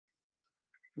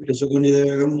Good morning,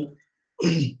 sir.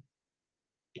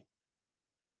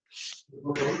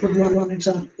 Good morning,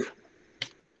 sir.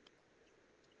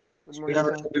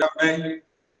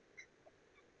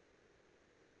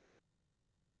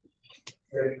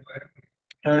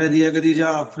 Khadija,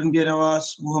 Afrin ke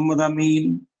Nawaz, Muhammad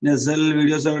Amin, Nazal,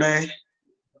 videos avade.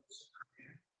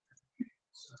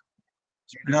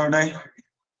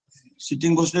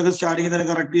 Sitting question starting ചെയ്താൽ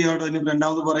correct ചെയ്യാട്ടോ. ഇനി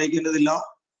രണ്ടാമത് പറയിക്കേണ്ടതില്ല.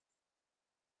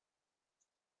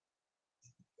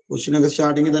 Question ഒക്കെ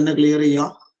starting തന്നെ clear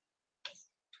ചെയ്യാം.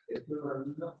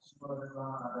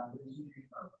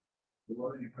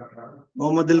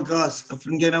 Muhammad ഇൽഖാസ്,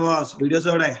 Afrin K Nawaz, videos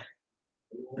എവിടെ?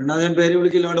 രണ്ടാമത് ഞാൻ പേര്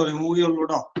വിളിക്കില്ല കേട്ടോ, റിമൂവ് ചെയ്യുള്ളൂ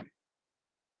കേട്ടോ.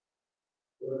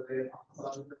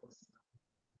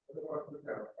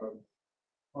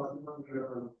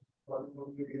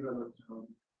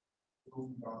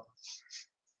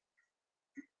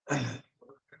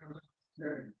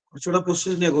 കുറച്ചുകൂടെ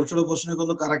ക്വസ്റ്റ്യൻ ഒക്കെ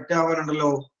ഒന്ന് കറക്റ്റ്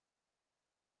ആവാനുണ്ടല്ലോ.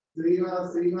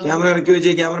 ക്യാമറ ഇറക്കി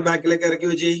വെച്ചേ, ക്യാമറ ബാക്കിലേക്ക് ഇറക്കി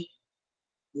വെച്ചേ.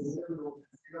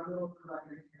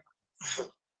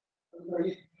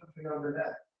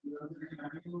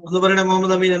 ഒന്ന് പറയണേ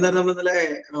മുഹമ്മദ് അമീൻ, എന്തായാലും നമ്മൾ ഇന്നലെ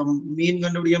മീൻ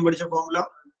കണ്ടുപിടിക്കാൻ പഠിച്ച formula?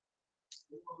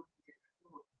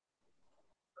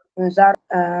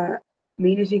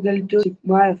 Mean is equal to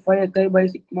sigma fi by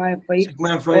sigma fi. Sigma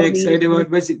fi xi divided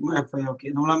by sigma fi. Okay.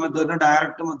 നമ്മൾ ആ മെത്തേഡിനെ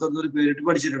ഡയറക്റ്റ് മെത്തേഡ് ഒരു പേരിട്ട്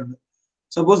പഠിച്ചിട്ടുണ്ട്.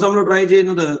 സപ്പോസ് നമ്മൾ ട്രൈ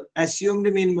ചെയ്യുന്നത്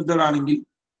അസ്യൂംഡ് മീൻ മെത്തേഡ് ആണെങ്കിൽ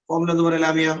ഫോർമുല എന്ന് പറയാം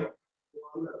ലാമിയ.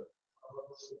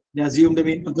 Assumed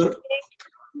mean method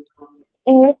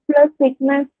a plus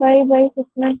sigma phi by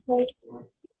sigma phi.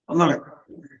 ഒന്നാണ്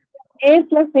a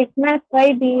plus sigma phi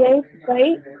di by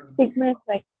sigma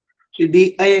phi. ഈ ഡി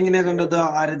ഐ എങ്ങനെയാ കണ്ടത്?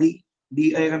 ആരതി ഡി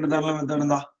ഐ കണ്ടെത്താനുള്ള മെത്തേഡ്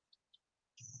എന്താ?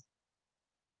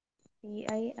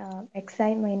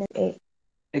 xi minus a.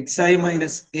 xi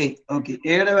minus a. Okay.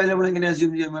 A യുടെ value നമ്മൾ എങ്ങനെ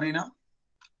assume ചെയ്യാൻ പറയുന്ന?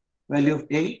 വാല്യൂ ഓഫ്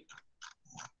a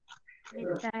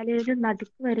വാല്യൂവിന്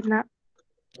നടുക്ക് വരുന്ന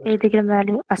ഏതെങ്കിലും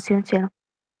വാല്യൂ അസ്യൂം ചെയ്യണം.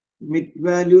 മിഡ്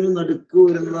വാല്യൂവിന് നടുക്ക്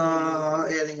വരുന്ന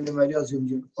ഏതെങ്കിലും വാല്യൂ അസ്യൂം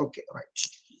ചെയ്യണം. Okay, right.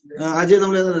 അജയ്,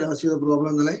 നമ്മൾ ഏതാണ് ലാസ്റ്റ് ചെയ്ത പ്രോബ്ലം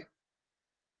എന്നല്ലേ?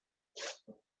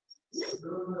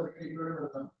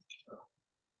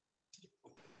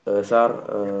 സാർ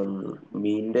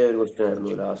മീനിന്റെ ഒരു ക്വസ്റ്റ്യൻ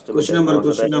ആയിരുന്നു last. Question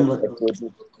number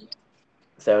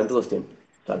 7th question.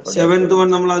 7th one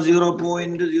നമ്മൾ 0.06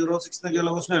 എന്നൊക്കെയുള്ള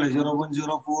ക്വസ്റ്റ്യൻ അല്ലേ?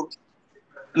 0.04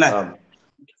 അല്ലേ?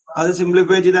 അത്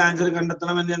സിംപ്ലിഫൈ ചെയ്ത് ആൻസർ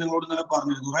കണ്ടെത്തണം എന്ന് ഞാൻ നിങ്ങളോട് ഇന്നലെ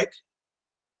പറഞ്ഞിരുന്നു, റൈറ്റ്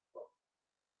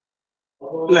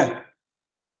അല്ലേ?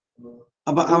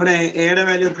 അപ്പൊ അവിടെ എയുടെ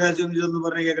വാല്യൂ എത്ര അസ്യൂം ചെയ്തെന്ന്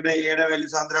പറഞ്ഞു കേക്കട്ടെ. എയുടെ വാല്യൂ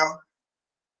സാന്ദ്ര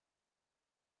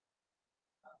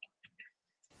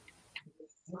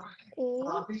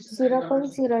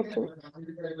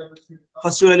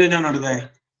ഫസ്റ്റ് വാല്യൂ ഞാൻ എടുത്തേ.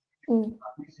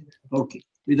 ഓക്കെ,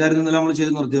 ഇതായിരുന്നു നമ്മൾ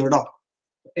ചെയ്ത് നിർത്തിയത് കേട്ടോ.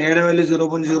 എയുടെ വാല്യൂ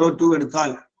 0.02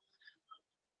 എടുത്താൽ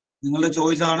നിങ്ങളുടെ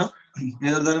ചോയ്സ് ആണ്,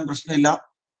 ഏതെടുത്താലും പ്രശ്നമില്ല.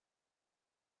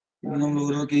 നമ്മൾ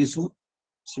ഓരോ കേസും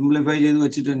സിംപ്ലിഫൈ ചെയ്ത്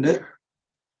വെച്ചിട്ടുണ്ട്.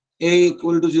 a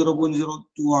equal to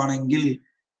 0.02 ആണെങ്കിൽ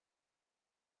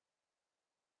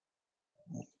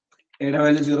എയുടെ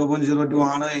വാല്യൂ 0.02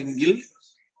 ആണ് എങ്കിൽ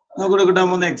നമുക്ക് കിട്ടാൻ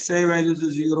പോകുന്ന xi വാല്യൂസ്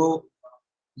 0,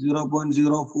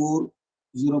 0.04,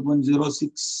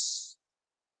 0.06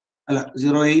 അല്ല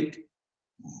 0.8,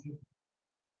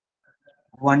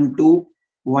 12,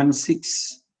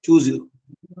 1620.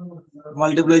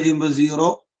 മൾട്ടിപ്ലൈ ചെയ്യുമ്പോൾ 0,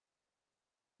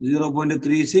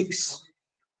 0.36,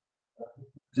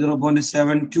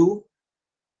 0.72,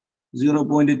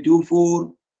 0.24,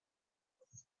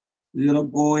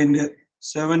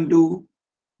 0.72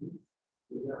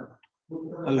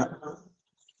 അല്ല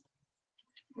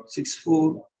 64,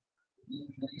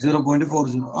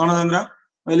 0.40 ആണോ? നമ്മുടെ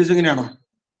വാല്യൂസ് എങ്ങനെയാണോ?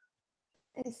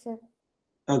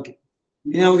 ഓക്കെ,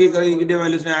 ഇനി നമുക്ക് ഈ കിട്ടിയ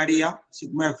വാല്യൂസിനെ ആഡ് ചെയ്യാം.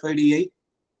 Sigma F I D I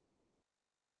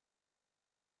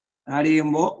add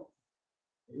ചെയ്യുമ്പോ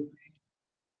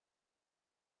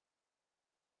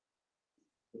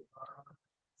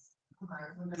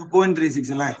 2.36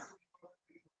 അല്ലേ?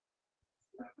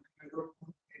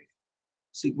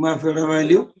 സിഗ്മ എഫ് യുടെ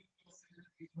വാല്യൂ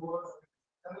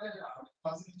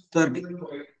 30.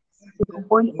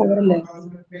 2.4 അല്ലേ?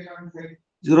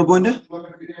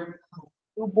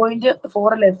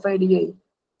 2.4 അല്ലേ FIDI?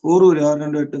 4 വരും. 6,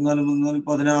 2, 8, 4,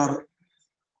 3, 16.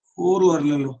 4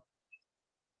 വരില്ലല്ലോ.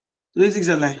 36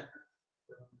 അല്ലേ?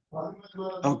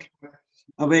 ഓക്കെ,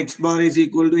 അപ്പൊ X bar is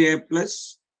equal to A plus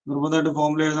നിർബന്ധമായിട്ട്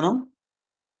ഫോർമുല എഴുതണം.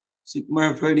 Sigma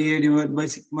F I D A divide by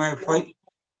sigma F I.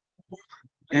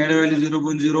 എയുടെ value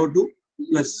 0.02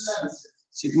 plus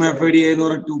sigma F I D A എന്ന്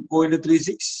പറയുന്നത്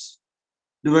 2.36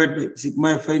 divide by sigma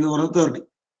F I എന്ന് പറയുന്നത് 30.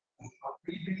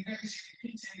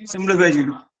 Simplify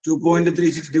ചെയ്തു.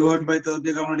 2.36 divide by 30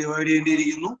 നമ്മൾ divide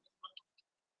ചെയ്യേണ്ടിയിരിക്കുന്നു.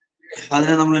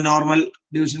 അതിനെ നമ്മൾ നോർമൽ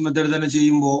ഡിവിഷൻ മെത്തേഡ് തന്നെ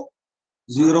ചെയ്യുമ്പോൾ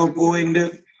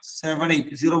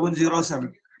 0.78 0.07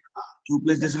 2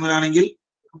 പ്ലസ് ഡെസിമൽ ആണെങ്കിൽ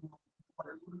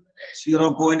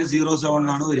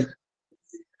 0.07 ആണ് വരിക.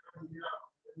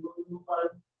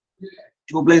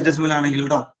 2 പ്ലസ് ഡെസിമൽ ആണെങ്കിൽ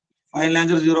കേട്ടോ. ഫൈനൽ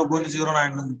ആൻസർ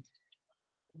 0.09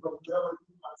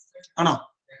 ആണോ?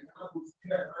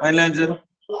 Final answer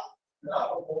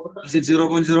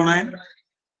 0.09.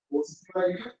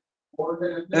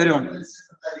 everyone.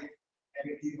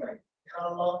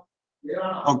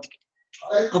 Okay.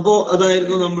 അപ്പോ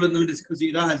അതായിരുന്നു നമ്മൾ ഇന്ന് ഡിസ്കസ്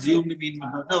ചെയ്ത അസ്യൂംഡ് മീൻ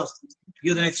മെത്തേഡിന്റെ അവസ്ഥ.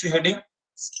 Next heading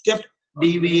step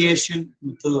deviation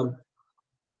method.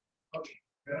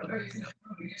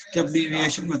 Step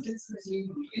deviation method.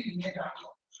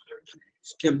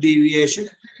 Step deviation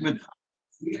method.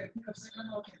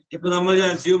 ഇപ്പൊ നമ്മൾ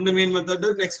അസ്യൂംഡ് മീൻ മെത്തേഡ്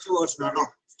നെക്സ്റ്റ് വേർഷൻ ആണോ?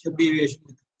 സ്റ്റെപ്പ് ഡീവിയേഷൻ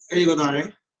എഴുതുക താഴെ.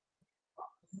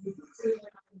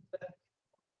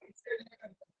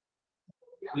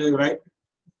 റൈറ്റ്.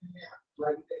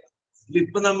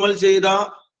 ഇപ്പൊ നമ്മൾ ചെയ്ത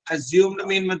അസ്യൂംഡ്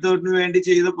മീൻ മെത്തേഡിന് വേണ്ടി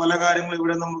ചെയ്ത പല കാര്യങ്ങളും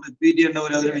ഇവിടെ നമ്മൾ റിപ്പീറ്റ് ചെയ്യേണ്ട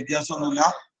പോലെ അതൊരു വ്യത്യാസമൊന്നുമില്ല.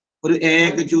 ഒരു എ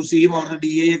ഒക്കെ ചൂസ് ചെയ്യും, അവിടെ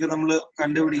ഡി എ ഒക്കെ നമ്മൾ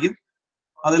കണ്ടുപിടിക്കും.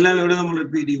 അതെല്ലാം ഇവിടെ നമ്മൾ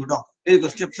റിപ്പീറ്റ് ചെയ്യും കേട്ടോ. എഴുതുക,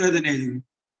 സ്റ്റെപ്സ് തന്നെ എഴുതും.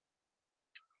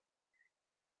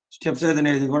 സ്റ്റെപ്സ്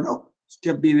തന്നെ എഴുതിക്കോട്ടോ.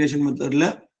 Step deviation മെത്തേഡില്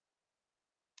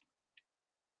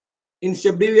in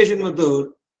step deviation method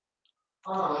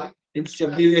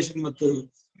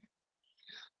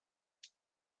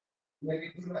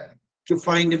to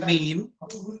find the mean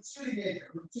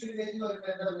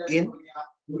in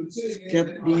step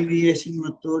deviation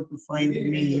method to find the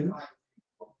mean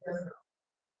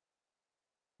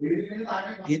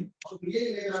in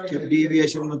step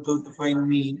deviation method to find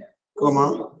mean comma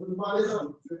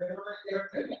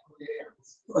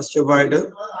first divider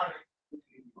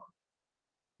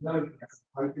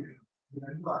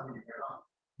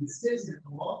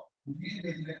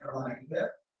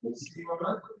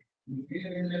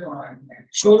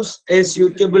choose a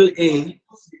suitable A.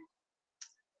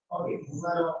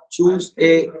 Choose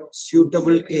a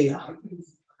suitable A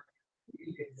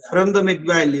from the mid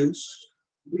values.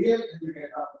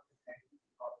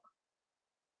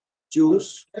 Choose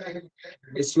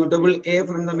a suitable A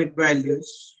from the mid values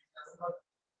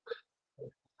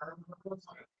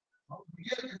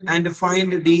and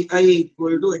find di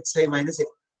equal to xi minus a.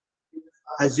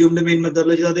 Assume the mean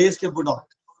methodology of the step down.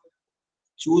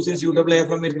 Choose a suitable A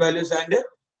from mid values and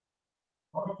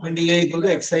when di equal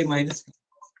to xi minus a.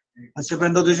 Step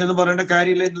and the parent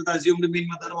carry line to assume the mean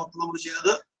method of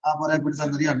the apparatus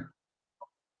and the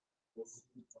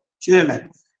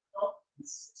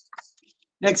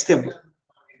next step.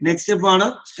 Next step on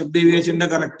step deviation the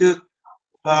correct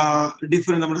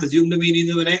different number assume the mean in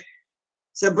the way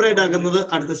separate another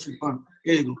at the step on.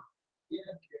 Here you go.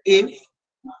 If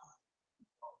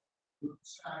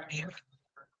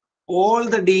all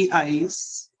the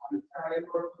di's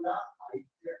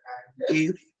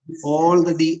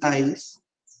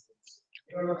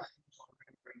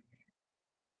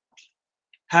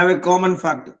have a common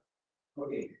factor.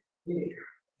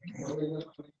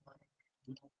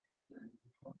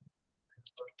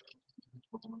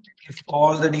 If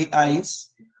all the di's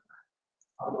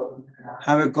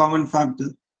have a common factor,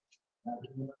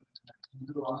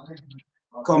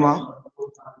 comma,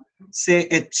 say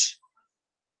h.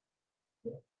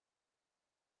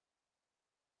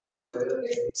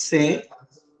 Say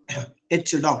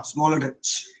h down, smaller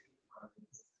h.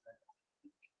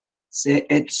 Say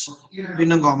h,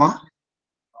 pinna comma.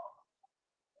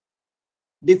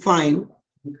 Define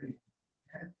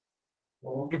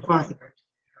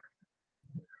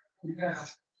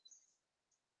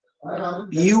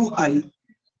UI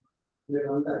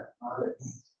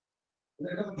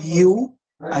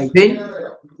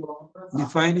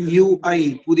define UI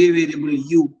പുതിയ variable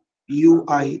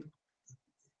UI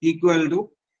equal to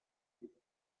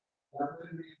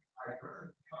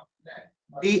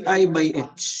di by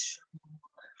h.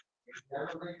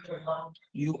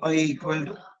 UI equal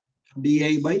to di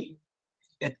by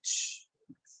h.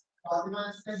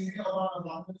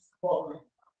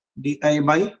 Di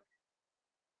by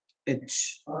h.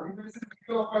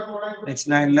 Next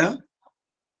line la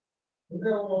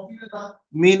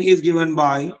mean is given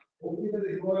by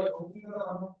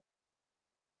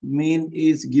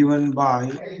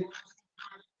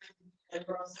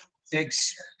x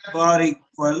bar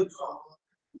equal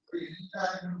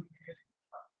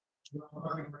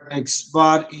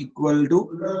to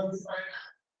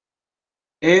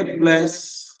a plus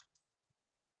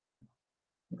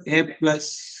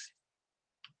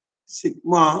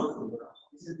sigma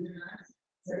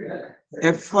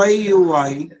fi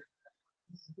ui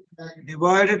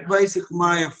divided by sigma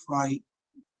fi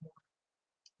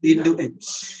into h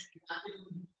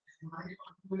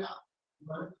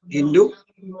into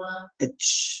h.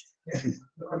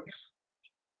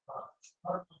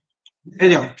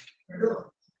 ശരിയോ?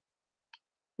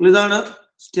 ഇതാണ്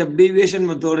step deviation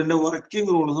മെത്തേഡിന്റെ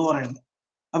working rule എന്ന് പറയുന്നത്.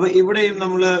 അപ്പൊ ഇവിടെയും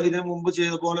നമ്മൾ ഇതിനു മുമ്പ്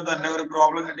ചെയ്ത പോലെ തന്നെ ഒരു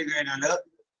പ്രോബ്ലം കിട്ടിക്കഴിഞ്ഞാല്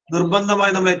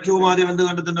നിർബന്ധമായി നമ്മൾ ഏറ്റവും ആദ്യം എന്ത്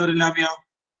കണ്ടെത്തേണ്ടവരില്ലാമിയ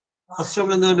ഫസ്റ്റ്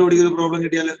നമ്മൾ എന്ത് കണ്ടുപിടിക്കുന്ന ഒരു പ്രോബ്ലം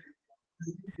കിട്ടിയാല്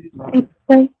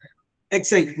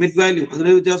എക്സ് ഐ മിഡ് വാല്യൂ. അതിന്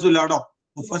വ്യത്യാസമില്ല കേട്ടോ.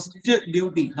 ഫസ്റ്റ്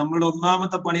ഡ്യൂട്ടി നമ്മളുടെ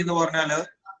ഒന്നാമത്തെ പണി എന്ന് പറഞ്ഞാല്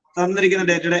തന്നിരിക്കുന്ന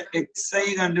ഡേറ്റയുടെ എക്സ് ഐ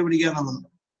കണ്ടുപിടിക്കുക എന്നുള്ളത്.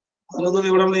 അതൊന്നും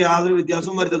ഇവിടെ നമ്മൾ യാതൊരു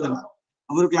വ്യത്യാസവും വരുത്തുന്നില്ല.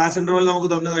 അപ്പൊ ഒരു ക്ലാസ് ഇന്റർവൽ നമുക്ക്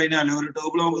തന്നു കഴിഞ്ഞാല് ഒരു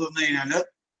ടേബിൾ നമുക്ക് തന്നു കഴിഞ്ഞാല്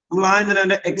നമ്മൾ ആദ്യം തന്നെ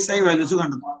അതിന്റെ എക്സ് ഐ വാല്യൂസ്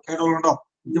കണ്ടെത്തും. കേട്ടോളൂ,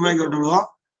 കൃത്യമായി കേട്ടോളുക.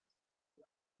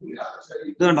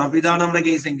 ഇത് കണ്ടോ? അപ്പൊ ഇതാണ് നമ്മുടെ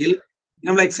കേസ് എങ്കിൽ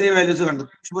നമ്മൾ എക്സ് ഐ വാല്യൂസ്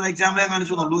കണ്ടെത്തും. പക്ഷെ എക്സാമ്പിൾ ഞാൻ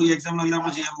കാണിച്ചു തന്നുള്ളൂ. ഈ എക്സാമ്പിൾ എല്ലാം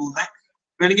നമ്മൾ ചെയ്യാൻ പോകുന്നത്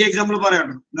വേണമെങ്കിൽ എക്സാമ്പിൾ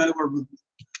പറയാട്ടോ, എന്തായാലും കുഴപ്പമില്ല.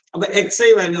 അപ്പൊ എക്സ്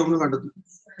ഐ വാല്യൂ നമ്മൾ കണ്ടെത്തും.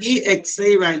 ഈ എക്സ്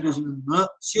ഐ വാല്യൂസിൽ നിന്ന്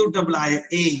സ്യൂട്ടബിൾ ആയ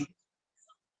എ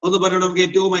ഒന്ന് പറഞ്ഞാൽ നമുക്ക്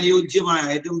ഏറ്റവും അനുയോജ്യമായ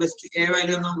ഏറ്റവും ബെസ്റ്റ് എ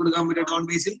വാല്യൂ നമുക്ക് കൊടുക്കാൻ പറ്റും. ഡോൺ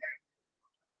ബേസിൽ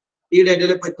ഈ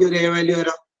ഡേറ്റയിൽ പറ്റിയ ഒരു എ വാല്യൂ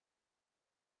വരാം.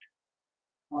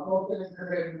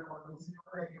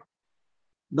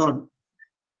 ഡോൺ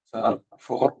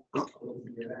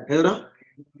ഏതാ?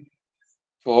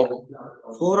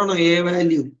 4 ആണോ? A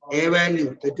value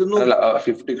തെറ്റുന്നു.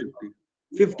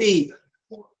 50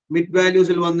 മിഡ്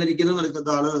വാല്യൂസിൽ വന്നിരിക്കുന്ന നടക്കുന്ന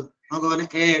ആള്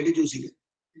നമുക്ക് എ ആയിട്ട് ചൂസ് ചെയ്യാം.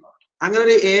 അങ്ങനെ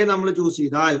ഒരു എ നമ്മൾ ചൂസ്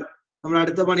ചെയ്താൽ നമ്മൾ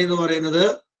അടുത്ത പണി എന്ന് പറയുന്നത്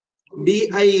D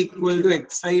I equal to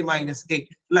X I minus A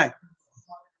അല്ലെ?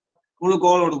 നമ്മൾ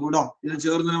കോൾ കൊടുക്കും കേട്ടോ. ഇത്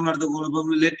ചേർന്ന് നമ്മൾ അടുത്ത കോൾ ഇപ്പം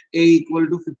ലെറ്റ് എ ഈക്വൽ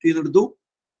ടു 50 എടുത്തു.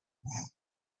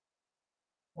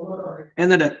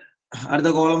 എന്നിട്ട് അടുത്ത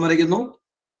കോളം വരയ്ക്കുന്നു.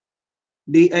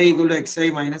 D I equal to X I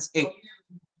minus A.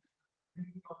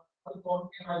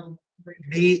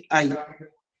 D I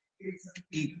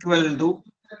equal to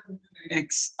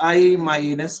X I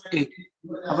minus A.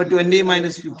 അപ്പൊ 20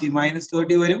 മൈനസ് 50 മൈനസ്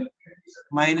 30 വരും.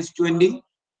 Minus 20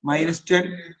 minus 10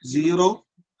 0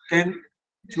 10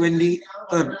 20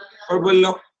 30.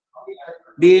 കുഴപ്പമില്ലല്ലോ.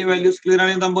 ഡി ഐ വാല്യൂസ് ക്ലിയർ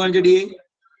ആണെങ്കിൽ തമ്പ് കാണിച്ച്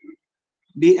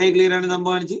ഡി ഐ ക്ലിയർ ആണ് തമ്പ്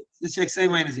കാണിച്ച് just X I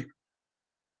minus A.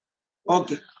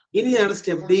 Okay, ഇനിയാണ്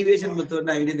step deviation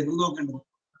മെത്തേഡിന്റെ idea നിങ്ങൾ നോക്കേണ്ടത്.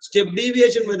 സ്റ്റെപ്പ്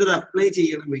ഡീവിയേഷൻ മെത്തേഡ് അപ്ലൈ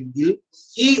ചെയ്യണമെങ്കിൽ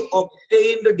ഈ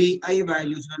obtained D I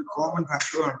values common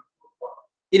factor ആണ്.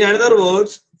 In other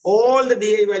words, all the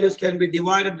DI values can be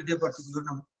divided with a particular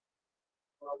number.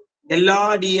 എല്ലാ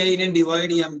D ഐനെയും divide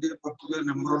ചെയ്യാൻ പറ്റിയ particular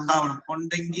number ഉണ്ടാവണം.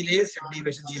 ഉണ്ടെങ്കിലേ സ്റ്റെപ്പ്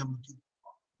ഡീവിയേഷൻ ചെയ്യാൻ പറ്റും.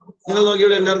 നിങ്ങൾ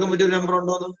നോക്കിയോളൂ, എല്ലാവർക്കും പറ്റിയൊരു നമ്പർ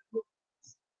ഉണ്ടോന്ന്?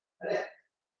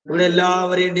 ഇവിടെ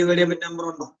എല്ലാവരെയും ഡിവൈഡ് ചെയ്യാൻ പറ്റിയ നമ്പർ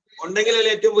ഉണ്ടോ? ഉണ്ടെങ്കിൽ അതിൽ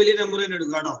ഏറ്റവും വലിയ നമ്പർ തന്നെ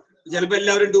എടുക്കുക കേട്ടോ. ചിലപ്പോൾ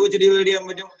എല്ലാവരും 2 വെച്ച് ഡിവൈഡ് ചെയ്യാൻ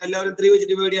പറ്റും, എല്ലാവരും 3 വെച്ച്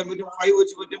ഡിവൈഡ് ചെയ്യാൻ പറ്റും, 5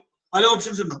 വെച്ച് പറ്റും, പല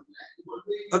ഓപ്ഷൻസ് ഉണ്ടാവും.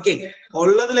 ഓക്കെ,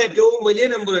 ഉള്ളതിൽ ഏറ്റവും വലിയ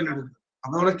നമ്പർ തന്നെ എടുക്കും.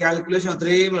 അപ്പൊ നമ്മുടെ കാൽക്കുലേഷൻ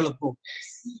അത്രയും എളുപ്പവും.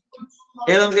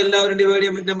 നമുക്ക് എല്ലാവരും ഡിവൈഡ്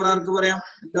ചെയ്യാൻ പറ്റുന്ന നമ്പർ ആർക്ക് പറയാം?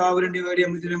 എല്ലാവരും ഡിവൈഡ്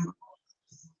ചെയ്യാൻ പറ്റുന്ന നമ്പർ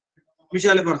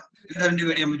വിശാല പറ. എല്ലാവരും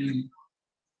ഡിവൈഡ് ചെയ്യാൻ പറ്റില്ല.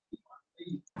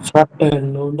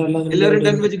 എല്ലാവരും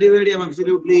 10 വെച്ച് ഡിവൈഡ് ചെയ്യാം.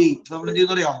 അബ്സല്യൂട്ട്ലി. നമ്മൾ എന്ത്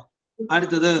ചെയ്യുന്ന അറിയാം?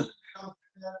 അടുത്തത്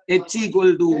h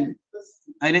ഈക്വൽ ടു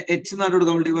അതിനെ h എന്നാണ്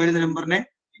കൊടുക്കുക. നമ്മൾ ഡിവൈഡ് ചെയ്ത നമ്പറിനെ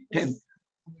 10.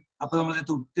 അപ്പൊ നമ്മൾ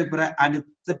തൊട്ടിപ്പുറ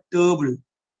അടുത്ത ടേബിൾ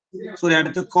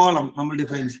അടുത്ത കോളം നമ്മൾ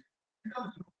ഡിഫൈൻ ചെയ്യും.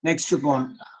 നെക്സ്റ്റ് കോളം,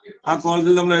 ആ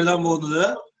കോളത്തിൽ നമ്മൾ എഴുതാൻ പോകുന്നത്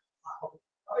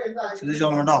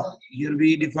ശ്രദ്ധിച്ചോളാം. Here we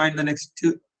define the next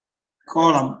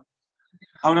column.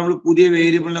 അവിടെ നമ്മൾ പുതിയ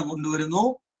വേരിയബിളിനെ കൊണ്ടുവരുന്നു.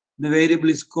 The variable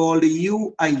is called U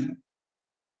I.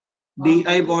 D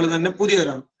I പോലെ തന്നെ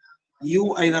പുതിയൊരാണ് യു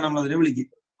ഐ എന്നാണ് നമ്മൾ അതിനെ വിളിക്കുക.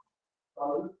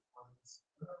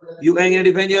 യു ഐ എങ്ങനെ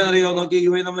ഡിഫൈൻ ചെയ്യാൻ അറിയോ? നോക്കി,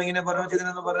 യു ഐ നമ്മൾ എങ്ങനെ പറഞ്ഞു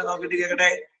പറഞ്ഞ് നോക്കിയിട്ട്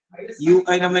കേൾക്കട്ടെ. യു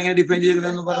ഐ നമ്മൾ എങ്ങനെ ഡിഫൈൻ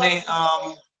ചെയ്തെന്ന് പറഞ്ഞേ.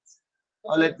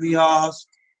 ലെറ്റ് മീ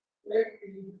ആസ്ക്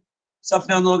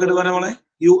സഫ്ന ഒന്ന് നോക്കിയിട്ട് പറയാം മോളെ,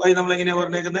 യു ഐ നമ്മൾ എങ്ങനെയാ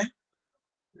പറഞ്ഞേക്കുന്നത്?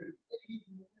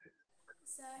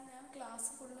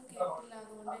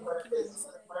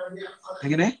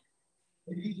 എങ്ങനെ?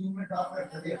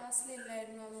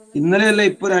 ഇന്നലെയല്ല,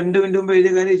 ഇപ്പൊ 2 മിനിറ്റ് മുമ്പ്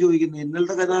എഴുതിയ കാര്യം ചോദിക്കുന്നത്.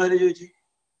 ഇന്നലത്തെ കഥ ആര് ചോദിച്ചു?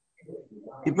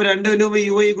 ഇപ്പൊ 2 മിനിറ്റ് മുമ്പ്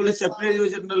യു ഐക്കുള്ള സ്റ്റെപ്പ് എഴുതി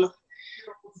വെച്ചിട്ടുണ്ടല്ലോ.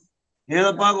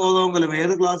 ഏതപ്പാ ഗോതമ്പലം?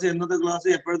 ഏത് ക്ലാസ്? എന്നത്തെ ക്ലാസ്?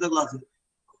 എപ്പോഴത്തെ ക്ലാസ്?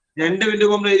 2 മിനിറ്റ്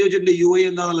മുമ്പ് എഴുതി വെച്ചിട്ടുണ്ട് U I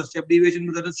എന്താണല്ലോ, step deviation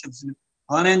method സ്റ്റെപ്സിന്.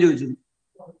 അതാണ് ഞാൻ ചോദിച്ചത്.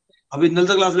 അപ്പൊ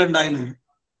ഇന്നലത്തെ ക്ലാസ്സിൽ ഉണ്ടായിരുന്നു.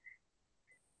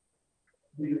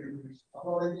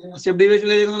 സ്റ്റെപ്പ് ഡീവിയേഷൻ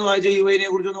എഴുതിയൊന്ന് വായിച്ച യു ഐനെ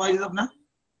കുറിച്ചൊന്ന് വായിച്ചു തപ്പന.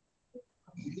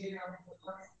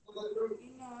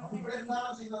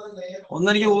 ഒന്നും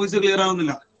എനിക്ക് വോയിസ് ക്ലിയർ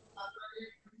ആവുന്നില്ല.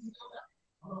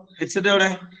 ഹെഡ്സെറ്റ് എവിടെ?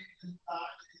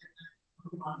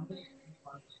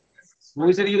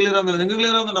 വോയിസ് എനിക്ക് ക്ലിയർ ആവുന്നില്ല. നിങ്ങൾക്ക്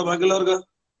ക്ലിയർ ആവുന്നുണ്ടോ? ബാക്കിയുള്ളവർക്ക്?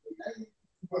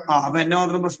 അപ്പൊ എന്നെ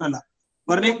മാത്രം പ്രശ്നമല്ല.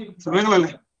 പറഞ്ഞേ,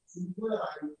 സമയങ്ങളല്ലേ?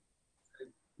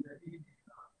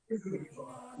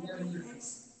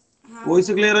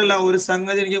 വോയിസ് ക്ലിയർ അല്ല. ഒരു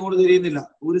സംഗതി എനിക്ക് അങ്ങോട്ട് തിരിയുന്നില്ല.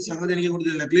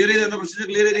 ക്ലിയർ ചെയ്ത് പ്രശ്നം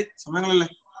ക്ലിയർ ചെയ്ത് സമയങ്ങളല്ലേ?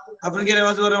 Upper get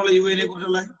was over you in a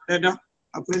data.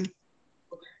 Upper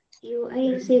ui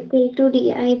is equal to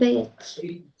di by h.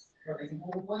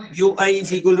 ui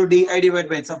is equal to di divided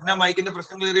by h. Sapna Mike in the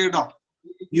person clear it out.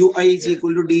 Ui is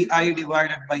equal to di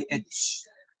divided by h.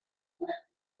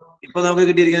 If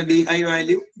the di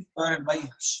value divided by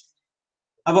h.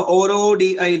 Now, oro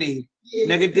di name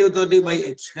negative 30 by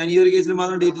h. And your case,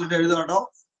 negative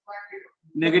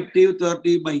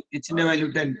 30 by h in the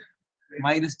value 10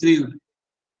 minus 3.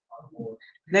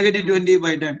 Negative 20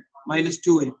 by 10 minus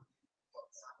 2.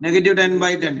 Negative 10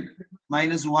 by 10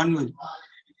 minus 1.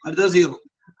 At the 0.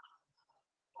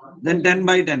 Then 10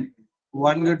 by 10.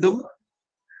 1 get to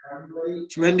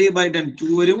 20 by 10.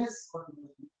 2.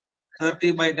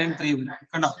 30 by 10. 3.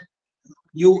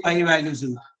 UI values.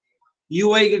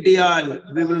 UI get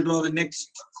we will draw the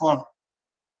next column.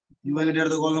 UI get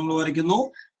the column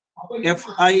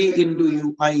Fi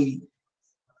into UI.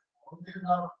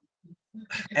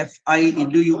 Fi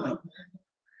into UI.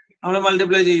 Now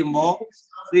multiply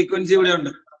frequency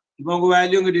value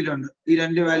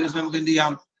values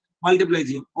multiply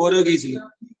case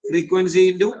frequency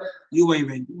into UI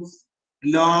value.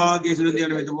 Log case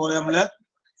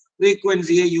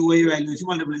frequency UI values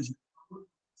multiply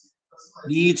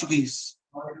each case.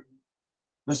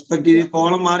 Respective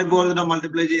column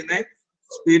multiply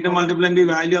speed multiply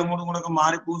value amount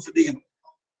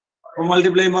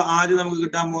multiply by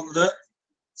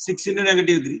 6 into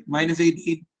negative 3 minus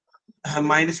 18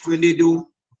 minus 22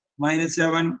 minus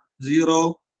 7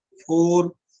 0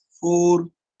 4 4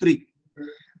 3.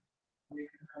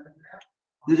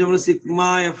 This is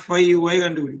sigma Fi UI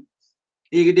and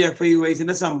Fi UI is in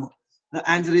the sum. The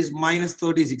answer is minus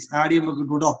 36. Add we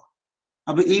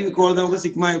call them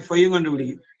sigma Fi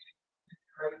and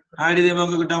add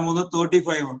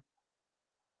 35.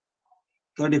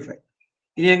 35.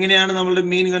 In the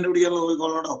mean this clear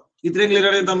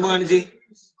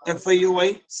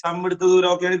FIUI sum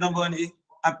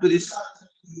up to this.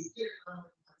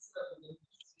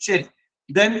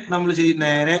 Then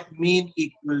mean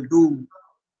equal to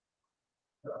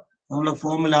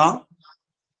formula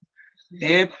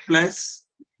A plus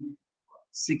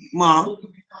sigma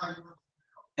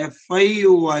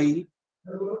FIUI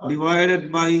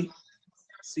divided by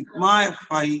sigma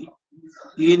Fi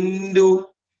into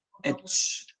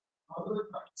H.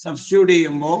 Substitute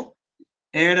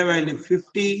add a value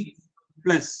 50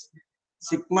 plus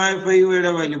sigma Fi add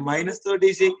a value minus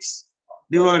 36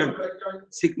 divided by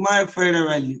sigma Fi add a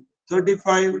value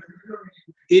 35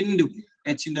 into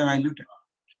H in the value 10.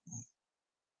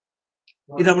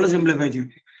 This is simplify.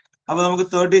 Now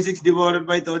 36 divided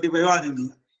by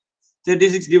 35.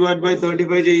 36 divided by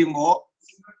 35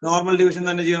 normal division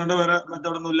method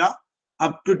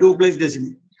up to 2 place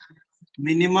decimal.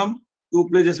 Minimum 2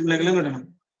 place decimal.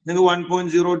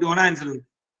 1.02 answer.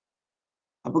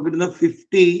 Now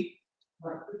 50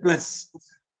 plus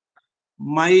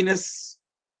minus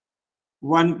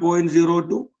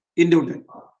 1.02 into 10.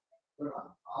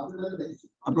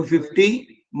 Now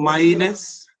 50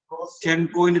 minus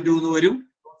 10.2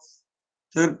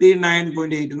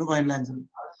 39.8 in the final answer.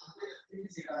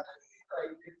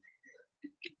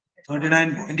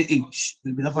 39.8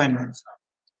 will be the final answer.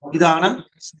 This is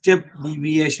step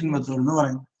deviation method.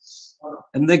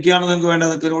 And the Kiana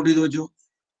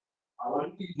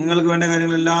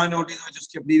notice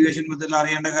step deviation method.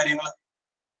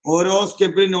 Oro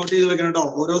step notice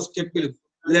Oro step.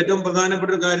 Let them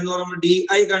Pradana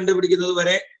DI can't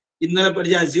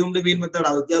assumed mean method.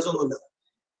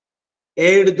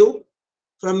 Add to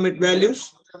from mid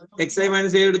values xi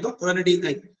minus a to di.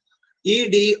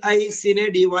 Di is in a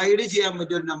divide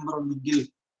number.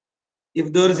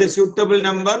 If there is a suitable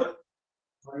number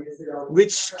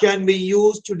which can be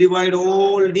used to divide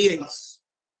all di's,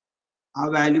 a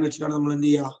value which step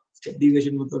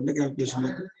deviation method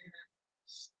calculation.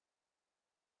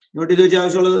 Notice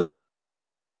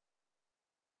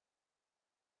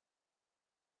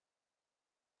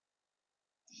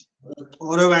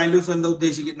or values and the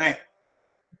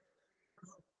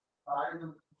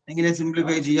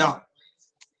simplify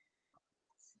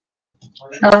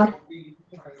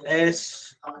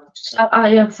S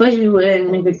FIUI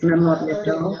negative number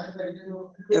letter.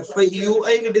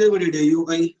 FIUI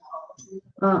UI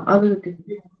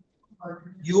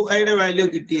UI value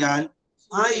kittial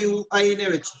UI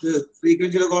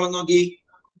frequency column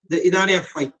the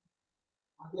FI.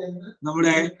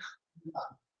 Number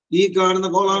E card in the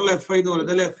column FI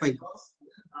the FI.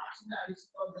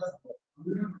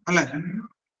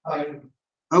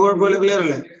 Our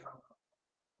clear.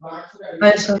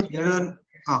 Yes, sir.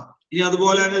 The other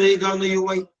ball and the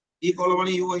UI, E column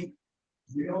UI.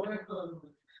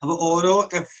 അപ്പൊ ഓരോ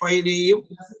FI-നെയും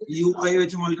UI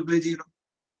വെച്ച് multiply ചെയ്യണം.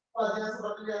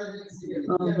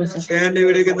 ഷെയറിന്റെ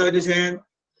ഇവിടേക്ക് എന്താ പറ്റും? Share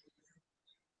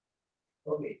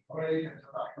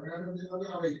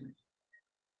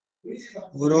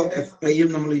ഓരോ FI-യും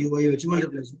നമ്മൾ UI വെച്ച്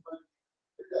മൾട്ടിപ്ലൈ ചെയ്യും.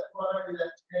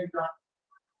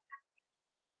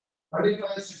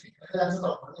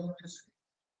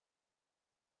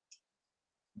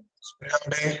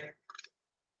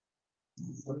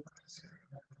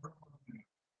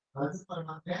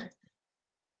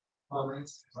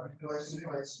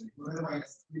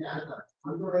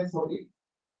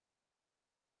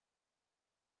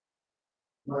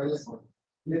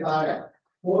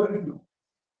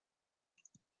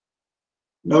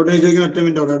 ഡൗട്ട് ചോദിക്കാൻ ഒറ്റ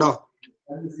മിനിറ്റ് അവിടെ കേട്ടോ.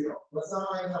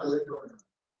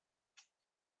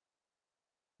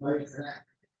 അവിടെ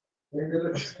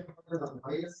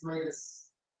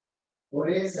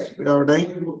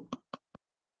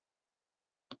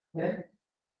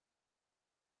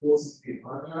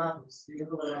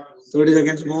 30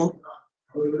 seconds more.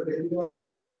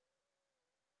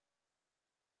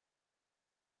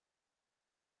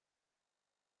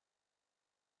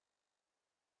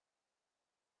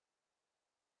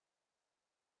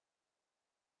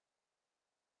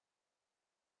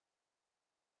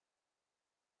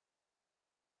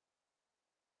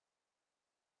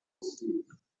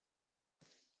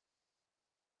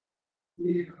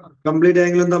 Complete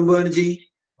angle and number G.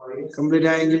 Complete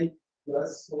angle.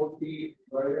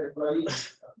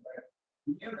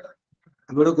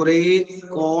 ഇവിടെ കുറെ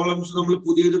കോളംസ് നമ്മൾ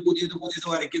പുതിയത്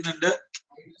വരയ്ക്കുന്നുണ്ട്.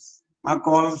 ആ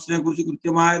കോളംസിനെ കുറിച്ച്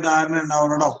കൃത്യമായ ധാരണ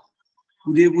ഉണ്ടാവണം കേട്ടോ.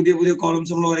 പുതിയ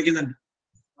കോളംസ് നമ്മൾ വരയ്ക്കുന്നുണ്ട്.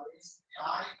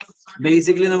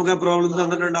 ബേസിക്കലി നമുക്ക് ആ പ്രോബ്ലംസ്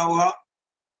തന്നിട്ടുണ്ടാവുക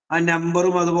ആ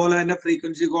നമ്പറും അതുപോലെ തന്നെ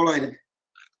ഫ്രീക്വൻസി കോളം ആയിരിക്കും.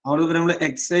 അവിടെ നമ്മൾ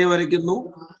XI വരയ്ക്കുന്നു,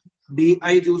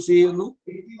 DI ചൂസ് ചെയ്യുന്നു,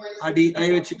 ആ DI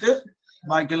വെച്ചിട്ട്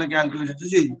ബാക്കിയുള്ള കാൽക്കുലേഷൻസ്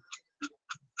ചെയ്യുന്നു.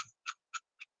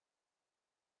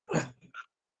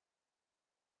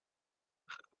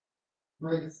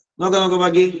 നോക്കാം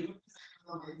ബാക്കി.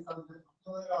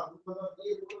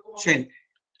 ശരി,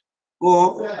 ഇപ്പോ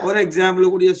ഒരു എക്സാമ്പിൾ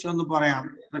കൂടി ജസ്റ്റ് ഒന്ന് പറയാം.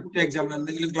 ഒറ്റ എക്സാമ്പിൾ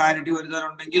എന്തെങ്കിലും ക്ലാരിറ്റി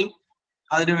വരുത്താനുണ്ടെങ്കിൽ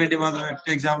അതിനു വേണ്ടി മാത്രം ഒറ്റ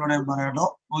എക്സാമ്പിളോടെ ഞാൻ പറയാം കേട്ടോ.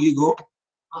 നോക്കിക്കോ,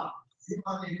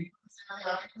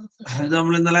 ഇത്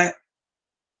നമ്മൾ ഇന്നലെ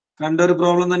കണ്ട ഒരു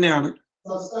പ്രോബ്ലം തന്നെയാണ്.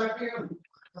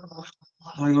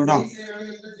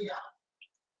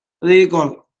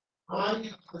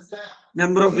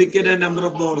 Number of wicket and number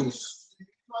of bowlers.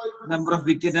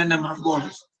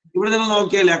 ഇവിടെ നിങ്ങൾ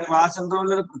നോക്കിയല്ലേ ക്ലാസ്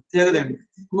കൺട്രോളിന്റെ ഒരു പ്രത്യേകതയുണ്ട്.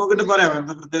 നോക്കിട്ട് പറയാം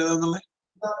എന്താ പ്രത്യേകത എന്നുള്ളത്.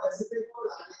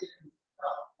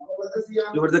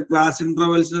 ഇവിടുത്തെ ക്ലാസ്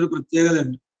ഇന്റർവെൽസിന് ഒരു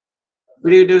പ്രത്യേകതയുണ്ട്.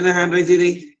 ഇവിടെ കിട്ടിയിരുന്ന ഹാൻഡ് റൈസ്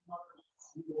ചെയ്തേ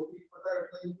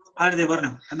ആരുടെ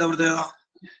പറഞ്ഞോ എന്താ പ്രത്യേകത?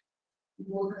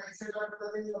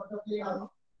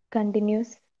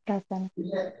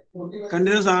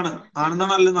 കണ്ടിന്യൂസ്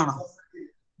ആണെന്നാണോ അല്ലെന്നാണോ?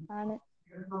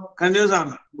 കണ്ടിന്യൂസ്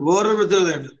ആണ്. വേറൊരു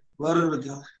പ്രത്യേകതയുണ്ട്.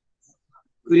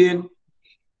 കുര്യൻ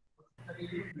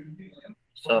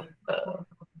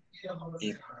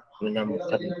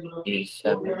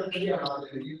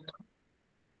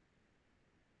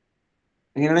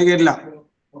എങ്ങനെയാണ് കേട്ടില്ല?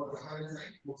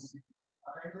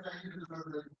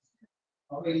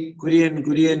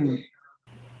 കുര്യൻ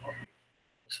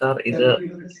സാർ ഇത്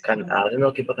ആദ്യം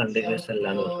നോക്കിയപ്പോ കണ്ടിന്യൂസ്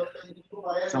അല്ലാന്ന്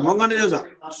സംഭവം കണ്ടിന്യൂസാ,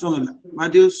 പ്രശ്നമൊന്നുമില്ല.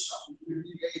 മാത്യൂസ്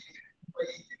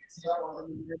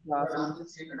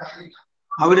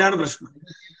അവിടെയാണ് പ്രശ്നം.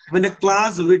 ഇവന്റെ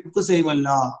ക്ലാസ് വിഡ്ത്ത് സെയിം അല്ല.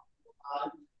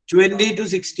 20 to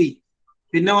 60,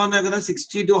 പിന്നെ വന്നേക്കുന്നത്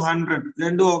 60 to 100,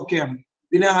 രണ്ടും ഓക്കെയാണ്.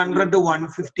 പിന്നെ 100 to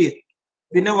 150,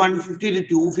 പിന്നെ 150 to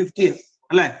 250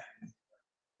 അല്ലെ?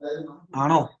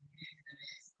 ആണോ?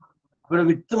 ഇവിടെ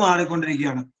വിട്ട്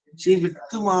മാറിക്കൊണ്ടിരിക്കുകയാണ്. പക്ഷെ ഈ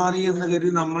വിട്ട് മാറി എന്ന്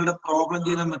കരുതി നമ്മളുടെ പ്രോബ്ലം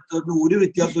ചെയ്യുന്ന മെത്തേഡിന് ഒരു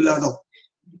വ്യത്യാസം ഇല്ലാട്ടോ.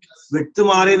 വിട്ട്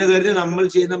മാറി എന്ന് കരുതി നമ്മൾ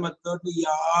ചെയ്യുന്ന മെത്തേഡിന്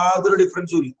യാതൊരു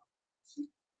ഡിഫറൻസും ഇല്ല.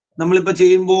 നമ്മളിപ്പോ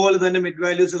ചെയ്യുമ്പോൾ തന്നെ മിഡ്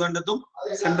വാല്യൂസ് കണ്ടെത്തും,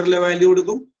 സെന്ററിലെ വാല്യൂ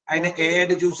കൊടുക്കും, അതിനെ A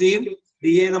ആയിട്ട് ചൂസ് ചെയ്യും,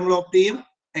 DA നമ്മൾ ഓപ്റ്റ് ചെയ്യും,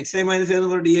 XI മൈനസ് എന്ന്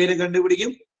പറഞ്ഞ DA നെ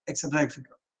കണ്ടുപിടിക്കും, എക്സെട്ര.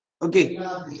 ഓക്കെ,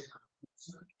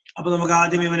 അപ്പൊ നമുക്ക്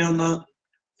ആദ്യം ഇവനെ ഒന്ന്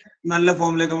നല്ല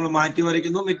ഫോമിലേക്ക് നമ്മൾ മാറ്റി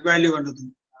വരയ്ക്കുന്നു, മിഡ് വാല്യൂ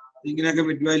കണ്ടെത്തുന്നു. ഇങ്ങനെയൊക്കെ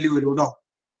മിഡ് വാല്യൂ വരും കേട്ടോ.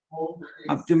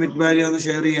 അപ് ടു മിഡ് വാല്യൂ ഒന്ന്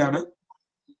ഷെയർ ചെയ്യാണ്.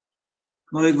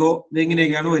 നോക്കിക്കോ,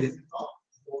 ഇതെങ്ങനെയൊക്കെയാണ് വരും.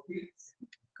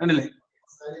 കണ്ടില്ലേ?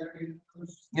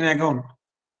 ഇങ്ങനെയൊക്കെ വന്നു.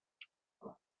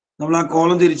 നമ്മൾ ആ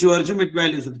കോളം തിരിച്ചു വരച്ചു, മിഡ്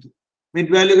വാല്യൂസ് എടുത്തു.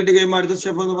 മിഡ് വാല്യൂ കിട്ടി കഴിയുമ്പോൾ അടുത്ത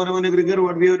സ്റ്റെപ്പ് എന്ന് പറയുമ്പോൾ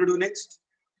നെക്സ്റ്റ്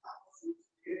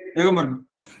വേഗം പറഞ്ഞു.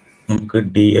 നമുക്ക്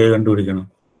DI കണ്ടുപിടിക്കണം.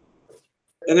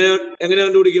 എങ്ങനെ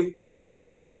കണ്ടുപിടിക്കും?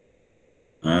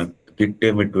 കിട്ടിയ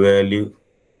മിഡ് വാല്യൂ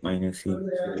മൈനസ് ചെയ്യും.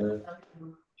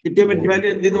 കിട്ടിയ മിഡ് വാല്യൂ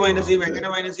എന്തിന് മൈനസ് ചെയ്യും? എങ്ങനെ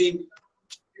മൈനസ് ചെയ്യും?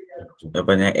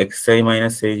 അപ്പൊ ഞാൻ XI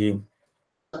മൈനസ് ചെയ്യും.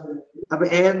 അപ്പൊ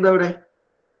എ എന്താ ഇവിടെ?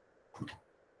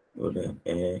 ഇവിടെ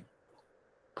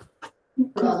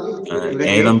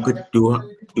നമുക്ക്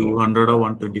 200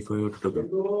 125 എടുക്കാം.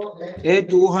 A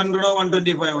 200 or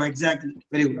 125, exactly.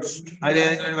 Very good.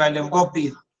 അതിൽ വാല്യൂ കോപ്പി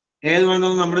ചെയ്യാം. ഏത്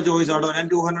വേണമെന്നും നമ്മുടെ ചോയ്സ് ആണോ. ഞാൻ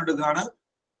 200 എടുക്കുകയാണ്.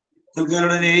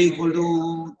 തൽക്കാലം A equal to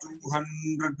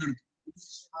 200.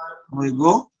 We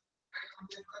go.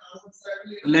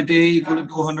 Let A equal to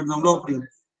 200 നമ്മൾ കോപ്പി ചെയ്യും.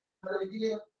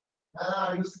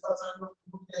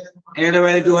 എയുടെ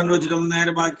വാല്യൂ 200 വെച്ചിട്ട് നമ്മൾ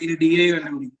നേരെ ബാക്കി DI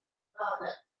കണ്ടുപിടിക്കും.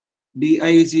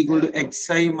 DI is equal to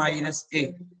XI minus A.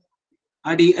 ആ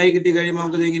DI കിട്ടി കഴിയുമ്പോൾ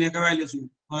നമുക്ക് ഇങ്ങനെയൊക്കെ വാല്യൂസ്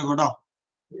കിട്ടും. നോക്കോട്ടോ.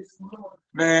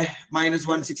 ഇവിടെ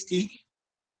 -160.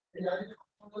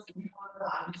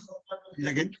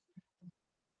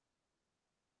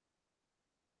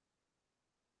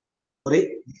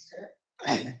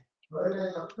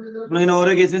 നമ്മളിങ്ങനെ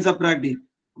ഓരോ കേസിനും സബ്ട്രാക്ട് ചെയ്യും.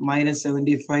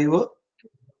 -75,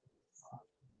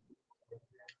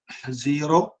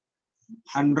 0,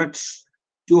 100,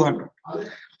 200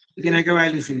 ഇങ്ങനെയൊക്കെ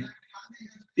വാല്യൂസ് ഉണ്ട്.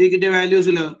 ഈ കിട്ടിയ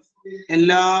വാല്യൂസിൽ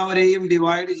എല്ലാവരെയും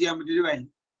ഡിവൈഡ് ചെയ്യാൻ പറ്റിയൊരു വാല്യൂ,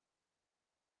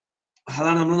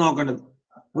 അതാണ് നമ്മൾ നോക്കേണ്ടത്.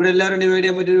 ഇവിടെ എല്ലാവരും ഡിവൈഡ്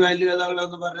ചെയ്യാൻ പറ്റിയൊരു വാല്യൂ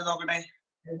ഏതാണെന്ന് പറഞ്ഞ് നോക്കട്ടെ.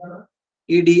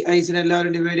 ഈ DIസിനെ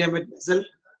എല്ലാവരും ഡിവൈഡ് ചെയ്യാൻ പറ്റും.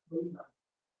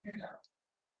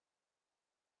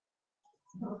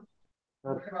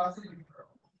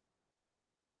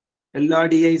 എല്ലാ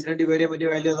DIസിനെ ഡിവൈഡ് ചെയ്യാൻ പറ്റിയ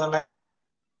വാല്യൂ ഏതാണ്?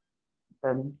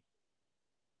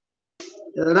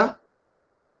 ഏതാ?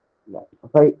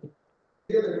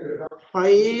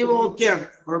 5. ഓക്കെയാണ്,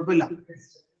 കുഴപ്പമില്ല.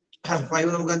 5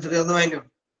 നമുക്ക് കൺസിഡർ ചെയ്യുന്ന വാല്യൂ.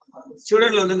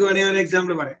 സ്റ്റുഡന്റിലോ നിങ്ങൾക്ക് വേണമെങ്കിൽ ഒരു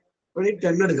എക്സാമ്പിൾ പറയാം.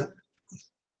 10 എടുക്കാം.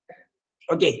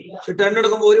 ഓക്കെ, 10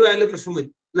 എടുക്കുമ്പോൾ ഒരു വാല്യൂ പ്രശ്നം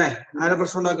വരും അല്ലെ? ആരെ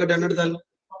പ്രശ്നം ഉണ്ടാക്കുക? 10 എടുത്താൽ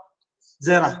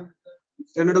 0.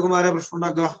 10 എടുക്കുമ്പോൾ ആരെ പ്രശ്നം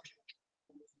ഉണ്ടാക്കുക?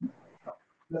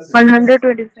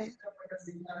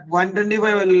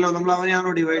 125 അല്ലല്ലോ, നമ്മൾ അവനെയാണോ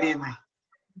ഡിവൈഡ് ചെയ്യുന്നത്?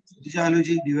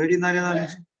 ആലോചിച്ച് ഡിവൈഡ് ചെയ്യുന്ന ആരെയാണെന്ന്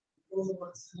ആലോചിച്ച്.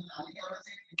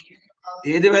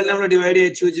 ഏത് വാല്യൂ നമ്മൾ ഡിവൈഡ്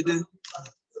ചെയ്ച്ചു വെച്ചിട്ട്?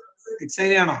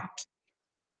 XI ആണോ?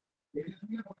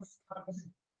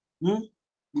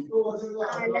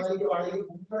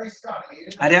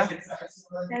 ആരാ?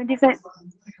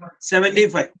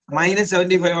 75.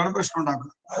 -75 ആണ് പ്രശ്നം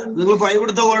ഉണ്ടാക്കുക. നിങ്ങൾ 5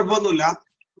 എടുത്ത കുഴപ്പമൊന്നുമില്ല,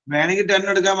 വേണമെങ്കിൽ 10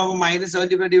 എടുക്കാം. അപ്പൊ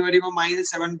 -75 ഡിവൈഡ് ചെയ്യുമ്പോൾ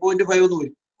 -7.5 എന്ന്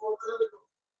വരും.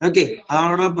 ഓക്കെ, അതാണ്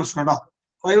ഇവിടെ പ്രശ്നം കേട്ടോ.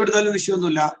 5 എടുത്താലും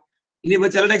വിഷയമൊന്നുമില്ല. ഇനിയിപ്പോ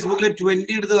ചില ടെക്സ്റ്റ് ബുക്കിൽ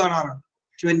 20 എടുത്ത് കാണാറുണ്ട്.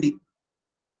 20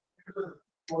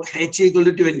 H equal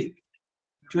to 20.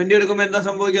 20 എടുക്കുമ്പോൾ എന്താ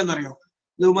സംഭവിക്കാന്നറിയോ?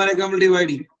 ഇതുമാരൊക്കെ നമ്മൾ ഡിവൈഡ്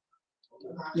ചെയ്യും.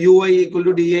 UI equal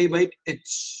to DI by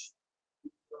H.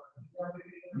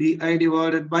 DI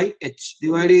divided by H.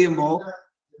 Divide ചെയ്യുമ്പോൾ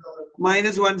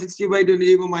 -160 by 20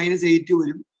 ചെയ്യുമ്പോൾ -80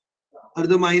 വരും.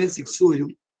 അടുത്ത് -6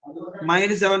 വരും.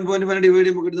 -7.5 ഡിവൈഡ്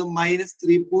ചെയ്യുമ്പോൾ കിട്ടുന്നത്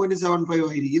 -3.75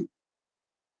 ആയിരിക്കും.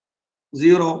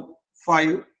 0,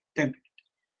 5, 10.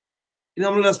 ഇത്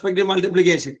നമ്മൾ respective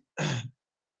multiplication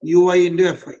UI into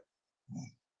FI.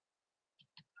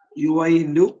 UI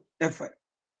into FI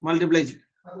multiply ചെയ്യും.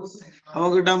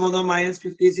 നമുക്ക് കിട്ടാൻ പോകുന്നത്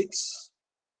 -56,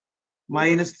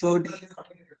 -30,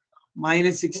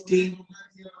 -60,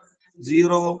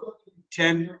 0,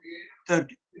 10,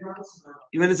 30.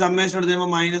 ഇവന് സമ്മേഷൻ എടുത്ത്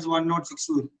കഴിയുമ്പോൾ -106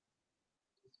 വരും.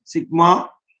 Sigma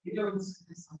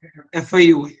FI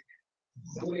UI.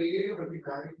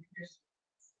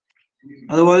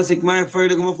 അതുപോലെ സിഗ്മ FI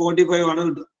എടുക്കുമ്പോൾ 45 ആണ്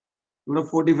കിട്ടും. ഇവിടെ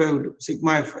 45 കിട്ടും സിഗ്മ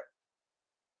FI.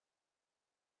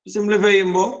 സിംപ്ലിഫൈ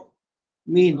ചെയ്യുമ്പോൾ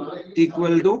mean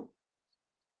equal to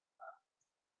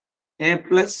A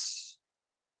plus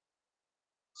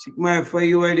sigma FI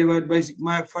UI divided by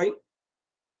sigma FI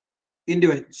into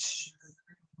H.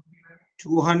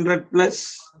 200 plus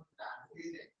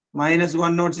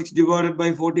 -106 divided by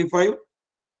 45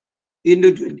 into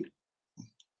 20.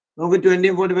 നമുക്ക് 20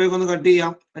 45 ഒന്ന് കട്ട്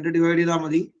ചെയ്യാം, എന്നിട്ട് ഡിവൈഡ് ചെയ്താൽ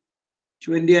മതി.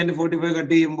 20 and 45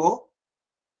 കട്ട് ചെയ്യുമ്പോൾ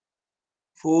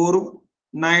 4ഉം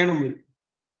 9ഉം വരും.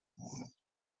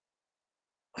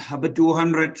 അപ്പൊ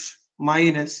 200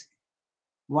 minus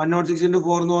 106 into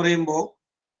 4 എന്ന് പറയുമ്പോൾ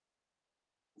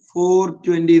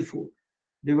 424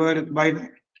 divided by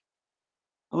 9.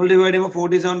 നമ്മൾ ഡിവൈഡ് ചെയ്യുമ്പോൾ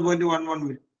 47.11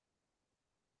 വരും.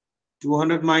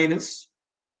 200 minus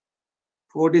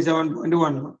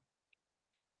 47.11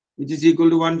 which is equal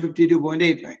to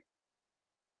 152.89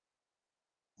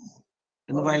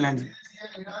 എന്ന് ഫൈനൽ ആൻസർ.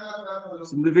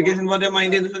 സിംപ്ലിഫിക്കേഷൻ പോലെ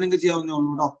മൈൻഡ് ചെയ്തിട്ട് നിങ്ങൾക്ക് ചെയ്യാവുന്നേ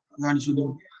ഉള്ളൂ കേട്ടോ. കാണിച്ചു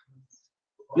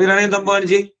ക്ലിയർ ആണെങ്കിൽ തമ്പ്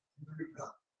കാണിച്ച്.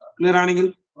 ക്ലിയർ ആണെങ്കിൽ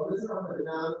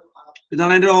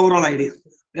ഇതാണ് എന്റെ ഓവറോൾ ഐഡിയ.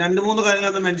 2-3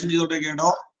 കാര്യങ്ങളൊന്ന് മെൻഷൻ ചെയ്തോട്ടെ കേട്ടോ.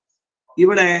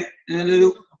 ഇവിടെ ഞാനൊരു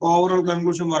ഓവറോൾ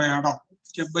കൺക്ലൂഷൻ പറയാം കേട്ടോ.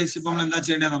 സ്റ്റെപ്പ് ബൈ സ്റ്റെപ്പ് നമ്മൾ എന്താ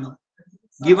ചെയ്യേണ്ടതെന്ന്.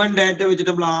 ഗിവൺ ഡാറ്റ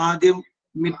വെച്ചിട്ട് നമ്മൾ ആദ്യം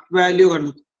മിഡ് വാല്യൂ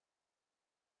കണ്ടെത്തും.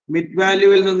 മിഡ്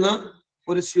വാല്യൂവിൽ നിന്ന്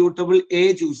ഒരു സ്യൂട്ടബിൾ A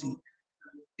ചൂസ് ചെയ്യും.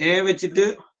 A വെച്ചിട്ട്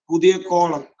പുതിയ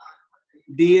column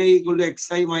D I equal to X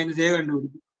I minus A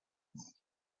കണ്ടുപിടിക്കും.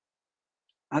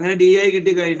 അങ്ങനെ ഡി ഐ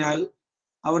കിട്ടിക്കഴിഞ്ഞാൽ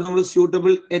അവിടെ നമ്മൾ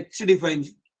സ്യൂട്ടബിൾ എച്ച് ഡിഫൈൻ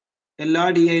ചെയ്യും. എല്ലാ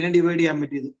ഡി ഐനും ഡിവൈഡ് ചെയ്യാൻ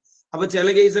പറ്റിയത്. അപ്പൊ ചില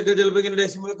കേസൊക്കെ ചിലപ്പോൾ ഇങ്ങനെ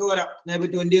ഡെസിമലൊക്കെ വരാം. ഞാൻ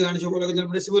 20 കാണിച്ച പോലെ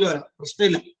ചിലപ്പോൾ ഡെസിമൽ വരാം.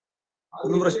 പ്രശ്നമില്ല,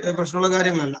 ഒന്നും പ്രശ്നമുള്ള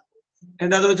കാര്യങ്ങളല്ല.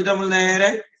 എന്നിട്ട് അത് വെച്ചിട്ട് നമ്മൾ നേരെ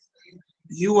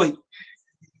യു ഐ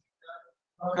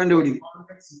കണ്ടുപിടിക്കും.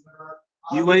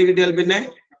 യു ഐ കിട്ടിയാൽ പിന്നെ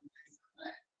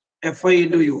എഫ് ഐ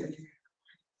ഇൻറ്റു യു.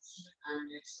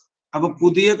 അപ്പൊ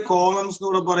പുതിയ കോളംസ്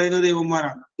കൂടെ പറയുന്നത്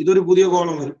ഇവന്മാരാണ്. ഇതൊരു പുതിയ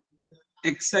കോളം വരും.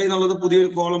 എക്സ് ഐ എന്നുള്ളത് പുതിയൊരു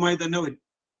കോളമായി തന്നെ വരും.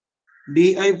 ഡി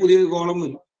ഐ പുതിയൊരു കോളം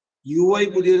വരും. യു ഐ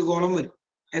പുതിയൊരു കോളം വരും.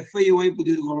 എഫ് ഐ യു ഐ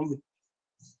പുതിയൊരു കോളം വരും.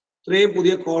 ഇത്രയും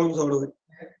പുതിയ കോളംസ് അവിടെ വരും.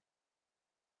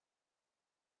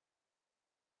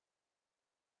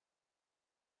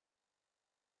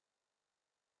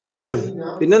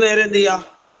 പിന്നെ നേരെ എന്ത് ചെയ്യാം,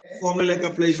 ഫോർമുലയിലേക്ക്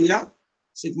അപ്ലൈ ചെയ്യാം.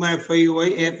 Sigma F I U I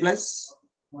A plus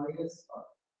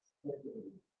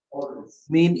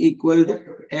mean equal to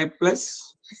A plus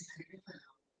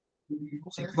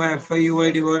sigma F I U I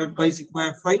divided by sigma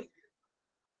F I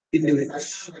into H.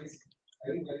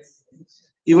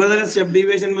 ഇവിടെ തന്നെ സ്റ്റെപ്പ്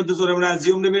ഡീവിയേഷൻ മെത്തേഡ്സ് ഇവിടെ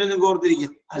അസ്യൂംഡ് മീൻ നിങ്ങൾക്ക്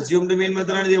ഓർത്തിരിക്കും. അസ്യൂംഡ് മീൻ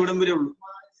മെത്തേഡാണ് ഇത് എവിടം വരെ ഉള്ളൂ.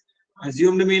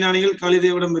 അസ്യൂംഡ് മീൻ ആണെങ്കിൽ കളി ഇത്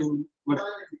എവിടം വരെ ഉള്ളൂ. ഇവിടെ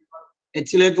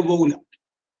എച്ചിലേക്ക് പോകില്ല.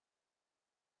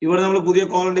 ഇവിടെ നമ്മൾ പുതിയ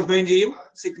കോളം ഡിഫൈൻ ചെയ്യും.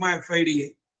 Sigma F I D A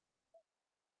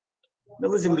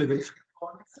simplification.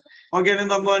 Okay ആണ്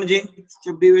സംഭവം ചെയ്യും.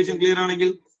 സ്റ്റെപ്പ് ഡീവിയേഷൻ ക്ലിയർ ആണെങ്കിൽ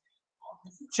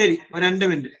ശരി. 2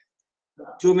 minute,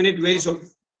 2 minute very short.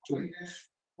 2 minutes.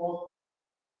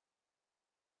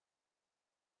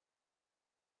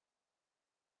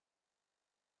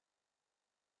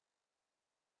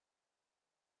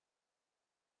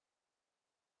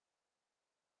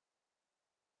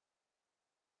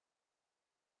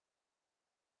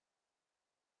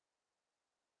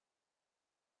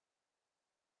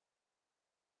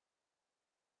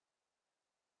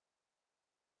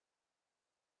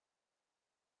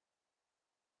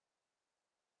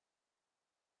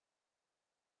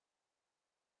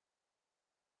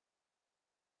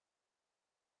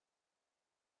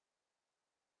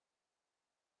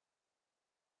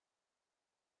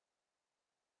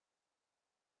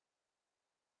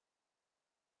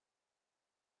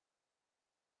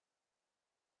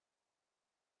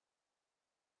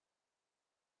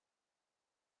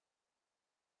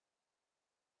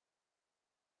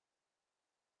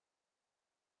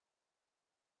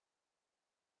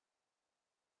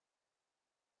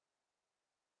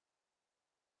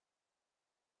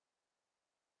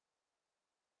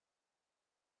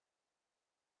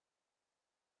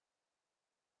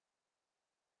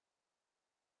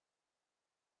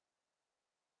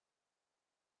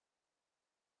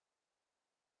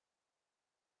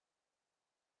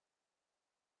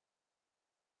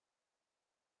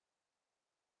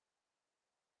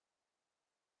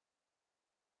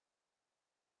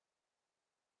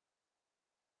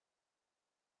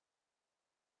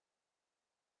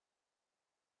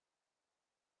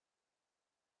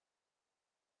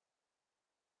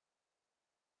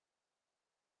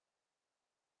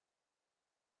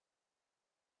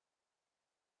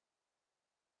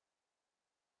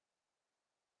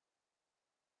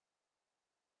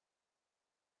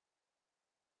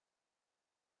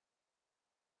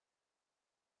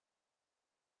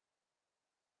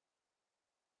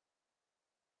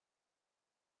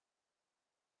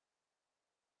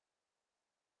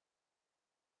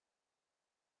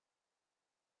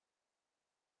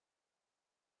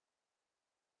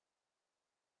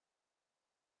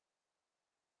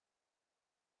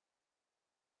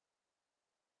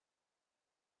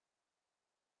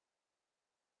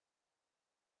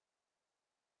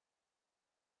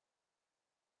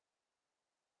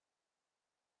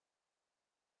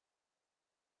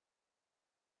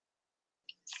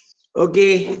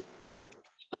 Okay.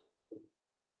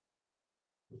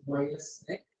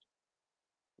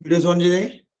 Videos on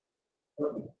today.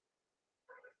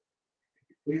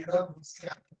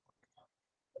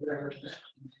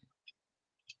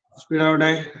 Speed out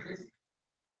time.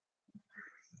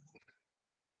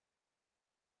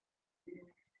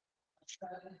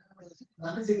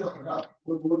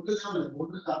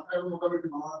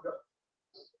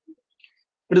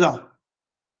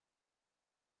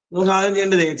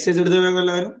 Exercise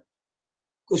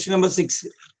question number 6.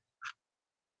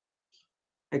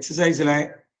 Exercise line.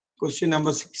 Question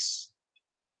number 6.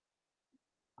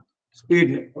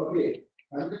 Speed.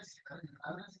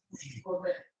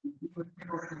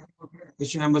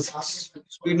 Question number 6.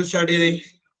 Speed to start.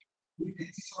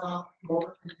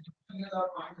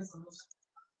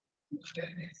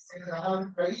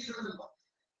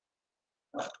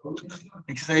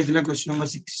 Exercise line question number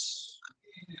 6.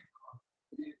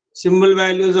 Simple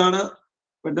values ആണ്,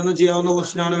 പെട്ടെന്ന് ചെയ്യാവുന്ന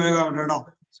question ആണ്. വേഗം ആവട്ടെ കേട്ടോ.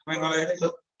 സമയങ്ങളെ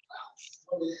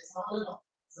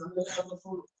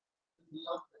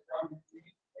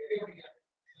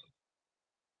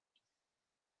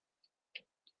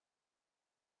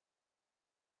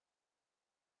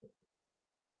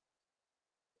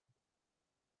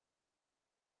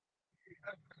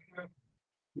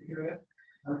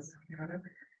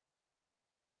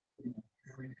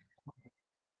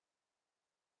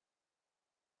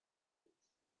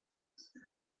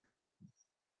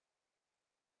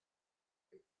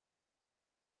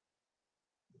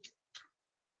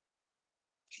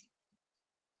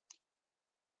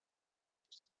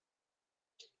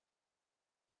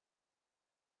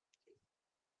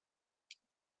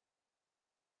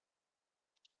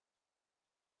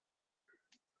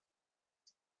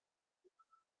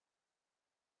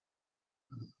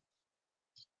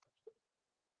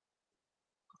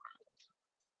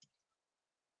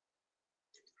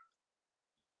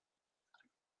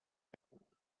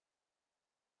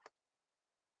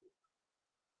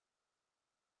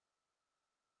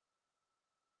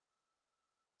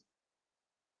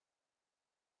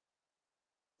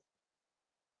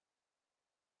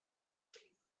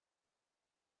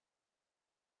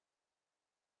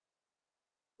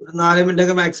ഒരു 4 minute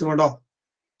ഒക്കെ maximum കേട്ടോ.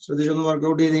 ശ്രദ്ധിച്ചൊന്ന്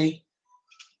വർക്ക്ഔട്ട് ചെയ്തേ.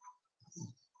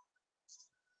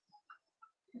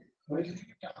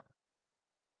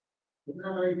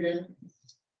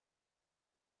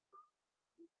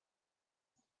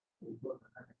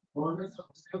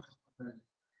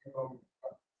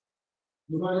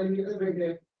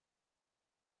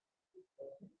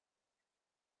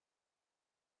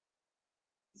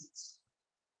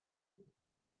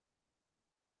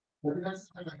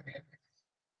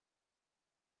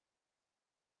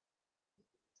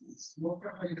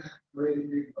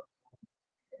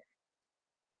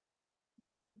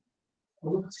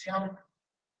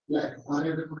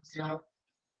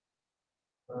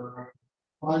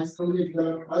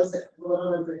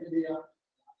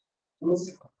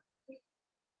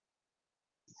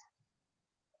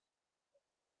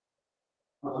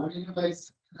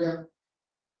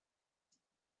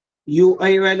 യു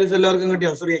ഐ വാല്യൂസ് എല്ലാവർക്കും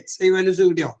കിട്ടിയോ? സോറി, എക്സ് ഐ വാല്യൂസ്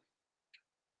കിട്ടിയോ?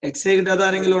 എക്സ് ഐ കിട്ടാത്ത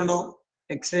ആരെങ്കിലും ഉണ്ടോ?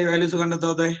 X I values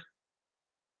കണ്ടെത്താതെ?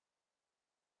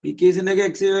 ഈ കേസിന്റെ ഒക്കെ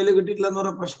എക്സ് ഐ വാല്യൂ കിട്ടിയിട്ടില്ല എന്ന്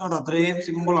പറഞ്ഞ പ്രശ്നമാണ്. അത്രയും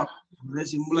സിമ്പിൾ ആണ്. വളരെ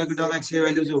സിമ്പിൾ ആയി കിട്ടാതെ എക്സ് ഐ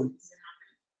വാല്യൂസ് ഉള്ളൂ.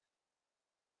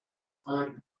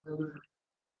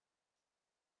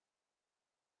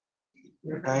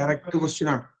 ഡയറക്റ്റ് ക്വസ്റ്റ്യൻ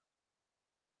ആണ്.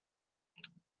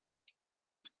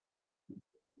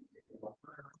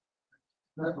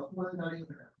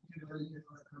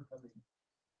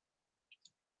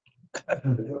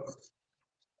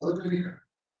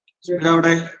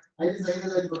 അവിടെ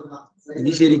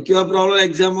ഇനി ശരിക്കും ആ problem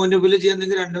exam point of view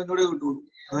ചെയ്യുന്നെങ്കിൽ രണ്ടും കൂടെ കിട്ടുള്ളൂ.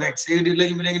 ഒരു എക്സ് ഐ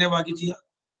കിട്ടിയില്ലെങ്കിൽ പിന്നെ എങ്ങനെ ബാക്കി ചെയ്യാം?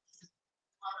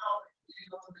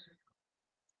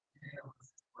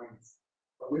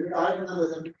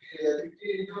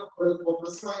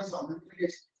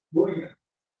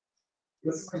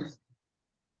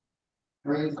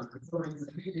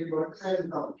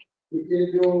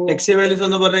 എക്സ് ഐ വാല്യൂസ്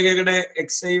ഒന്ന് പറഞ്ഞ കേക്കട്ടെ.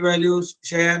 എക്സ് ഐ വാല്യൂസ്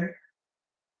ഷെയർ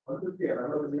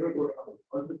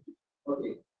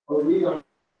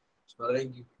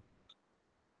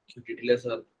കിട്ടിയിട്ടില്ല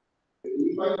സാർ.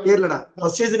 കേരളടാ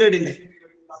ഫസ്റ്റ് സീസൺ കിട്ടിയില്ലേ?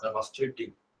 ഫസ്റ്റ് കിട്ടി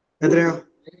എത്രയോ?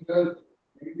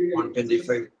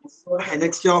 125.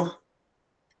 നെക്സ്റ്റോ?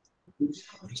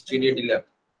 നെക്സ്റ്റ് കിട്ടിയിട്ടില്ല.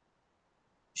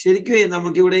 ശരിക്കും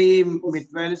നമുക്കിവിടെ ഈ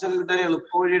മിഡ് വാല്യൂസ് ഒക്കെ കിട്ടാൻ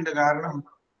എളുപ്പ വഴിയുണ്ട്. കാരണം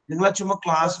നിങ്ങൾ ചുമ്മാ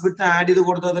ക്ലാസ് വിട്ട് ആഡ് ചെയ്ത്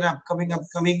കൊടുത്താൽ തന്നെ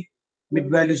അപ്കമിങ്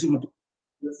മിഡ് വാല്യൂസ് കിട്ടും.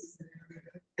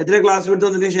 എത്ര ക്ലാസ് വിട്ട്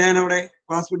വന്നിട്ട് ഷെയർ അവിടെ?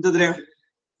 ക്ലാസ് വിട്ട് എത്രയാ?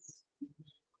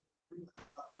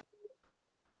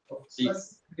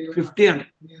 50 ആണ്.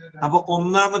 അപ്പൊ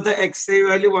ഒന്നാമത്തെ എക്സ് ഐ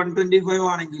വാല്യൂ 125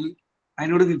 ആണെങ്കിൽ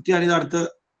അതിനോട് 50 ആണെങ്കിൽ അടുത്ത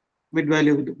മിഡ്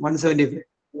വാല്യൂ കിട്ടും 175.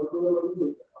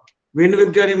 വീണ്ടും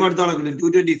 50 ആണെങ്കിൽ അടുത്ത ആളെ കിട്ടും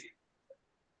 225.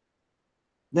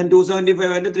 then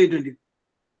 275 and 320.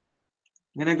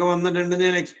 ഇങ്ങനെയൊക്കെ വന്നിട്ടുണ്ട്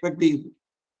ഞാൻ എക്സ്പെക്ട് ചെയ്തു.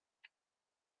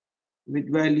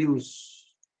 വിത്ത് വാല്യൂസ്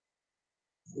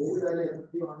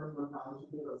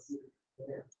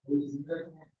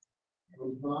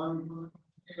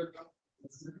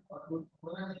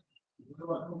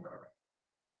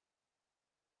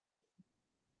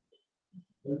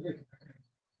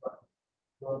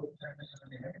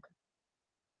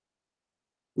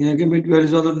ഇങ്ങനെയൊക്കെ വിത്ത്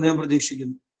വാല്യൂസ് വന്നിട്ട് ഞാൻ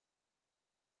പ്രതീക്ഷിക്കുന്നു.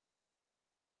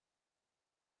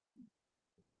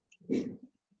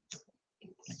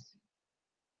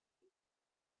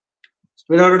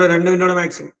 സ്പീഡോടെ 2 മിനിറ്റോടെ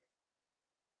മാക്സിമം.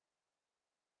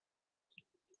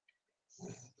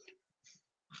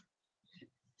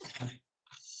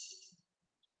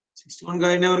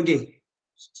 കഴിഞ്ഞവർക്ക്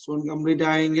 1 കംപ്ലീറ്റ്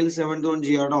ആയെങ്കിൽ 7th വൺ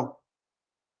ചെയ്യാം കേട്ടോ.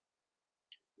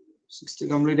 6th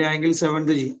കംപ്ലീറ്റ് ആയെങ്കിൽ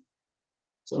 7th ചെയ്യാം.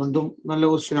 7th നല്ല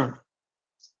ക്വസ്റ്റ്യൻ ആണ്.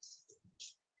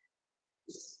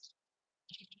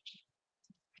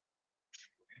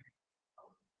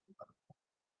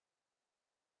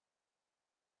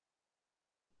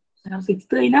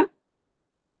 സിക്സ്ത് കഴിഞ്ഞാ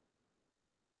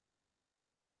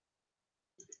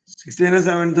 6th കഴിഞ്ഞാൽ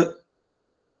 7th.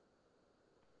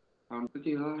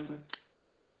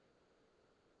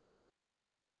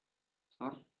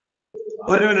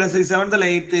 ഒരു മിനിറ്റ്, 7th അല്ല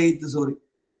 8th സോറി.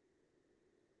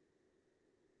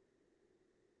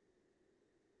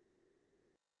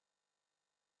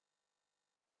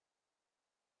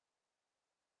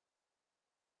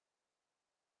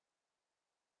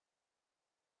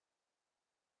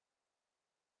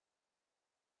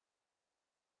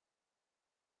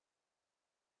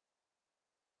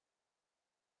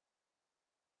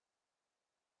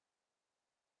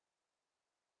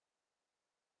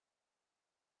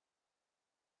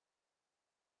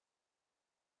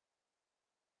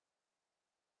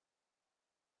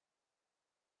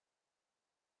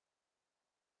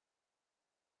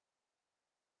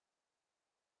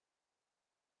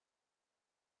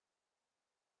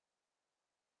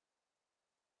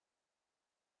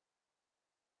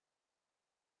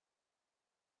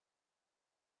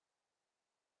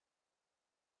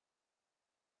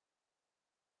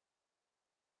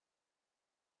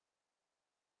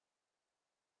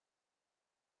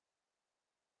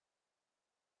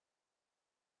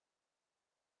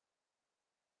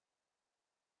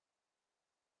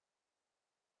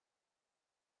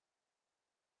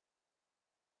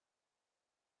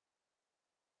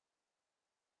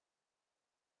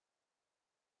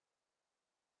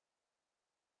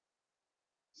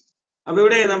 അപ്പൊ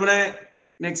ഇവിടെ നമ്മുടെ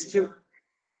നെക്സ്റ്റ്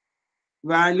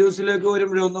വാല്യൂസിലേക്ക്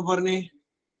വരുമ്പോഴേ ഒന്ന് പറഞ്ഞേ.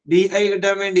 DI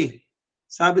കിട്ടാൻ വേണ്ടി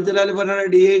സാബിത്തലാൽ പറഞ്ഞ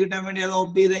DI കിട്ടാൻ വേണ്ടി അത്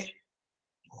ഓപ്റ്റ് ചെയ്തേ.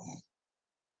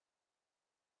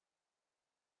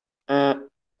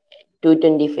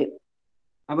 225.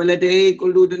 അപ്പൊ let A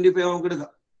equal to 225 നമുക്ക്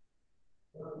എടുക്കാം.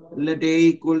 let A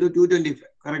equal to 225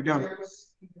 correct ആണ്.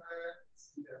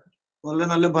 വളരെ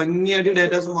നല്ല ഭംഗിയായിട്ട്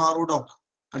ഡേറ്റാസ് മാറും കേട്ടോ.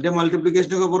 മറ്റേ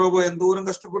മൾട്ടിപ്ലിക്കേഷൻ ഒക്കെ പുറകെ പോയി എന്തോരം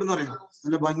കഷ്ടപ്പെടുന്ന അറിയാം.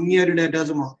 നല്ല ഭംഗിയായിട്ട്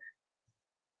ഡേറ്റാസ് മാറും.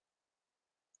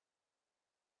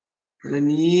 നല്ല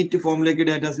നീറ്റ് ഫോമിലേക്ക്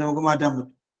ഡേറ്റാസ് നമുക്ക് മാറ്റാൻ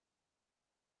പറ്റും.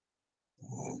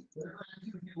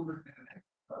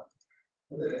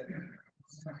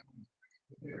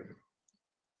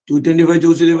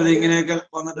 ചൂസ് ചെയ്യുമ്പോൾ ഇങ്ങനെയൊക്കെ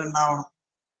വന്നിട്ടുണ്ടാവണം.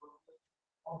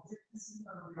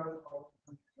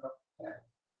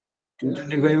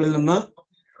 225 നിന്ന്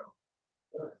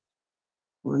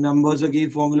നമ്പേഴ്സ് ഒക്കെ ഈ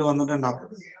ഫോമിൽ വന്നിട്ടുണ്ടാവും.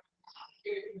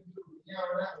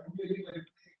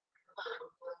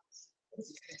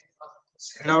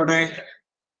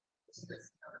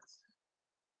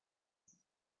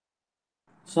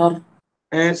 Sir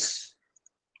Yes.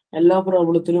 എല്ലാ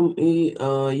പ്രോബ്ലത്തിലും ഈ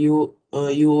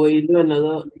യുഐയിൽ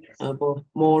വന്നത് അപ്പൊ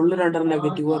മുകളിൽ രണ്ടെണ്ണം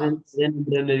നെഗറ്റീവ്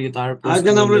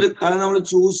അതൊക്കെ നമ്മൾ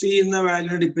ചൂസ് ചെയ്യുന്ന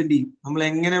വാല്യൂ ഡിപ്പെൻഡ് ചെയ്യും. നമ്മൾ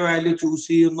എങ്ങനെ വാല്യൂ ചൂസ്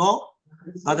ചെയ്യുന്നോ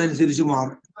അതനുസരിച്ച്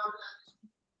മാറും.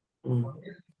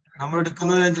 നമ്മൾ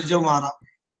എടുക്കുന്നതിനനുസരിച്ച് മാറാം.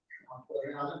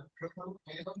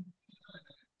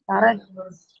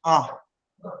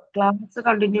 ക്ലാസ്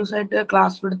കണ്ടിന്യൂസ് ആയിട്ട്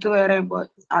ക്ലാസ് എടുത്ത് വേറെ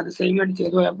അത് സെയിം ആയിട്ട്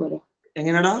ചെയ്തു പോയാൽ പോലെ.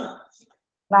 എങ്ങനെയാടാ?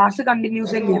 ക്ലാസ്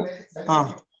കണ്ടിന്യൂസ് തന്നെയാണ്.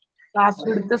 ക്ലാസ്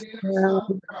എടുത്ത്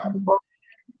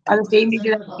അത് സെയിം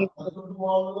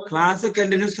ക്ലാസ്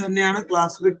കണ്ടിന്യൂസ് തന്നെയാണ്.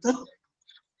 ക്ലാസ് വിഡ്ത്ത്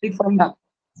ഡിഫറെന്റ് ആണ്.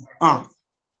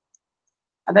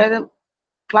 അതായത്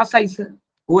ക്ലാസ് സൈസ്.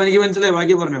 എനിക്ക് മനസ്സിലായി,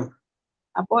 ബാക്കി പറഞ്ഞോ.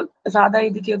 അപ്പോൾ സാധാ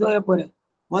ഇത് ചെയ്തു പോയാൽ പോലെ.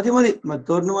 മതി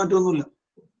മെത്തേഡിന് മാറ്റമൊന്നുമില്ല.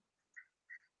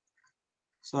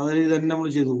 സാധാരണ ഇത് തന്നെ നമ്മൾ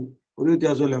ചെയ്തു പോകും. ഒരു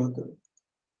വ്യത്യാസമല്ല മെത്തേഡ്.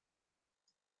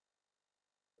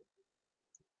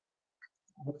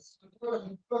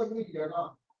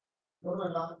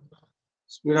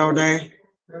 സ്പീഡ് ആവട്ടെ.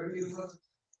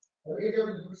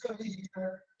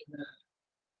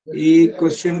 ഈ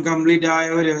ക്വസ്റ്റ്യൻ കംപ്ലീറ്റ്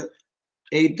ആയവര്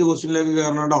 8th ക്വസ്റ്റ്യനിലേക്ക്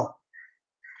കയറണം കേട്ടോ.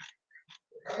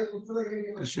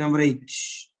 ക്വസ്റ്റ്യൻ നമ്പർ 8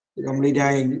 കംപ്ലീറ്റ്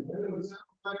ആയെങ്കിൽ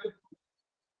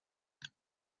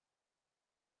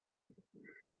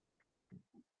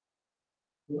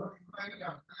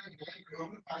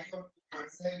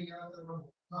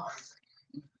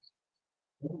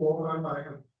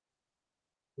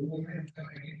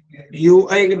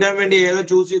UI കിട്ടാൻ വേണ്ടി ഏതാ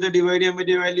ചൂസ് ചെയ്ത ഡിവൈഡ് ചെയ്യാൻ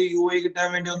പറ്റിയ വാല്യൂ? UI കിട്ടാൻ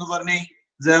വേണ്ടി ഒന്ന് പറഞ്ഞേ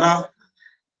സേറ.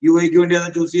 UIക്ക് വേണ്ടി ഏതാ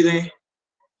ചൂസ് ചെയ്തേ?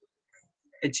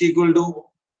 H equal to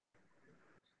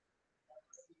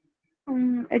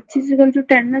H is equal to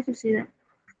 10 choose ചെയ്ത.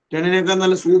 10-നേക്കാൾ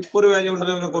നല്ല സൂപ്പർ വാല്യൂ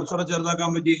ഉണ്ടല്ലോ, കുറച്ചുകൂടെ ചെറുതാക്കാൻ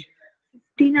പറ്റി.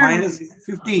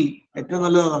 -50 ഏറ്റവും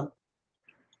നല്ലതാണ്.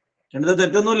 രണ്ടത്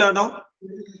തെറ്റൊന്നുമില്ല കേട്ടോ.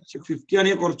 50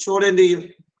 ആണെങ്കിൽ കുറച്ചുകൂടെ എന്ത് ചെയ്യും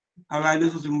ആ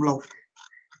വാല്യൂസ് സിമ്പിൾ ആവും.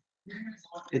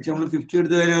 നമ്മൾ 50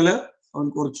 എടുത്തു കഴിഞ്ഞാല് അവൻ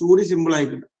കുറച്ചുകൂടി സിമ്പിൾ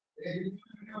ആയിട്ടുണ്ട്.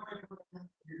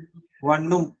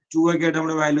 1ഉം 2 ഒക്കെ ആയിട്ട്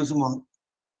നമ്മുടെ വാല്യൂസ് മാറും.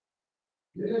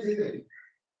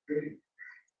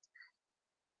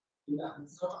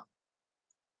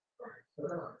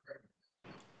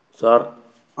 സാർ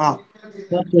ആ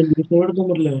 25 എടുക്കാൻ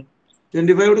പറ്റില്ലേ?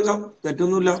 25 എടുക്കാം,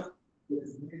 തെറ്റൊന്നുമില്ല.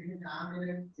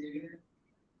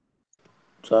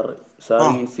 സാർ സാർ ആ.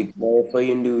 ഈ sigma F I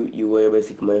into U I by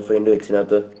sigma F I into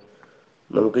എക്സിനകത്ത്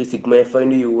നമുക്ക് ഈ sigma F I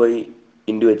into U I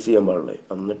into H ചെയ്യാൻ പാടില്ലേ?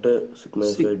 എന്നിട്ട് sigma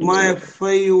F I sigma F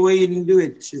I U I into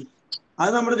H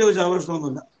അത് നമ്മൾ ചോദിച്ചാൽ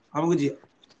പ്രശ്നമൊന്നുമില്ല, നമുക്ക് ചെയ്യാം.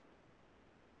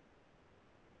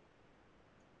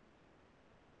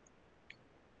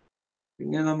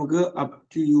 പിന്നെ നമുക്ക് അപ്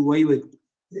ടു യു ഐ വരും.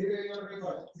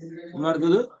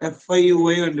 അടുത്തത് എഫ് ഐ യു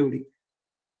ഐ കണ്ടുപിടിക്കും.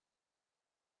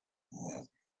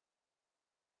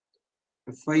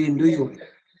 F I into U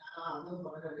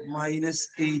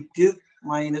 -8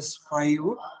 -5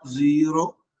 0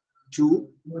 2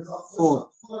 4.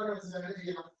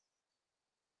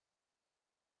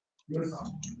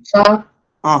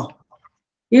 ആ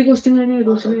ഈ ക്വസ്റ്റ്യൻ കഴിഞ്ഞ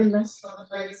ക്വസ്റ്റ്യൻ എന്താ?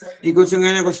 ഈ ക്വസ്റ്റ്യൻ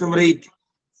കഴിഞ്ഞ ക്വസ്റ്റ്യൻ നമ്പർ 8.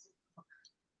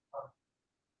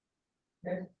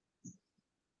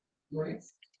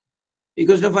 ഈ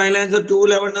ക്വസ്റ്റ്യൻ ഫൈനൽ ആൻസർ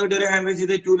 211 എന്ന് കിട്ടിയ ഹാൻഡ് റൈസ്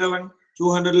ചെയ്ത് 211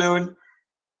 211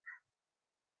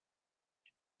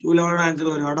 211 ആൻസർ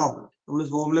വരും കേട്ടോ. നമ്മൾ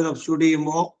ഫോർമുല സബ്സ്റ്റിറ്റ്യൂട്ട്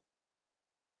ചെയ്യുമ്പോൾ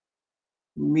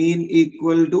mean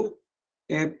equal to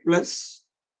A plus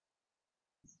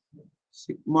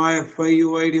sigma F I U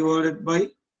I divided by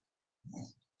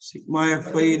sigma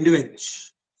F I into H.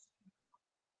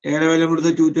 എയുടെ വില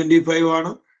കൊടുത്ത് 225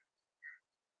 ആണ്.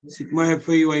 Sigma F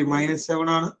I U I -7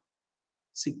 ആണ്.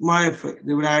 സിഗ്മ എഫ് ഐ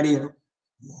ഇത് ഇവിടെ ആഡ് ചെയ്യണം.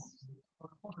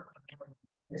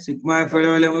 സിഗ്മ എഫ്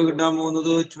ഐയുടെ വില നമുക്ക് കിട്ടാൻ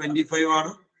പോകുന്നത് 25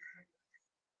 ആണ്.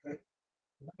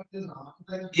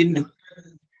 ഇൻറ്റു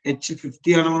എച്ച്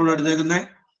 50 ആണ് നമ്മൾ എടുത്തേക്കുന്നത്.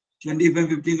 25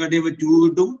 15 കട്ടിയപ്പോൾ 2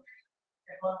 കിട്ടും.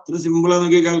 ഇത്ര സിമ്പിൾ ആണ്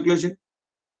നോക്കിയ calculation.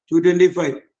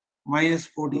 225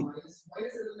 -14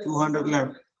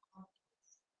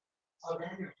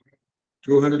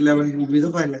 211 will be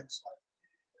the final answer.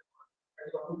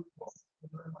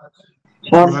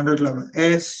 211.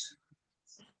 Yes.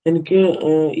 എനിക്ക്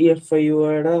ഈ എഫ് ഐ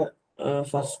യുടെ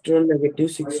ഫസ്റ്റ് വൺ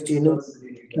 -16ഉം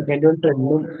സെക്കൻഡ് വൺ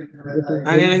 10ഉം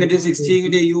അങ്ങനെ -16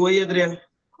 കിട്ടിയ യു ഐ എത്രയാണ്?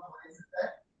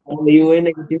 U I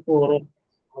 -4.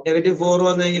 -4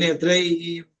 വന്നെങ്കിൽ എത്ര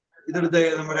ഇതെടുത്ത്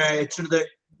നമ്മുടെ എച്ച് എടുത്ത്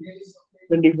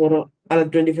 24 അല്ല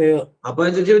 25. അപ്പൊ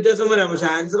അനുസരിച്ച് വ്യത്യാസം വരാം, പക്ഷെ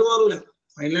ആൻസർ മാറൂല.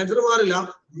 ഫൈനൽ ആൻസർ മാറില്ല.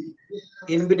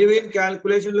 ഇൻ ബിറ്റ്വീൻ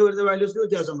കാൽക്കുലേഷനിൽ വരുന്ന വാല്യൂസിന്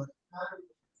വ്യത്യാസം വരും.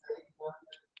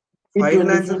 ഫൈനൽ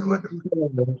ആൻസർ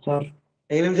സാർ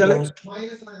എങ്ങനെ വെച്ചാല്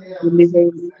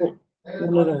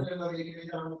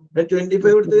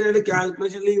 25 എടുത്ത് കഴിഞ്ഞാൽ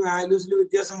കാൽക്കുലേഷനിൽ ഈ വാല്യൂസിൽ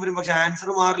വ്യത്യാസം വരും, പക്ഷെ ആൻസർ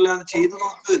മാറില്ല. എന്ന് ചെയ്ത്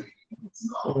നോക്ക്.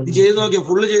 നീ ചെയ്ത് നോക്കിയോ?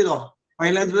 ഫുള്ള് ചെയ്തോ?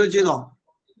 ഫൈനൽ ആൻസർ ചെയ്തോ?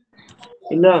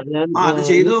 ഇല്ല ഞാൻ അത്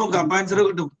ചെയ്ത് നോക്കാം, അപ്പൊ ആൻസർ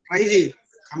കിട്ടും. ട്രൈ ചെയ്യ്,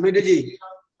 കംപ്ലീറ്റ് ചെയ്യ്.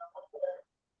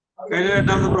 കഴിഞ്ഞ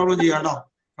എട്ടാമത്തെ പ്രോബ്ലം ചെയ്യാം കേട്ടോ.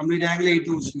 Complete angle 8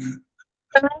 question.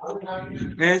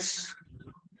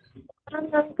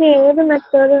 നമുക്ക് ഏത്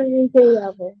മെത്തേഡ്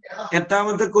ചെയ്യാമോ?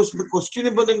 എട്ടാമത്തെ ക്വസ്റ്റ്യൻ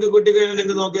ഇപ്പൊ നിങ്ങൾക്ക് കിട്ടിക്കഴിഞ്ഞാൽ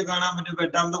നിങ്ങൾക്ക് നോക്കിയാൽ കാണാൻ പറ്റും. ഇപ്പൊ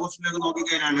എട്ടാമത്തെ ക്വസ്റ്റ്യനൊക്കെ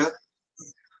നോക്കിക്കഴിഞ്ഞാല്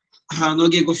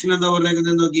നോക്കി ക്വസ്റ്റ്യൻ എന്താ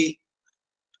പറഞ്ഞേക്കുന്നത് നോക്കി.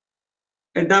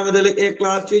 എട്ടാമതിൽ A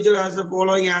class teacher has A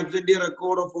following absent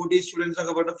record of 40 students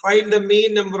ഒക്കെ പറഞ്ഞു. Find the mean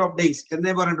number of days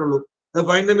എന്നേ പറഞ്ഞിട്ടുള്ളൂ.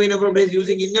 Find the mean number of days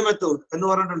using ഇന്ന മെത്തേഡ് എന്ന്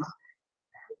പറഞ്ഞിട്ടുണ്ടോ?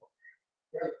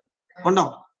 ഉണ്ടോ?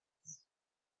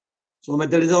 So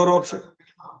method is our option.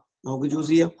 നമുക്ക്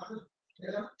ചൂസ് ചെയ്യാം.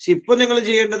 പക്ഷെ ഇപ്പൊ നിങ്ങൾ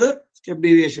ചെയ്യേണ്ടത് സ്റ്റെപ്പ്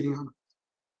ഡീവിയേഷനിലാണ്.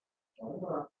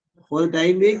 ഫോർ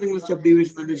ടൈം ബീങ് നിങ്ങൾ സ്റ്റെപ്പ്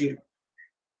ഡീവിയേഷൻ തന്നെ ചെയ്യണം.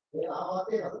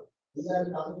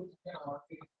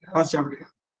 First chapter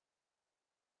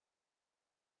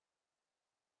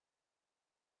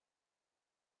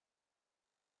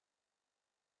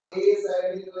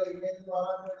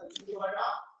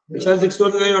Vishal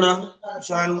 6 കഴിഞ്ഞോടാ.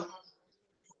 വിശാൽ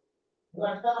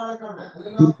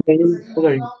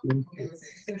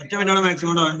ഒറ്റ മിനിറ്റാണ്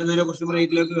മാക്സിമം. രണ്ട് നേരം ക്വസ്റ്റ്യൻ നമ്പർ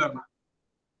 8ലേക്ക് കയറണം.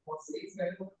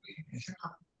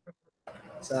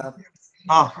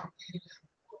 ആ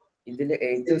ഇതില്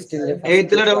 8th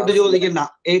എയ്ത്തിലെ ഡൗട്ട് ചോദിക്കണ്ട.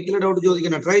 എയ്ത്തിലെ ഡൗട്ട്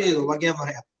ചോദിക്കണ്ട. ട്രൈ ചെയ്തു. ബാക്കി ഞാൻ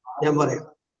പറയാം.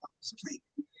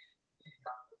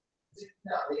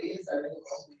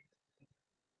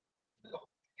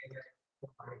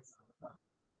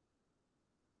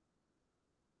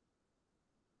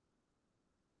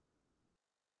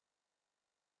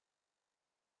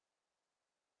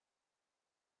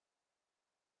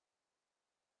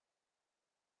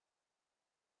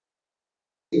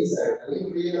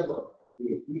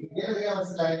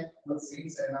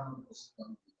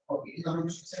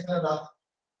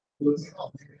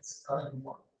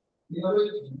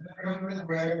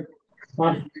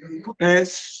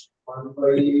 Yes.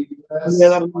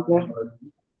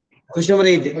 Question number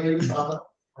 8.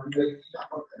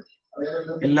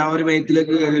 എല്ലാവരും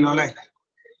 8ലേക്ക് കയറിയല്ലോ അല്ലെ?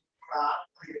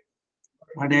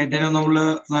 ആ ഡേറ്റനെ നമ്മള്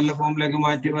നല്ല ഫോമിലേക്ക്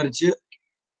മാറ്റി മറിച്ച്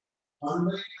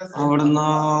അവിടുന്ന്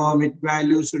മിഡ്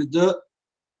വാല്യൂസ് എടുത്ത്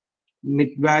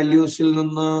മിഡ് വാല്യൂസിൽ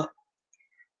നിന്ന്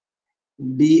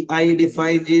DI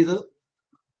ഡിഫൈൻ ചെയ്ത്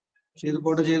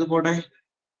പോട്ടെ.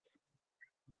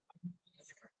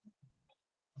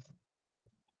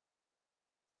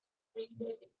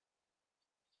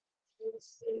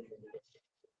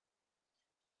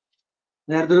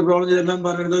 നേരത്തെ ഒരു പ്രോബ്ലം ചെയ്തെല്ലാം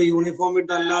പറയുന്നത് യൂണിഫോം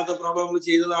ഇട്ട് അല്ലാത്ത പ്രോബ്ലം നമ്മൾ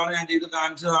ചെയ്തതാണ്, ഞാൻ ചെയ്ത്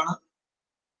കാണിച്ചതാണ്.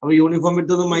 അപ്പൊ യൂണിഫോം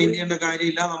ഇട്ടൊന്നും മൈൻഡ് ചെയ്യേണ്ട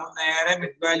കാര്യമില്ല, നമ്മൾ നേരെ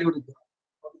മിഡ് വാല്യൂ എടുക്കുക.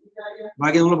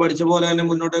 ബാക്കി നമ്മൾ പഠിച്ച പോലെ തന്നെ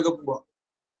മുന്നോട്ടേക്ക് പോവാം.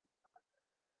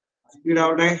 സ്പീഡ്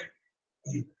ആവട്ടെ.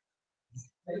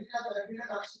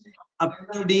 Up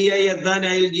to DI എത്താൻ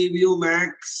I will give you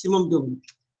maximum 2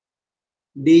 minutes.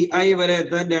 DI വരെ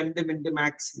എത്താൻ 2 മിനിറ്റ്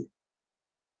മാക്സിമം.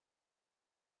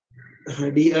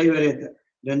 DI വരെ എത്താൻ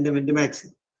 2 മിനിറ്റ്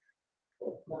മാക്സിമം.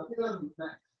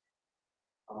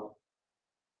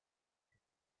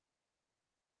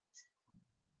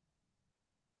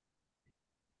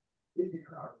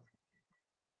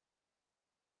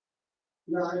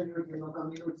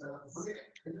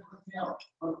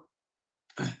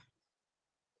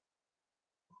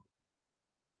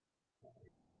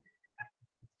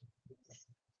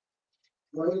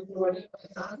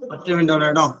 ഒറ്റ മിനിറ്റോടെ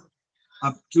കേട്ടോ.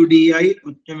 അപ് ടു DI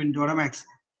ഒറ്റ മിനിറ്റോടെ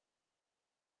മാക്സിമം.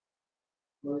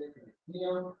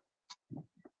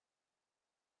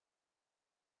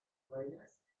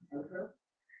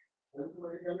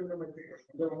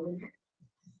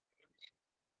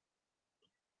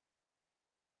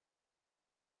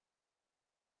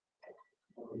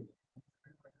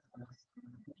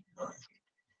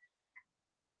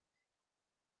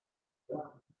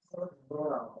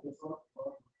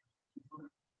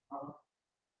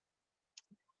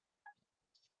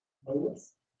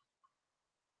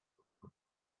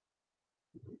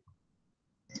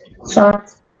 Sir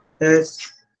Yes.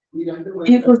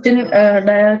 ഈ ക്വസ്റ്റ്യൻ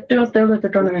ഡയറക്റ്റ് ഒത്തേ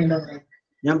വെച്ചിട്ടുണ്ടോ?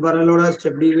 ഞാൻ പറഞ്ഞല്ലോ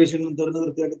സ്റ്റെപ്പ് ഡീവിയേഷൻ തുറന്ന്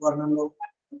വൃത്തിയായിട്ട് പറഞ്ഞല്ലോ.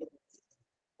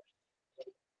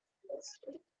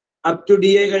 അപ് ടു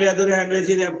DI കഴിയാത്തൊരു ഹാൻഡിൽ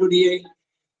ചെയ്ത് അപ് ടു DI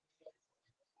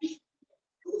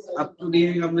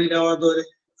കംപ്ലീറ്റ് ആവാത്തവര്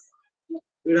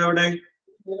ഇവിടെ അവിടെ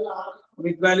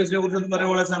മിഡ് വാല്യൂസിനെ കുറിച്ചൊന്നും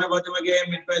പറയുമ്പോൾ സാധനം പറ്റുമൊക്കെ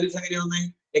മിഡ് വാല്യൂസ് എങ്ങനെയാ വന്നേ?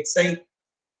 XI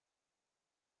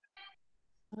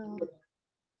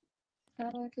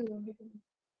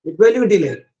മിഡ് വാല്യൂ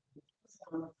കിട്ടിയില്ലേ?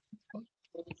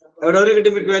 എവിടെ വരെ കിട്ടി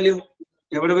മിഡ് വാല്യൂ?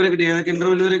 എവിടെ വരെ കിട്ടി? ഏതൊക്കെ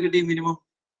ഇന്റർവെൽ വരെ കിട്ടി? മിനിമം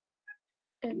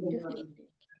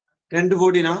 10 to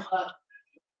 14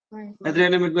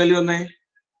 എത്രയാണ് മിഡ് വാല്യൂ വന്നേ?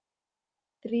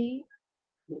 3,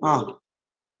 ആ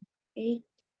 8,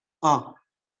 ആ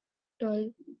 12.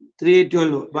 3, 8,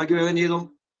 12. ബാക്കി വേഗം ചെയ്തോ.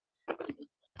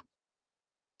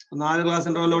 4 ക്ലാസ്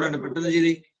ഇന്റർവെല്ലോടെ ഉണ്ട്, പെട്ടെന്ന്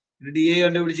ചെയ്തി. DI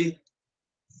കണ്ടുപിടിച്ച്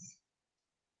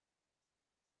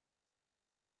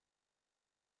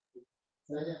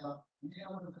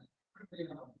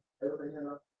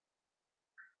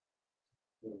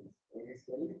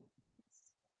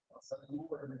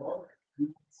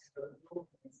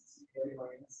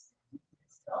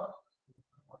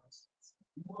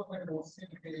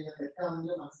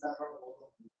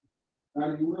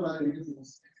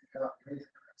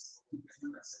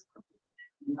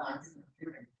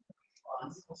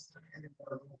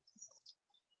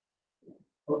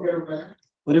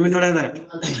ഒരു മിനിറ്റോടെ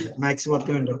മാക്സിമം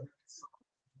 10 മിനിറ്റ്.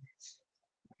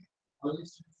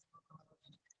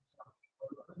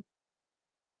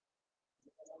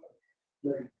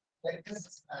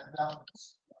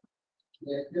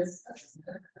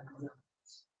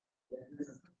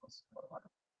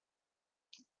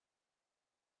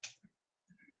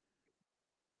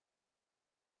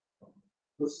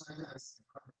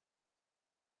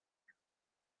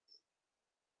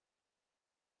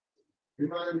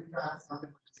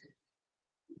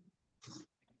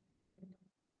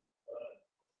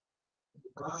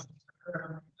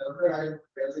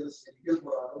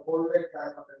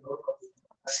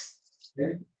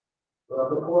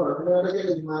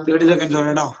 തേർട്ടി സെക്കൻഡ്സ് ആണ്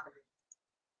കേട്ടോ.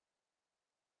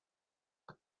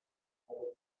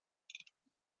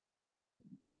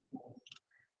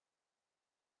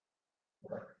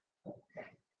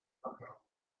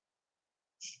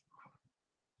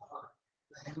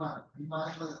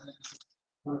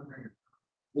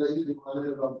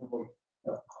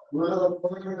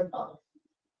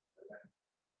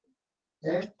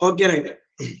 Okay right.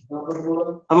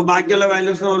 അപ്പൊ ബാക്കിയുള്ള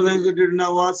വാല്യൂസ്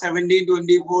കിട്ടിയിട്ടുണ്ടാവുക 17,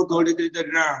 24, 33,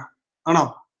 39 ആണോ?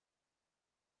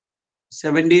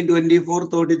 17, 24,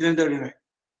 33, 39.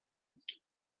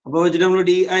 അപ്പൊ വെച്ചിട്ട് നമ്മൾ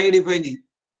ഡി ഐ ഡിഫൈൻ ചെയ്യും.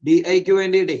 ഡി ഐക്ക്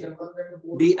വേണ്ടിയിട്ടേ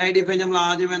ഡി ഐ ഡിഫൈൻ നമ്മൾ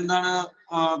ആദ്യം എന്താണ്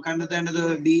കണ്ടെത്തേണ്ടത്?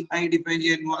 ഡി ഐ ഡിഫൈൻ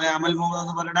ചെയ്യാൻ അമൽ മുഹമ്മദ്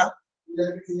എന്ന് പറയടാ.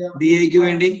 ഡി ഐക്ക്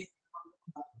വേണ്ടി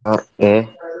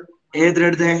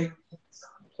ഏതെടുത്തേ?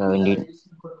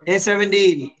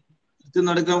 A17. ഇത്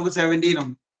നടക്കുക നമുക്ക് 17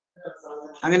 ആണ്.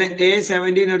 അങ്ങനെ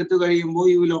A17 എടുത്തു കഴിയുമ്പോൾ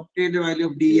you will obtain the value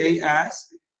of D I as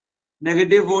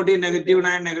 -14,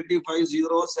 -9, -5,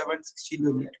 0, 7, 16,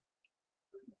 28.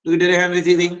 Do you have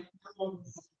anything?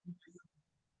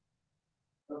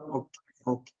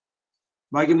 Okay.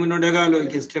 ബാക്കി മുന്നോട്ടേക്ക്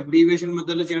ആലോചിക്കുക. സ്റ്റെപ്പ് ഡീവിയേഷൻ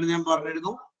മെത്തേഡിൽ ചെയ്യണമെന്ന് ഞാൻ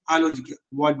പറഞ്ഞിരുന്നു. ആലോചിക്കുക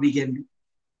വാട്ട് വി ക്യാൻ ഡു.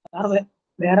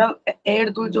 വേറെ എ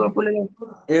എടുത്തു കുഴപ്പമില്ലല്ലോ.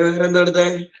 വേറെ എന്താ എടുത്തേ?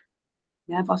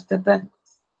 ഞാൻ ഫസ്റ്റത്തെ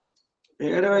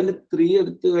എയുടെ വാല്യൂ 3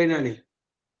 എടുത്തു കഴിഞ്ഞാലേ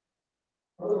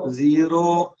 0,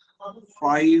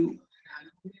 5,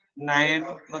 9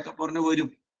 എന്നൊക്കെ പറഞ്ഞു വരും.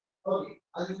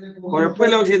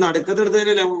 കുഴപ്പമില്ല. പക്ഷെ നടുക്കത്ത് എടുത്തു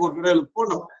കഴിഞ്ഞാൽ നമുക്ക് കുറച്ചുകൂടെ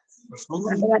എളുപ്പമുണ്ടാവും.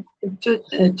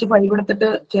 പരിപ്പെടുത്തിട്ട്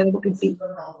ചെയ്തപ്പോ കിട്ടി.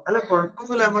 അല്ല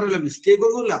കുഴപ്പമൊന്നുമില്ല. ഞാൻ പറയില്ല, മിസ്റ്റേക്ക്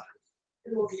ഒന്നുമില്ല.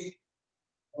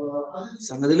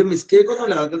 സംഗതിയിൽ മിസ്റ്റേക്ക്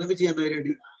ഒന്നുമില്ല. അതൊക്കെ നിങ്ങൾക്ക് ചെയ്യാൻ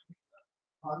വേണ്ടി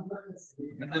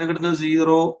എന്തിനാ കിട്ടുന്നത്?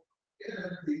 0,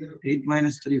 8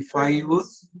 - 3, 5,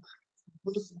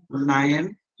 9,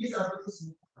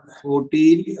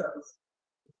 14,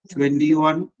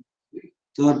 21,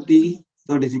 30,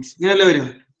 36 ഇങ്ങനെയല്ലേ വരും?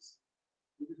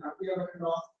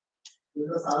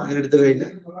 അങ്ങനെ എടുത്തു കഴിഞ്ഞ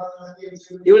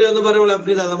ഇവിടെ ഒന്ന് പറയുമ്പോൾ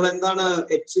അപ്രീത നമ്മൾ എന്താണ്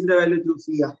എച്ചിന്റെ വാല്യൂ ചൂസ്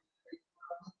ചെയ്യുക?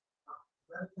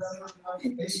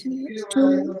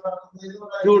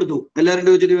 കൊടുത്തു. എല്ലാരും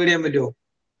ചോദിച്ചിട്ട് ഡിവൈഡ് ചെയ്യാൻ പറ്റുമോ?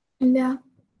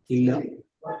 ഇല്ല.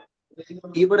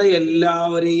 ഇവിടെ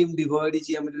എല്ലാവരെയും ഡിവൈഡ്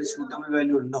ചെയ്യാൻ പറ്റുന്ന സൂട്ടബിൾ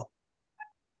വാല്യൂ ഉണ്ടോ?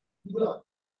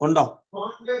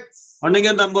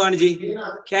 ഉണ്ടെങ്കിൽ തമ്പ് കാണിച്ച്.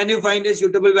 Can you find a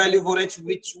suitable value for h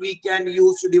which we can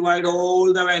use to divide all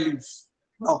the values?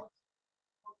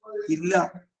 ഇല്ല.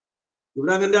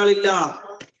 ഇവിടെ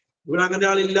അങ്ങനെ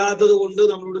ആളില്ലാത്തത് കൊണ്ട്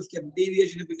നമ്മളോട് സ്റ്റെപ്പ്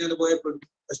ഡീവിയേഷന് പിന്നാലെ പോയപ്പോൾ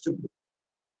കഷ്ടപ്പെട്ടു.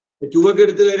 2 ഒക്കെ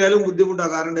എടുത്തു കഴിഞ്ഞാലും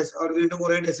ബുദ്ധിമുട്ടാണ്. കാരണം വീണ്ടും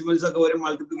കുറെ ഡെസിമൽസ് ഒക്കെ വരും.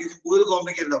 മൾട്ടിപ്ലിക്കേഷൻ കൂടുതൽ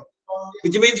കോംപ്ലിക്കേറ്റഡ് ആവും.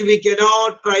 Which means we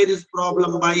cannot try this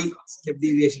problem by step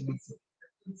deviation.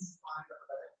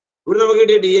 ഇവിടെ നമുക്ക്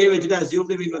കിട്ടിയ ഡി ഐ വെച്ചിട്ട്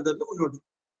അസ്യൂംഡ് മീൻ മെത്തേഡ് മുന്നോട്ട്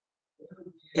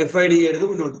FID എടുത്ത്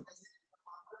മുന്നോട്ട്.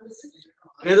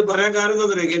 ഏത് പറയാൻ കാരണം എന്താ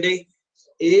പറയുക കേട്ടെ?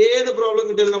 ഏത് പ്രോബ്ലം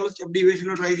കിട്ടിയാലും നമ്മൾ സ്റ്റെപ്പ്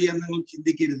ഡീവിയേഷനോ ട്രൈ ചെയ്യാൻ നിങ്ങൾ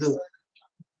ചിന്തിക്കരുത്.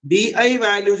 ഡി ഐ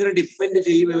വാല്യൂസിനെ ഡിപ്പെൻഡ്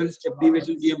ചെയ്യും സ്റ്റെപ്പ്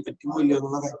ഡീവിയേഷൻ ചെയ്യാൻ പറ്റുമോ ഇല്ലയോ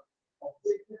എന്നുള്ള കാര്യം.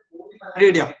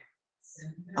 ഐഡിയ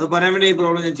അത് പറയാൻ വേണ്ടി ഈ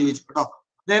പ്രോബ്ലം ഞാൻ ചെയ്യിച്ചു കേട്ടോ.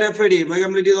 നേരെ FID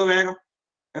കംപ്ലീറ്റ് ചെയ്തോ വേഗം.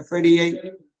 FID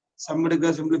സം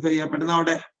എടുക്കുക, സിംപ്ലിഫൈ ചെയ്യുക,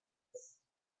 പെട്ടെന്നാവട്ടെ.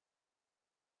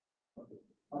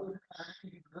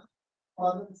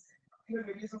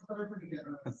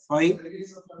 FID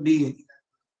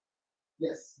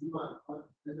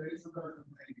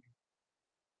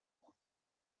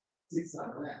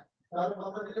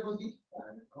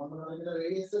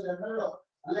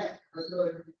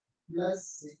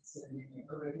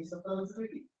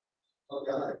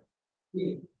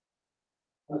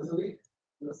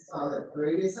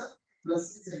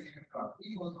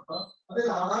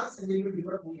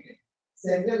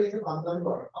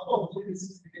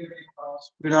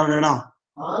ഇടാ.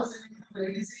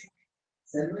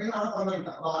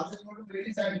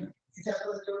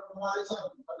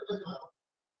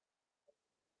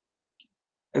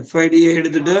 FID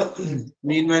എടുത്തിട്ട്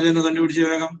മീൻ വാല്യൂ ഒന്ന് കണ്ടുപിടിച്ച്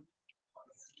വേഗം.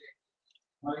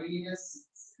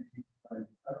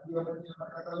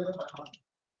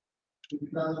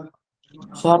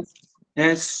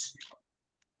 Yes.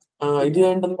 ഇത്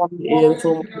വേണ്ടെന്ന് ഏത്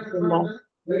ഫോം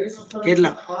കേട്ടില്ല.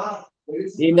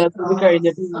 ഇതിനകത്ത്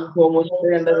കഴിഞ്ഞിട്ട് ഫോം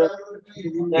വേണ്ടത്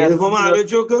ഏത് ഫോം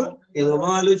ആലോചിച്ച് നോക്ക്.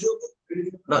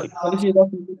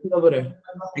 ചെയ്താ പോരെ?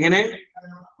 എങ്ങനെ?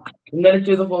 ഇന്നലെ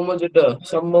ചെയ്ത ഫോം വെച്ചിട്ട്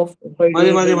സം ഓഫ്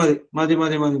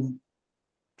മതി.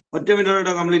 ഒറ്റ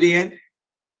മിനിറ്റ് കംപ്ലീറ്റ് ചെയ്യാൻ.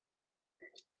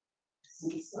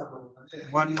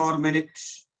 1 more minute.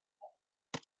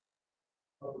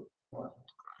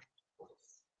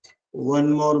 1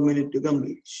 more minute to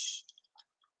complete.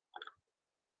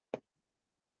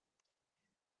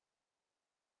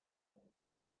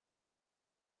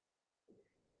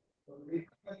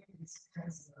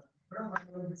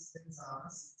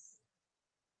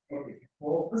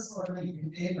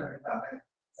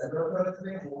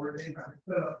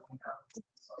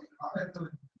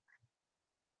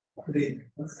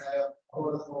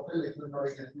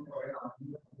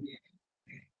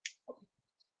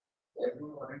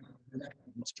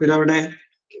 Speed അവിടെ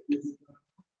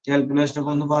കാൽക്കുലേഷൻ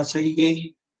ഒക്കെ ഒന്ന് പാസ്സാക്കിക്കേ.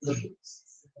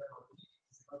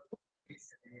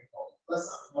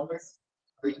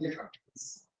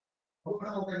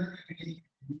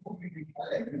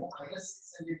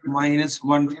 minus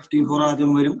 154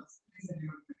 ആദ്യം വരും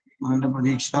അവന്റെ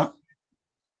പ്രതീക്ഷ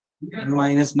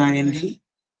minus 90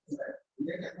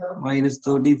 minus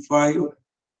 35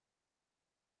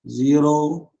 0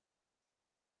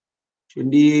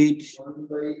 28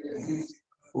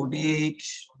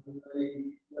 48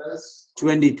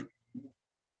 22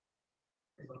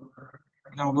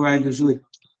 നമുക്ക് വാല്യൂസ് വരും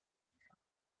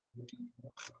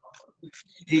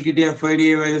ഈ കിട്ടിയ FID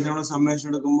വാല്യൂസ് നമ്മൾ സമ്മേഷൻ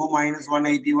എടുക്കുമ്പോൾ minus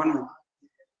 181 വരും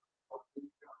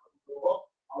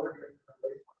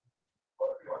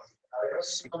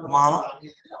sigma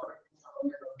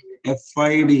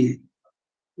FID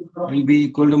will be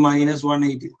equal to minus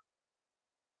 180.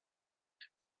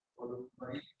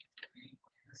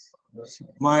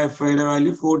 Sigma FID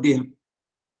value 40.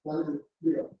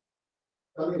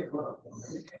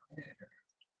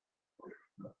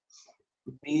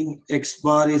 Mean X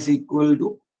bar is equal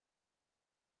to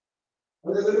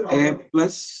A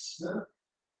plus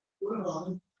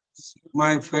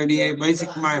sigma FID by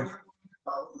sigma F.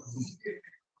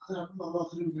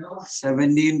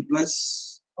 17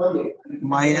 plus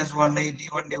minus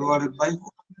 181 divided by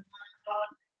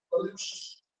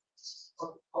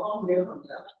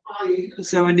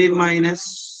 17 minus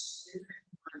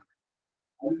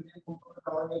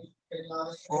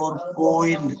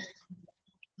 4.5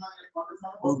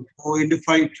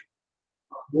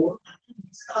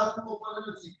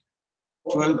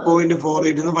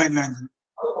 12.48 എന്ന് final answer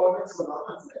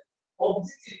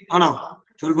ആണോ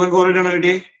 12.48 ആണ്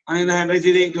കിട്ടിയേ അങ്ങനെ hand right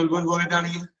ചെയ്തേ 12.48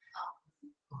 ആണെങ്കിൽ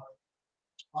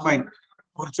fine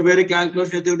കുറച്ചു പേര്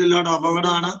calculation എത്തിയിട്ടില്ല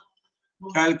അപകടമാണ്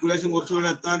കാൽക്കുലേഷൻ കുറച്ചുകൂടെ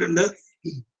എത്താറുണ്ട്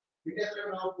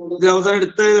ഇത് അവസാനം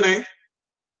എടുത്തതിനെ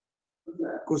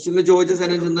ക്വസ്റ്റ്യനിൽ ചോദിച്ച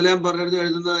സെന്റൻസ് ഇന്നലെ ഞാൻ പറഞ്ഞത്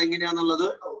എഴുതുന്നത് എങ്ങനെയാന്നുള്ളത്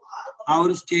ആ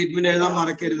ഒരു സ്റ്റേറ്റ്മെന്റ് എഴുതാൻ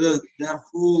മറക്കരുത്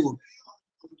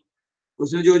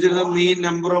question ചോദിച്ചിരുന്നത് mean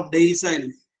number of days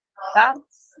ആയിരുന്നു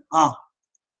ആ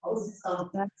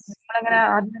നമ്മളെങ്ങനെ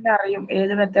ആദ്യം തന്നെ അറിയും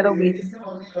ഏത് മെത്തേഡ് ഉപയോഗിക്കും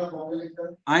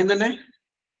ആദ്യം തന്നെ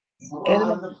ഏത്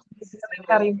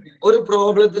method അറിയും ഒരു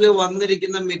പ്രോബ്ലത്തിൽ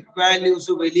വന്നിരിക്കുന്ന മിഡ്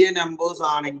വാല്യൂസ് വലിയ നമ്പേഴ്സ്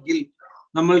ആണെങ്കിൽ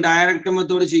നമ്മൾ ഡയറക്റ്റ്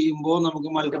മെത്തേഡ് ചെയ്യുമ്പോൾ നമുക്ക്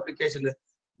മൾട്ടിപ്ലിക്കേഷൻ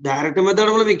ഡയറക്റ്റ് മെത്തേഡ്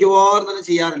നമ്മൾ മിക്കവാറും തന്നെ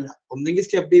ചെയ്യാറില്ല ഒന്നെങ്കിൽ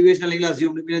സ്റ്റെപ്പ് ഡീവിയേഷൻ അല്ലെങ്കിൽ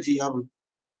അസ്യൂംഡിവിയേഷൻ ചെയ്യാറുള്ളൂ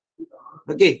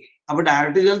ഓക്കെ അപ്പൊ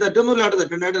ഡയറക്റ്റ് ചെയ്യാൻ തെറ്റൊന്നുമില്ല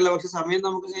തെറ്റുണ്ടായിട്ടില്ല പക്ഷെ സമയം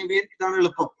നമുക്ക് സേവ് ചെയ്യാൻ ഇതാണ്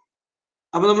എളുപ്പം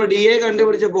അപ്പൊ നമ്മൾ ഡി എ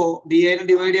കണ്ടുപിടിച്ചപ്പോ ഡി എനെ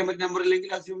ഡിവൈഡ് ചെയ്യാൻ പറ്റുന്ന നമ്പർ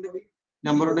ഇല്ലെങ്കിൽ അസ്യൂംഡിവിയേഷൻ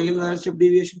നമ്പർ ഉണ്ടെങ്കിൽ step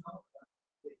deviation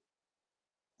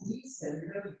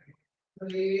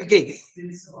okay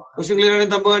question clear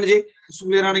ആണെങ്കിൽ തമ്പ് കാണിച്ച് ക്വസ്റ്റ്യൻ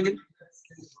ക്ലിയർ ആണെങ്കിൽ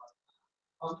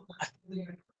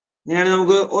ഞാൻ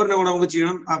നമുക്ക് ഒരെണ്ണം കൂടെ നമുക്ക്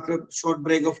ചെയ്യണം after short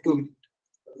break of 2 minutes.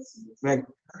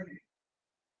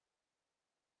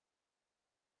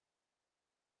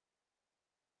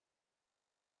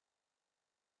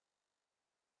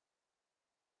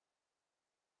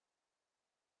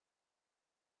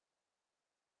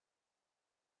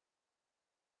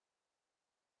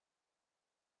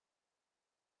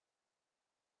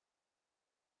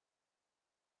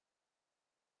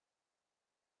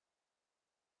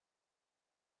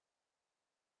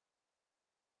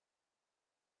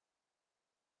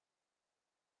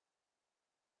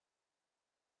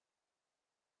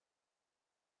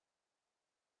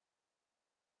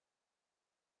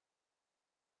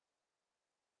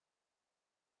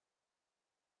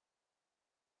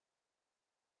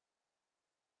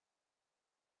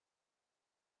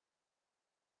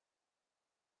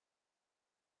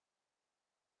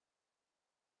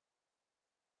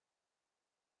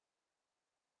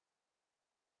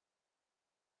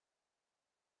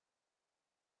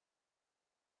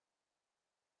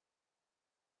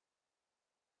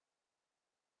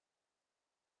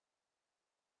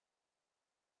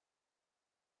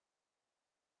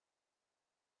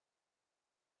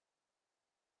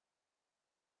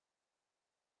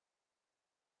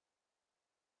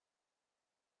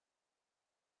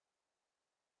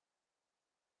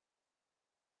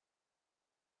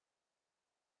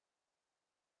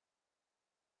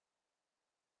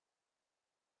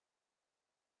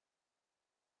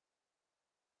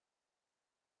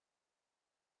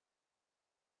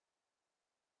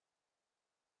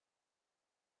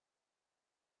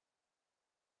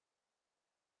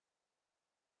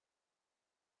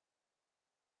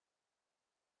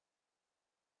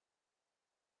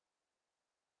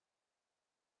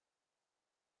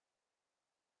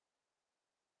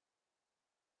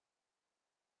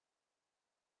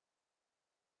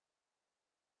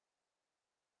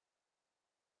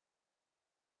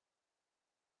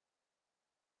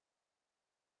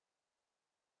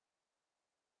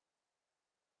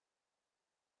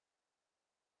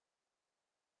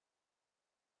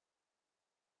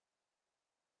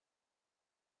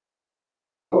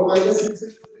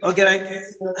 Okay, right.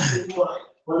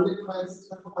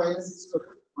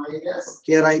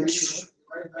 Okay, right.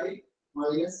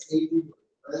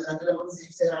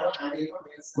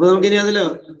 അപ്പൊ നമുക്ക് ഇനി അതില്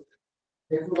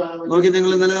നോക്കി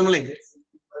നിങ്ങൾ ഇന്നലെ നമ്മളെ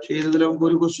ചെയ്തതിൽ നമുക്ക്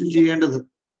ഒരു ക്വസ്റ്റ്യൻ ചെയ്യേണ്ടത്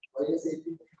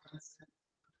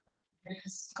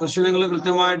ക്വസ്റ്റ്യൻ നിങ്ങൾ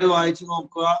കൃത്യമായിട്ട് വായിച്ചു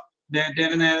നോക്കുക,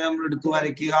 ഡേറ്റേനെ നേരെ നമ്മൾ എടുത്തു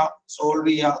വരയ്ക്കുക, സോൾവ്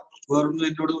ചെയ്യുക. വേറൊന്നും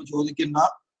എന്നോട് ചോദിക്കണ്ട,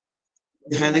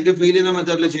 എനിക്ക് ഫീൽ ചെയ്യുന്ന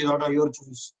മെത്തേഡിൽ ചെയ്തോട്ടോ, യുവർ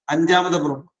ചോയ്സ്. അഞ്ചാമത്തെ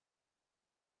പ്രോബ്ലം,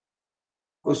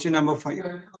 ക്വസ്റ്റ്യൻ നമ്പർ 5.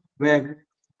 വേഗം.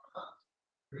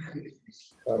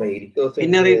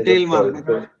 പിന്നെ റീറ്റെയിൽ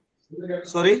മാർക്കറ്റ്.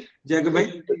 സോറി ജേക്കബ്,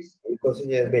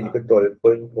 എനിക്ക്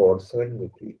 12.47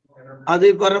 കിട്ടി. അത്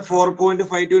ഈ പറഞ്ഞ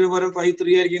 4.52 പകരം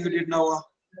 53 ആയിരിക്കും കിട്ടിയിട്ടുണ്ടാവുക,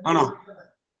 ആണോ?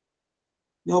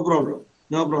 No problem,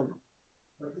 no problem.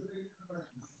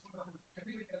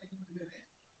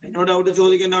 എന്നോട് ഡൗട്ട്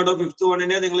ചോദിക്കേണ്ട കേട്ടോ. 5th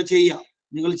വണ്ണിനെ നിങ്ങൾ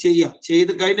ചെയ്യാം,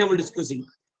 ചെയ്ത് കഴിഞ്ഞ് നമ്മൾ ഡിസ്കസ് ചെയ്യും.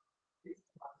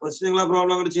 ഫസ്റ്റ് നിങ്ങൾ ആ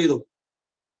പ്രോബ്ലം അങ്ങോട്ട് ചെയ്തു,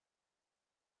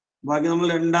 ബാക്കി നമ്മൾ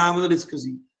രണ്ടാമത് ഡിസ്കസ്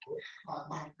ചെയ്യും.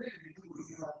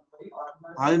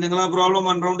 ആദ്യം നിങ്ങൾ ആ പ്രോബ്ലം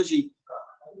 1 റൗണ്ട് ചെയ്യും.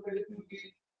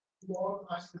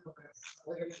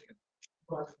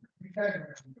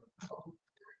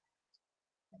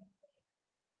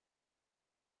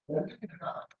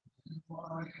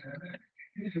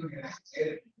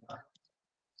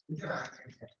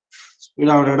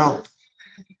 സ്പീഡ് ആവട്ടെ കേട്ടോ.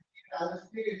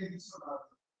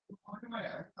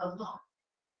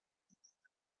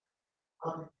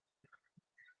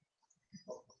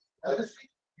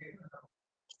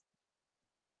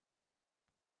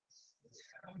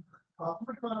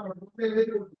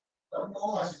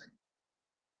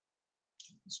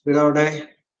 സ്പീഡ് ആവട്ടെ.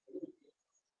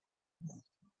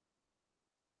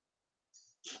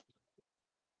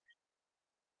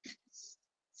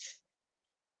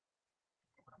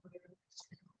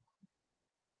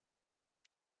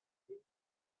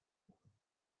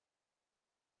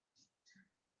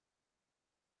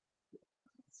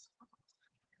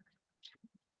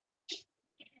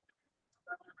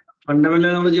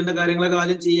 ഫണ്ടമെന്റൽ നമ്മൾ ചെയ്യേണ്ട കാര്യങ്ങളൊക്കെ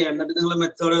ആദ്യം ചെയ്യുക, എന്നിട്ട് നിങ്ങൾ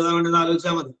മെത്തേഡ് ഏതാ വേണ്ടത്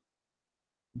ആലോചിച്ചാൽ മതി.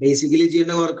 ബേസിക്കലി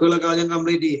ചെയ്യേണ്ട വർക്കുകളൊക്കെ ആദ്യം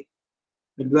കംപ്ലീറ്റ് ചെയ്യുക,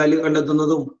 മിഡ് വാല്യൂ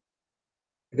കണ്ടെത്തുന്നതും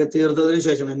ഒക്കെ തീർത്തതിന്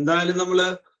ശേഷം. എന്തായാലും നമ്മള്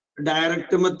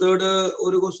ഡയറക്റ്റ് മെത്തേഡ്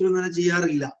ഒരു ക്വസ്റ്റ്യൻ ഇങ്ങനെ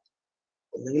ചെയ്യാറില്ല,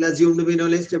 എന്തെങ്കിലും അസ്യൂംഡ് മീൻ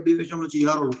അല്ലെങ്കിൽ സ്റ്റെപ്പ് ഡീവിയേഷൻ നമ്മൾ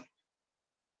ചെയ്യാറുള്ളൂ.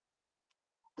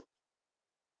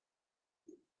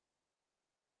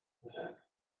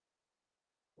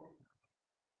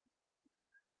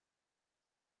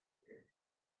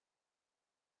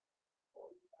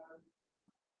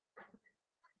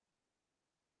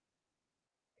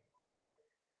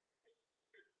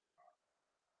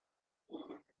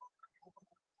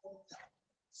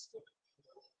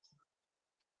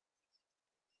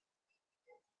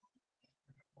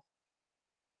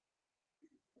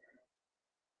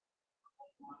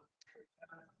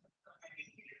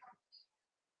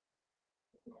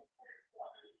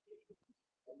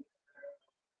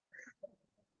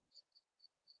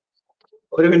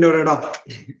 ഒരു മിനിറ്റ് പറയട്ടോ,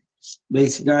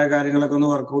 ബേസിക് ആയ കാര്യങ്ങളൊക്കെ ഒന്ന്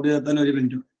വർക്ക്ഔട്ട് ചെയ്താൽ തന്നെ ഒരു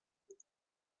minute.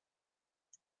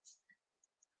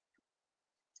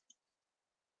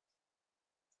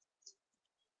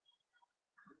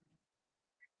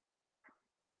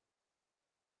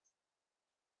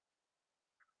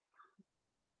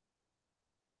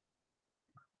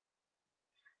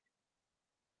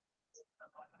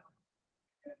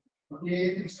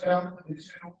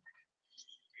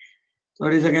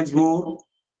 Thirty seconds more.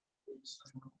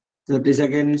 30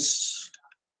 seconds.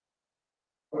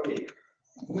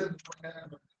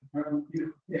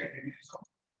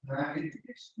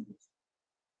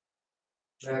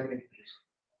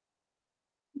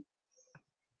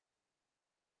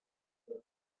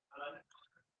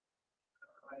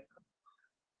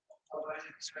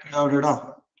 Out it off.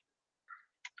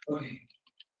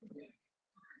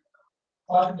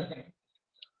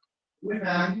 When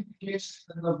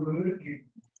magnification and the blurry,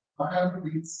 what are the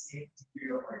reads to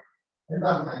your right? And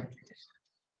that magnification.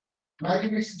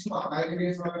 Magnification is not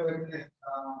magnification.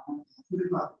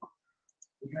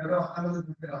 You know, another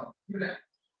good.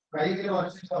 Right, you know,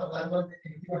 it's not that one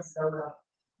thing.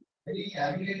 Very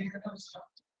aggregating stuff.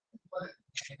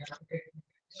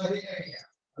 Sorry, yeah.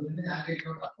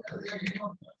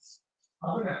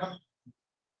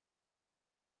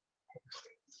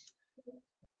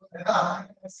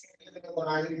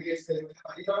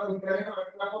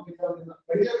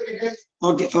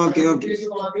 Okay.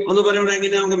 ഒന്ന് പറയുമ്പോൾ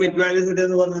എങ്ങനെ നമുക്ക് mid values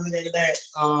എന്ന് പറഞ്ഞത്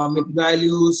mid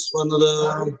values വന്നത്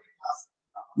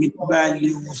mid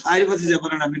values ആര് പറ്റി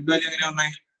പറയണ്ട മിഡ് വാല്യൂ എങ്ങനെ വന്നേ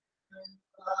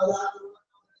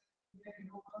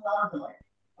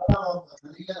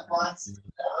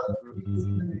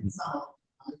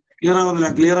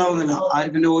ക്ലിയർ ആവുന്നില്ല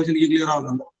ആരിഫിന്റെ വോയിസ് എനിക്ക് ക്ലിയർ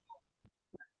ആവുന്നുണ്ട്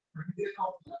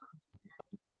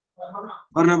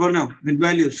പറഞ്ഞോ മിഡ്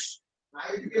വാല്യൂസ്.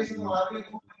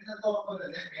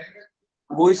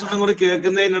 വോയിസ് ഒന്നും കൂടി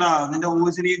കേൾക്കുന്നില്ലടാ, നിന്റെ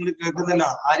വോയിസ് നീ ഇങ്ങോട്ട് കേൾക്കുന്നില്ല.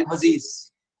 ആരിഫ് അസീസ്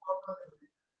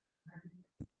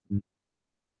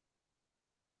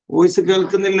വോയിസ്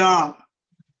കേൾക്കുന്നില്ല.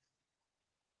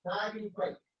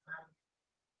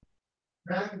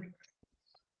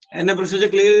 എന്നെ പ്രശ്നിച്ച്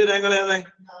ക്ലിയർ ചെയ്ത് ഞങ്ങൾ ഏതാ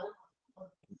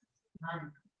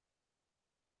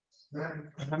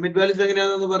മിഡ് വാല്യൂസ്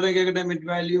എങ്ങനെയാണെന്ന് പറഞ്ഞ കേൾക്കട്ടെ. Mid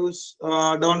values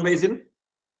Don Basil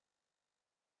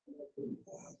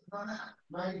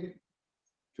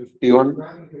 51.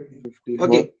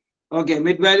 Okay.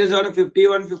 Mid values are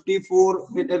 51, 54,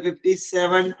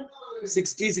 57,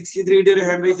 60, 63 ഒരു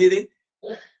ഹാൻഡ് റൈസ് ചെയ്ത്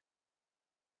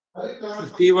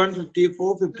 51,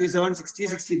 54, 57, 60,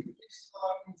 63.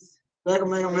 വേഗം.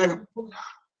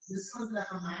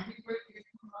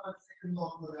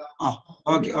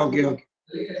 ഓക്കെ.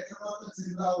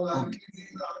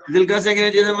 ഇതിൽ കാസ് എങ്ങനെ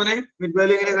ചെയ്ത മോനെ? മിഡ്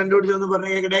വാല്യൂ എങ്ങനെ കണ്ടുപിടിച്ചെന്ന്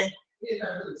പറഞ്ഞു കേൾക്കട്ടെ.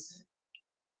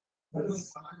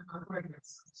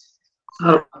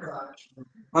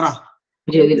 പറ.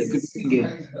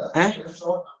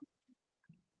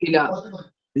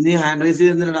 നീ ഹാൻഡ് റൈസ്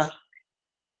ചെയ്തില്ലടാ.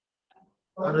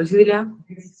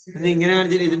 നീ ഇങ്ങനെ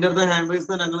കാണിച്ചില്ല. ഇതിന്റെ അടുത്ത് ഹാൻഡ് റൈസ്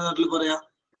തന്നെ ഞങ്ങളുടെ നാട്ടിൽ പറയാ.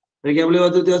 കേബിൾ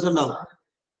ഭാഗത്ത് വ്യത്യാസം ഉണ്ടാവും.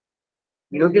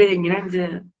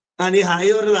 നീ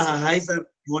ഹായ് പറഞ്ഞതാ. Hi sir,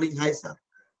 morning. Hi sir,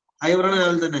 hi പറയണ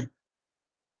രാവിലെ തന്നെ.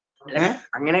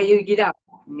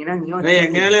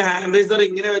 എങ്ങനെയാണ് ഹാൻഡ് റൈസർ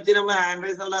ഇങ്ങനെ വെച്ച് നമ്മൾ ഹാൻഡ്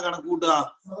റൈസറിലാ കണക്ക് കൂട്ടുക.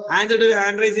 ഹാൻഡ്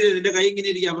റൈസ് ചെയ്ത് നിന്റെ കൈ ഇങ്ങനെ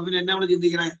ഇരിക്കുക. അപ്പൊ പിന്നെ എന്നെ നമ്മള്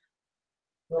ചിന്തിക്കണേ.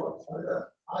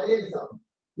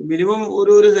 മിനിമം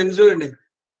ഒരു സെൻസ് വേണ്ടേ?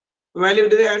 വാല്യൂ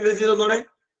കിട്ടിയത് ഹാൻഡ് റൈസ് ചെയ്ത് ഒന്നോടെ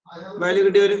വാല്യൂ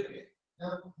കിട്ടിയവര്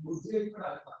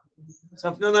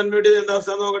സ്വപ്നം അൺമ്യൂട്ട് ചെയ്ത് എന്താ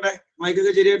അവസ്ഥ നോക്കട്ടെ.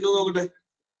 മൈക്കൊക്കെ ശരിയായിട്ട് നോക്കട്ടെ.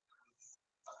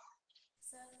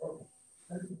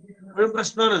 ഇപ്പോഴും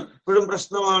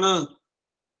പ്രശ്നമാണ്.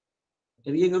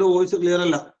 എനിക്ക് ഇങ്ങോട്ട് വോയിസ് ക്ലിയർ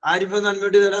അല്ല. ആരിഫ് ഒന്ന്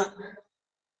അൺമ്യൂട്ട് ചെയ്തരാ.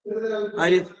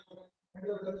 ആരിഫ്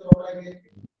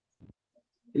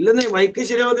ഇല്ലെന്നേ, മൈക്ക്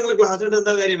ശരിയാവും. നിങ്ങൾ ക്ലാസ് എടുത്ത്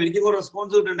എന്താ കാര്യം? എനിക്ക്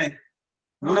റെസ്പോൺസ് കിട്ടണ്ടേ.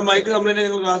 നിങ്ങളുടെ മൈക്ക് കംപ്ലൈന്റ്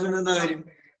നിങ്ങൾ ക്ലാസ് എടുത്ത് എന്താ കാര്യം?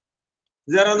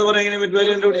 ഇതാരാന്ന് പറയാ എങ്ങനെ മിഡ്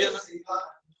വാല്യൂ കണ്ടുപിടിച്ചത്?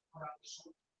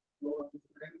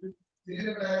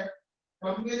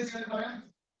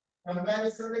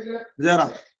 ഇതാരാ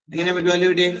എങ്ങനെ മിഡ് വാല്യൂ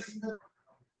കിട്ടിയത്?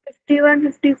 51,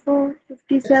 54,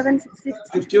 57, 66.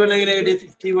 51 എങ്ങനെ കിട്ടി?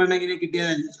 51 എങ്ങനെ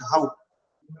കിട്ടിയത്? How?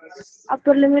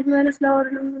 Upper limit minus lower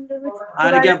limit.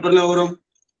 ആരൊക്കെ upper ലോവറും?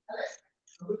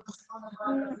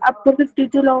 Upper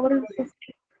 52, lower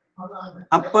 50.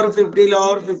 Upper 50,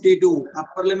 lower 52.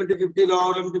 Upper limit 50,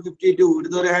 lower limit 52.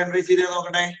 ഇതൊരു ഹാൻഡ് റൈസ് ചെയ്ത്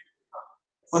നോക്കട്ടെ.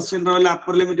 First interval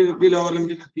upper limit 50, lower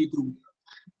limit 52.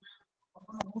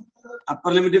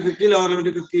 Upper limit 50, lower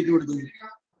limit 52 എടുത്തു.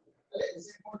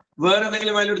 വേറെ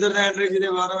എന്തെങ്കിലും വാല്യൂ എടുത്തവർ ഹാൻഡ് റൈസ് ചെയ്ത്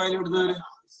വേറെ വാല്യൂ എടുത്തവര്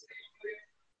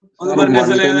ഒന്ന് പറഞ്ഞ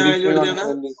വാല്യൂ എടുത്താണ്.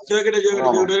 ചോദിക്കട്ടെ.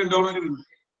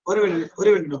 ഒരു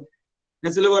മിനിറ്റ്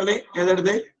നെസിൽ പറഞ്ഞേ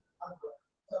ഏതെടുത്തേ?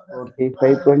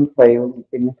 45.5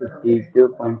 പിന്നെ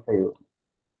 52.5.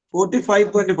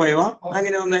 45.5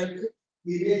 അങ്ങനെ വന്നേ?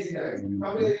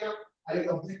 അല്ല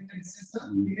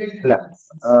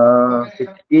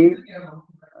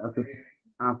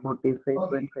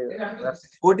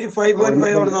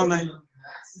 45.5 അവിടെ വന്നേ.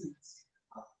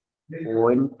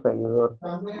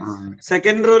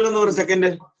 സെക്കൻഡ് റോയിൽ ഒന്ന് പറ. Second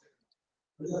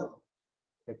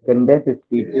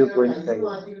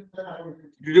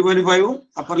 52.5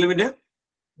 upper limit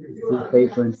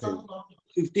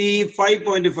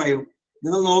 55.5.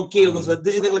 നിങ്ങൾ നോക്കിയിരുന്നു,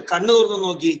 ശ്രദ്ധിച്ച് നിങ്ങൾ കണ്ണു തുറന്ന്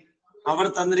നോക്കി. അവിടെ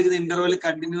തന്നിരിക്കുന്ന ഇന്റർവെൽ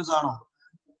കണ്ടിന്യൂസ് ആണോ?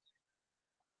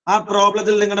 ആ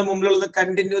പ്രോബ്ലത്തിൽ നിങ്ങളുടെ മുമ്പിലുള്ളത്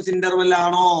കണ്ടിന്യൂസ് ഇന്റർവെൽ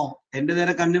ആണോ? എന്റെ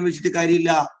നേരെ കണ്ണും വെച്ചിട്ട്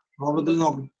കാര്യമില്ല. പ്രോബ്ലത്തിൽ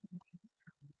നോക്കും.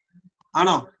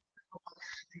 ആണോ?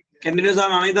 കണ്ടിന്യൂസ്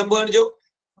ആണോ? ഈ തമ്പ് കാണിച്ചു.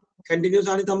 കണ്ടിന്യൂസ്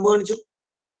ആണ് ഈ തമ്പ് കാണിച്ചു.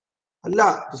 അല്ല,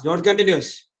 ഇറ്റ്സ് നോട്ട്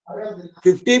കണ്ടിന്യൂസ്.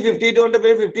 50, 52 കൊണ്ട്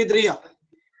പേര് 53 ആ.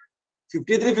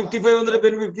 53, 55 കൊണ്ട്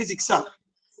പേര് 56 ആ.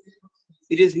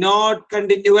 ഇറ്റ് ഈസ് നോട്ട്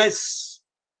കണ്ടിന്യൂസ്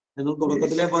എന്ന്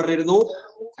തുടക്കത്തിലേ പറഞ്ഞിരുന്നു.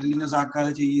 കണ്ടിന്യൂസ്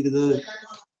ആക്കാതെ ചെയ്യരുത്.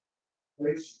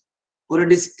 ഒരു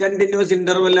ഡിസ്കണ്ടിന്യൂസ്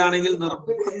ഇന്റർവെൽ ആണെങ്കിൽ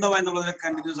നിർബന്ധമായി നമ്മളതിനെ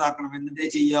കണ്ടിന്യൂസ് ആക്കണം. എന്നിട്ടേ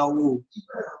ചെയ്യാവൂ.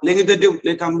 അല്ലെങ്കിൽ തെറ്റും,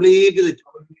 കംപ്ലീറ്റ് തെറ്റും.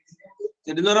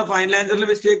 തെറ്റെന്ന് പറഞ്ഞാൽ ഫൈനൽ ആൻസറിൽ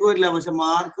മിസ്റ്റേക്ക് വരില്ല, പക്ഷെ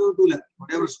മാർക്ക് കിട്ടൂല.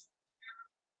 ഒരേ പ്രശ്നം.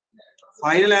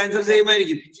 ഫൈനൽ ആൻസർ സെയിം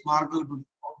ആയിരിക്കും, മാർക്ക് കിട്ടും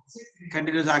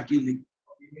കണ്ടിന്യൂസ് ആക്കിയില്ലെങ്കിൽ.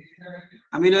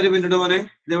 അമീൻ ഒരു മിനിറ്റ് മോനെ.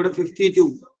 ഇതെവിടെ 52,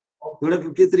 ഇവിടെ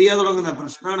 53 ആ തുടങ്ങുന്ന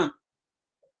പ്രശ്നമാണ്.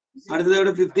 അടുത്തത്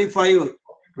ഇവിടെ 55,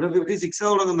 ഇവിടെ 56 ആ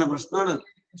തുടങ്ങുന്ന പ്രശ്നമാണ്.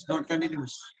 Not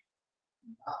continuous.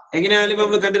 എങ്ങനെയായാലും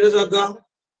നമ്മൾ കണ്ടിന്യൂസ് ആക്കുക.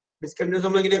 ഡിസ്കണ്ടിന്യൂസ്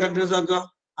നമ്മൾ എങ്ങനെയാ കണ്ടിന്യൂസ് ആക്കുക?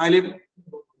 ആലും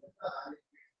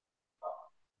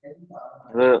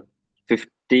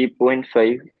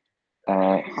 50.5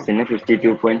 പിന്നെ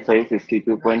 52.5,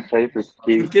 52.5,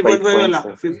 50.5 അല്ല,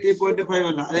 50.5. 50.5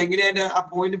 അല്ല. അതെങ്ങനെയാ ആ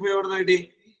 0.5 എവിടെ നിന്ന് കിട്ടി?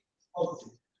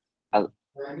 അത്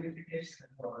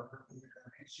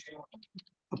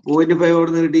 0.5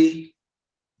 എവിടെ നിന്ന് കിട്ടി?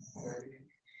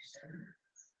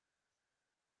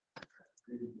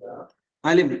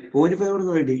 ആലിം 0.5 എവിടെ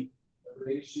നിന്ന് കിട്ടി?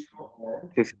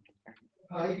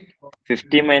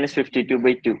 50 minus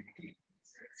 52/2.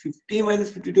 50 minus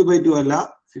 52/2 അല്ല,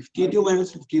 52 minus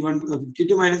 51,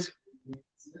 52 minus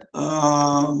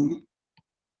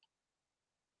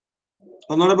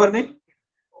ഒന്നുകൂടെ പറഞ്ഞേ.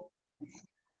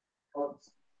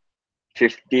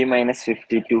 50 minus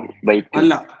 52/2.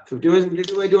 അല്ല, 50 minus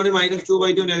 52/2 ആണ്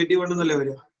 -2/2 നെഗറ്റീവ് ഉണ്ടെന്നല്ലേ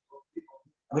വരിക.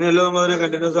 അങ്ങനെയല്ലോ നമ്മൾ അതിനെ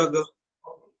കണ്ടിന്യൂസ് ആക്കുക.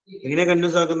 എങ്ങനെ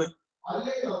കണ്ടിന്യൂസ് ആക്കുന്നത്?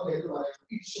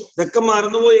 ഇതൊക്കെ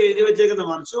മറന്നുപോയി എഴുതി വെച്ചേക്കുന്നത്.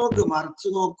 മറിച്ചു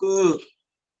നോക്ക്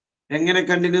എങ്ങനെ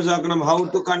കണ്ടിന്യൂസ് ആക്കണം. ഹൗ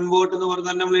ടു കൺവേർട്ട് എന്ന് പറഞ്ഞ്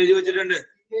തന്നെ നമ്മൾ എഴുതി വെച്ചിട്ടുണ്ട്.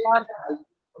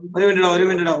 ഒരു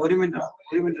മിനിറ്റ്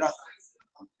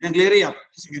ഞാൻ ക്ലിയർ ചെയ്യാം.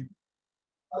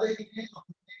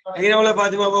 എങ്ങനെ നമ്മളെ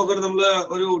ഫാത്തിമ പോക്കർ നമ്മള്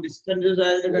ഒരു ഡിസ്റ്റൻസ്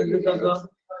കണ്ടിന്യൂസ് ആക്കുക?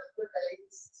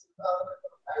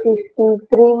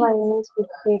 53 minus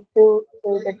 52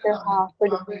 ചെയ്തിട്ട് ഹാഫ്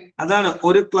എടുക്കും. അതാണ്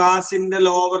ഒരു ക്ലാസിന്റെ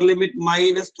ലോവർ ലിമിറ്റ്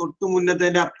മൈനസ് തൊട്ട് മുന്നത്തെ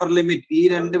അപ്പർ ലിമിറ്റ്. ഈ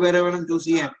രണ്ടുപേരെ വേണം ചൂസ്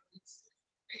ചെയ്യാൻ.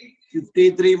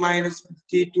 53 minus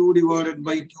 52 divided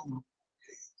by 2.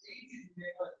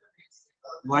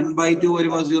 1/2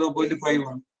 വരുമ്പോൾ 0.5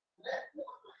 ആണ്.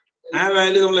 ആ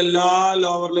വാല്യൂ നമ്മൾ എല്ലാ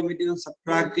ലോവർ ലിമിറ്റിനും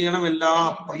സബ്ട്രാക്ട് ചെയ്യണം, എല്ലാ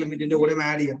അപ്പർ ലിമിറ്റിന്റെ കൂടെ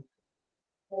ആഡ് ചെയ്യണം.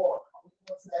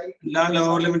 എല്ലാ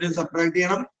ലോവർ ലിമിറ്റിനും സബ്ട്രാക്ട്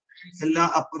ചെയ്യണം, എല്ലാ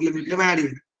അപ്പർ ലിമിറ്റിലും ആഡ്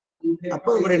ചെയ്യണം. അപ്പൊ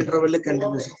നമ്മുടെ ഇന്റർവെല്ലിൽ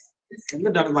കണ്ടിന്യൂസ്.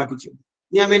 എന്നിട്ടാണ് ബാക്കി ചെയ്യുന്നത്.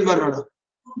 ഞാൻ മെയിൻ പറഞ്ഞോടാ.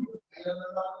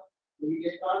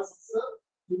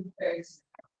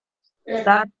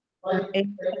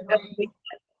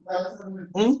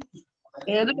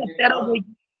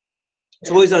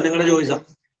 ചോയ്സാ, നിങ്ങളുടെ ചോയ്സാ.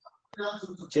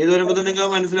 ചെയ്തു വരുമ്പോ നിങ്ങൾ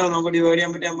മനസ്സിലാവും. നമുക്ക് ഡിവൈഡ് ചെയ്യാൻ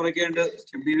പറ്റിയ നമ്പറൊക്കെ ഉണ്ട്.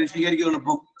 ഡിവിഷനിക്കായിരിക്കും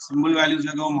എളുപ്പം. സിമ്പിൾ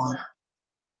വാല്യൂസിനൊക്കെ മാറും.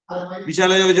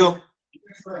 വിശാല ചോദിച്ചോ?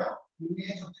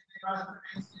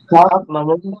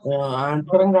 നമുക്ക്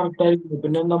ആൻസറും കറക്റ്റ് ആയിരിക്കും.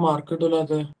 പിന്നെ എന്താ മാർക്ക്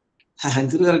കിട്ടൂലാത്ത?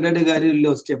 ആൻസർ കറക്റ്റ് ആയിട്ട്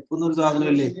കാര്യമില്ലല്ലോ. സ്റ്റെപ്പ് ഒന്നും ഒരു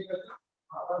സാധനമില്ലേ?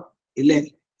 ഇല്ലേ?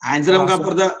 ആൻസർ നമുക്ക്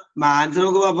അപ്പുറത്തെ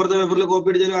പേപ്പറിൽ കോപ്പി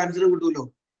അടിച്ചാലും ആൻസർ കിട്ടൂലോ.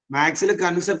 മാത്സിൽ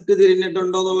കൺസെപ്റ്റ്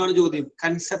തിരിഞ്ഞിട്ടുണ്ടോ എന്നുള്ളതാണ് ചോദ്യം.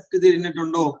 കൺസെപ്റ്റ്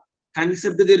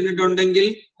തിരിഞ്ഞിട്ടുണ്ടെങ്കിൽ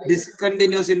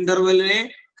ഡിസ്കണ്ടിന്യൂസ് ഇന്റർവെല്ലിനെ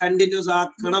കണ്ടിന്യൂസ്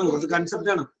ആക്കണം. അത്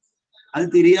കൺസെപ്റ്റ് ആണ്. അത്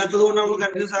തിരിയാത്തത് കൊണ്ടാണ് നമ്മൾ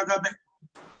കണ്ടിന്യൂസ് ആക്കാത്തത്.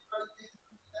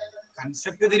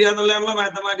 കൺസെപ്റ്റ് തിരിയാന്നുള്ളതാണല്ലോ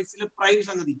മാത്തമാറ്റിക്സിലെ പ്രൈം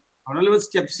സംഗതി. അവിടെ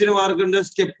സ്റ്റെപ്സിന് മാർക്ക് ഉണ്ട്.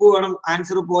 സ്റ്റെപ്പ് വേണം,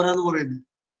 ആൻസർ പോരാന്ന് പറയുന്നത്.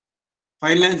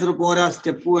 ഫൈനൽ ആൻസർ പോരാ,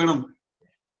 സ്റ്റെപ്പ് വേണം.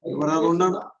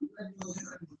 അതുകൊണ്ടാണ്.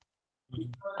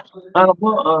 അപ്പൊ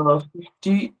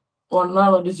 51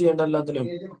 ആണ് ഇത് ചെയ്യേണ്ട എല്ലാത്തിലും.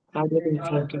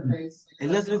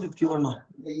 എല്ലാത്തിലും 51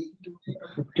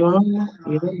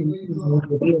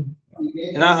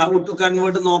 ഹൗ ടു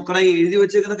കൺവേർട്ട് നോക്കണ, എഴുതി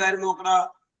വെച്ചേക്കുന്ന കാര്യം നോക്കണ.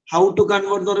 ഹൗ ടു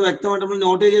കൺവേർട്ട് എന്ന് പറഞ്ഞാൽ വ്യക്തമായിട്ട് നമ്മൾ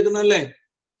നോട്ട് ചെയ്തേക്കുന്നല്ലേ.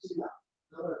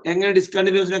 എങ്ങനെ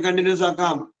ഡിസ്കണ്ടിന്യൂസിനെ കണ്ടിന്യൂസ്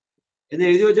ആക്കാം എന്ന്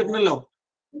എഴുതി വെച്ചിട്ടുണ്ടല്ലോ.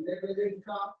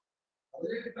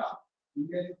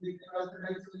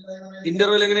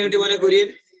 ഇന്റർവെൽ എങ്ങനെ കിട്ടി പോലെ കുര്യൻ?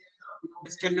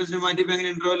 ഡിസ്കണ്ടിന്യൂസിനെ മാറ്റിയപ്പോ എങ്ങനെ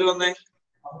ഇന്റർവെൽ വന്നേ?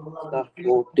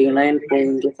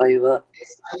 49.5,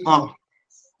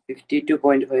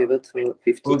 52.5,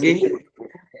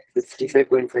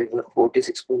 55.5,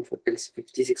 46.5,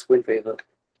 56.5,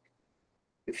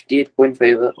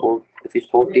 58.5,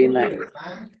 49,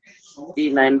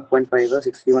 59.5,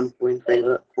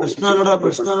 61.5. പ്രശ്നമല്ലോടാ.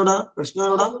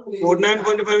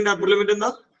 49.5 അപ്പർ ലിമിറ്റ് എന്താ?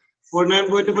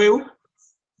 49.5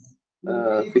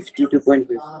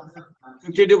 52.5.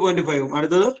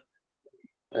 അടുത്തത്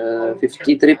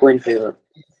 53.5.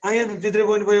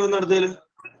 53.5 ഒന്ന് അടുത്തത്.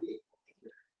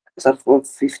 Sir,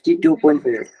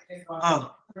 52.5.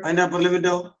 അതിന്റെ അപ്പർ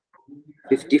ലിമിറ്റോ?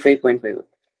 55.5.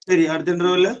 ശരി. അടുത്ത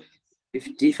ഇന്റർവെല്ല്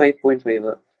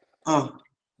 55.5.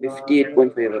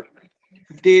 58.5.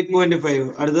 58.5.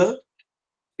 അടുത്തത്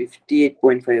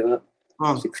 58.5.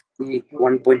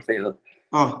 61.5.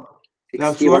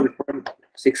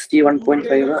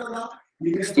 61.5.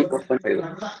 64.5.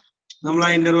 നമ്മൾ ആ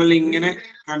ഇന്റർവെൽ ഇങ്ങനെ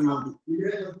കൺവേർട്ട്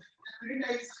ചെയ്യും.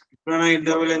 ഇപ്പോഴാണ് ആ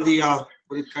ഇന്റർവെൽ എന്ത് ചെയ്യാ?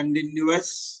 ഒരു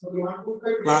കണ്ടിന്യൂസ്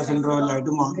ക്ലാസ് ഇന്റർവെൽ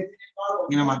ആയിട്ട് മാറും.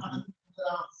 ഇങ്ങനെ മാറ്റണം.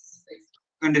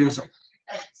 കണ്ടിന്യൂസ്.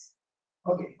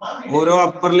 ഓരോ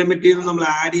അപ്പർ ലിമിറ്റിനും നമ്മൾ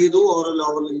ആഡ് ചെയ്തു, ഓരോ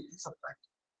ലോവർ ലിമിറ്റും സബ്ട്രാക്ട്.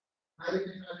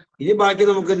 ഇനി ബാക്കി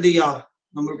നമുക്ക് എന്ത് ചെയ്യാം?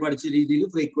 നമ്മൾ പഠിച്ച രീതിയിൽ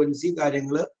ഫ്രീക്വൻസി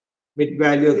കാര്യങ്ങള് ബിറ്റ്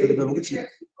വാല്യൂ ഒക്കെ എടുത്ത് നമുക്ക് ചെയ്യാം.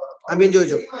 അമീൻ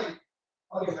ചോദിച്ചോ?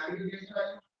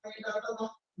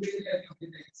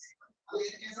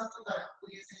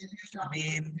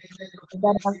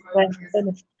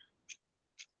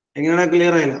 എങ്ങനെയാണ്?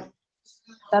 ക്ലിയർ ആയില്ല?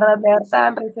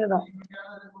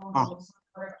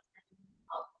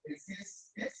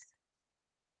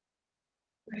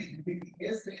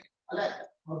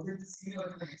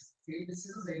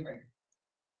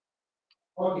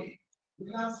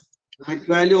 മിഡ്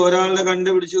വാല്യൂ ഒരാളുടെ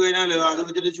കണ്ടുപിടിച്ചു കഴിഞ്ഞാൽ അത്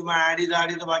വെച്ചിട്ട് ചുമ്മാ ആഡ്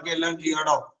ചെയ്ത് ബാക്കി എല്ലാം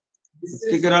ചെയ്യണോ?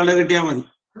 ഒറ്റയ്ക്ക് ഒരാളുടെ കിട്ടിയാൽ മതി.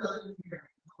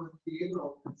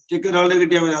 ഒറ്റയ്ക്ക് ഒരാളുടെ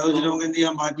കിട്ടിയാൽ മതി. അത് വെച്ചിട്ട് നമുക്ക് എന്ത്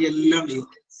ചെയ്യാം? ബാക്കി എല്ലാം ചെയ്യും.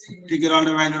 ഒറ്റയ്ക്ക്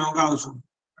ഒരാളുടെ വാല്യൂ നമുക്ക് ആവശ്യം.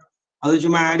 അത്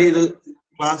ചുമ്മാ ആഡ് ചെയ്ത്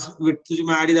ക്ലാസ് വിട്ട്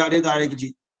ചുമ്മാ ആഡ് ചെയ്ത് താഴേക്ക്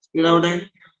ചെയ്യും. സ്പീഡ് അവിടെ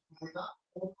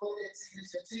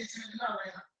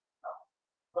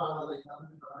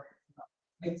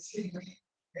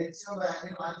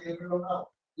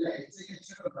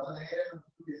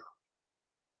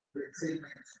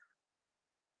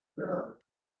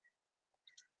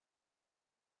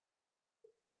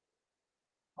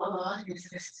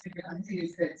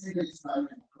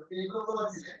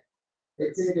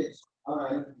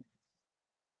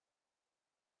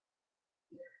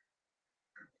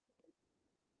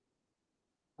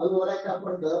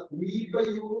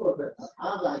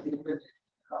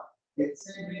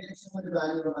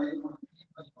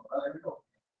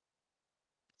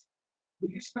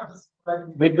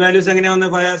മിഡ് വാല്യൂസ് എങ്ങനെയാ ഒന്ന്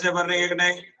ഫയാസെ പറഞ്ഞു കേൾക്കട്ടെ.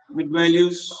 Mid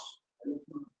values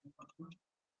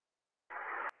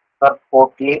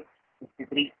 48,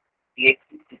 53, 58,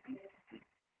 63.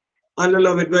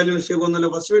 അല്ലല്ലോ, mid value mistake ഒന്നല്ലോ.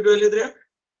 First mid value എത്രയാ?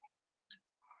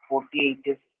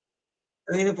 48.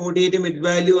 അങ്ങനെ 48 മിഡ്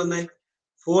വാല്യൂ വന്നേ.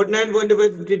 49.5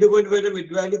 52.5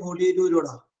 മിഡ് വാല്യൂ 48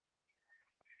 വരൂടാ.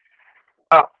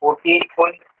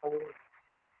 48.5.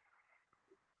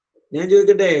 ഞാൻ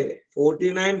ചോദിക്കട്ടെ,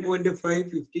 49.5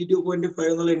 52.5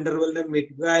 എന്നുള്ള ഇന്റർവെലിന്റെ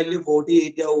മിഡ് വാല്യൂ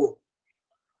 48 ആവോ?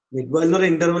 മിഡ് വാല്യൂ എന്ന്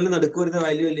ഇന്റർവെലിന് നടുക്ക് വരുന്ന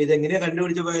വാല്യൂ അല്ലേ? ഇത് എങ്ങനെയാ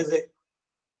കണ്ടുപിടിച്ച പയസേ?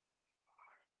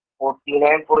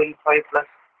 49.5 plus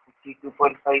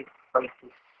 52.5 by 2.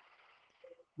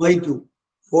 ബൈ 2.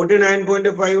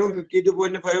 49.5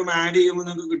 52.5 ആഡ് ചെയ്യുമ്പോൾ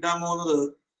നമുക്ക് കിട്ടാൻ പോകുന്നത്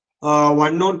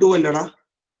 102 അല്ലടാ.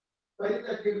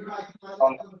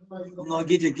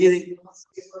 നോക്കി ചെക്ക് ചെയ്ത്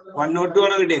 102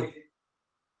 ആണോ കിട്ടിയത്?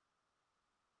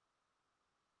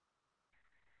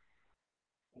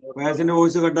 വയസ്സിന്റെ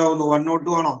വോയിസ് കട്ടാവുന്നു.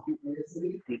 102 ആണോ?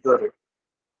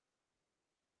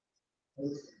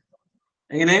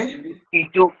 എങ്ങനെ?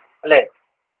 52 അല്ലേ?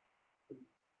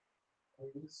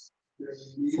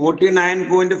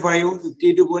 49.5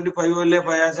 52.5 അല്ലേ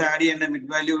ഫയാസ് ആഡ് ചെയ്യണ്ടേ മിഡ്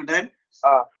വാല്യൂ കിട്ടാൻ?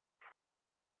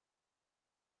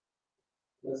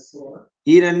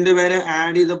 ഈ രണ്ടുപേരെ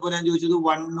ആഡ് ചെയ്തപ്പോ ഞാൻ ചോദിച്ചത്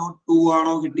 102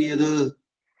 ആണോ കിട്ടിയത്?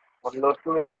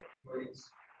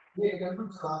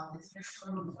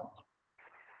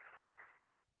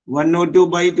 102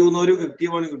 by 2 എന്നൊരു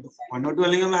 51 കിട്ടും. 102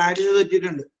 അല്ലെങ്കിൽ നമ്മൾ ആഡ് ചെയ്ത്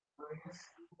തെറ്റിയിട്ടുണ്ട്.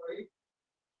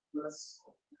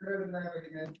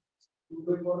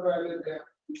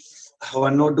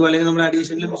 102 അല്ലെങ്കിൽ നമ്മൾ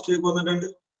അഡീഷണൽ മിസ്റ്റേക്ക് വന്നിട്ടുണ്ട്.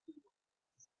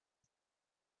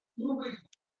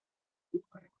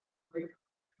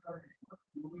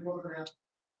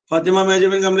 ഫാത്തിമ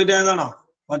മേജർമെന്റ് കംപ്ലീറ്റ് ആയതാണോ?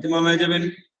 ഫാത്തിമ മേജർമെന്റ്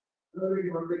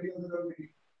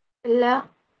ഇല്ല.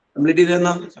 കംപ്ലീറ്റ്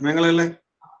ചെയ്തെന്നാ സമയങ്ങളല്ലേ?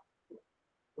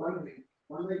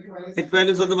 മിഡ്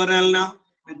വാല്യൂസ് ഒന്ന് പറയാനല്ലോ.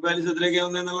 മിഡ് വാല്യൂസ് എത്രയൊക്കെയാ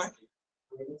വന്നേന്നുള്ള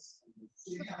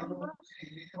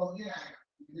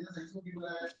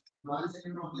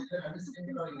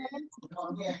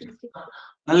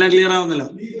നല്ല ക്ലിയർ ആവുന്നില്ല.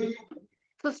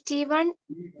 51.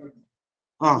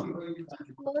 ആ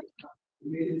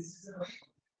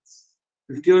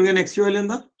 51 നെക്സ്റ്റ് വാല്യൂ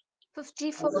എന്താ?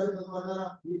 54.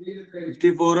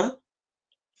 54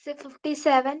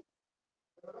 57.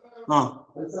 ആ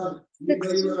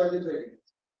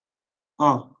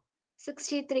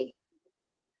 63.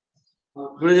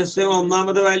 ഇവിടെ ജസ്റ്റ്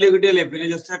ഒന്നാമത്തെ വാല്യൂ കിട്ടിയല്ലേ, പിന്നെ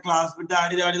ജസ്റ്റ് ക്ലാസ് വിട്ട്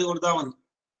ആഡ് ചെയ്ത് കൊടുത്താൽ മതി.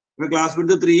 ഇവിടെ ക്ലാസ്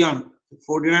വിട്ട് 3 ആണ്.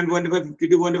 49.5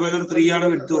 52.5 3 ആണ്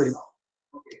വിട്ട് വരും.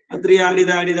 3 ആഡ്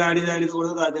ചെയ്ത്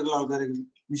കൊടുത്ത് താഴത്തേക്കുള്ള ആൾക്കാരൊക്കെ.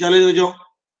 വിശാല ചോദിച്ചോ?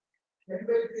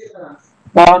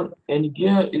 എനിക്ക്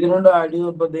ഇതിനോട് ആഡ്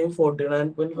ചെയ്തപ്പോഴത്തേക്കും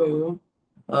 49.5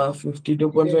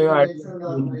 52.5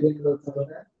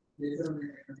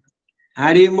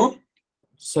 ആഡ് ചെയ്യുമ്പോ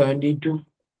 72.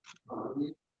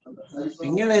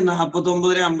 ഇങ്ങനെ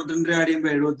 49 52 ആഡ് ചെയ്യുമ്പോ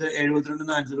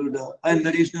 72 ആൻസർ കിട്ടുക. അത് എന്താ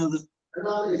അഡീഷണൽ? അത്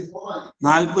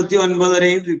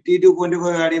 49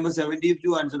 52.5 ആഡ് ചെയ്യുമ്പോൾ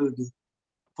 72 ആൻസർ കിട്ടി.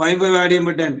 5 ആഡ്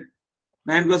ചെയ്യുമ്പോൾ 10.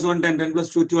 9 plus 1 10. 10 plus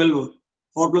 2 12.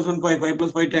 4 plus 1 5. 5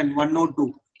 plus 5 10. 102.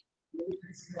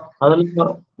 അതല്ല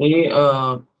ഈ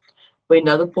പിന്നെ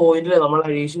അത് പോയിന്റ് നമ്മൾ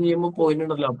അഡീഷൻ ചെയ്യുമ്പോൾ പോയിന്റ്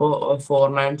ഉണ്ടല്ലോ. അപ്പൊ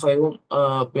 495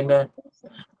 പിന്നെ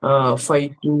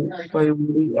 525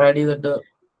 കൂടി ആഡ് ചെയ്തിട്ട്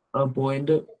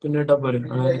പോയിന്റ് പിന്നെ ഇട്ടാ പോരും.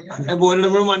 പോയിന്റ്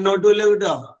 102 അല്ലേ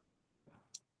കിട്ടുക?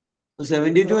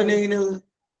 72 തന്നെ എങ്ങനെയത്?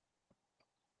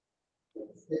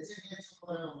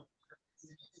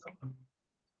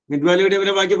 മിഡ് വാല്യൂ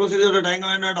കിട്ടിയ ബാക്കി പ്രൊസീഡ് ചെയ്തോ. ടൈം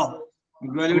വേണ്ട കേട്ടോ.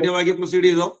 മിഡ് വാല്യൂ കിട്ടിയ ബാക്കി പ്രൊസീഡ്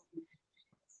ചെയ്തോ.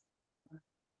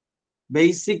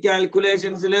 ബേസിക്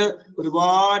കാൽക്കുലേഷൻസിൽ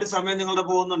ഒരുപാട് സമയം നിങ്ങളുടെ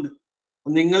പോകുന്നുണ്ട്.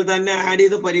 നിങ്ങൾ തന്നെ ആഡ്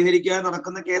ചെയ്ത് പരിഹരിക്കാൻ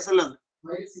നടക്കുന്ന കേസല്ല.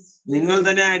 നിങ്ങൾ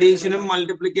തന്നെ അഡീഷനും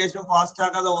മൾട്ടിപ്ലിക്കേഷനും ഫാസ്റ്റ്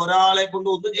ആക്കാതെ ഒരാളെ കൊണ്ട്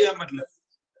ഒന്നും ചെയ്യാൻ പറ്റില്ല.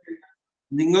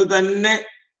 നിങ്ങൾ തന്നെ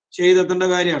ചെയ്തെത്തേണ്ട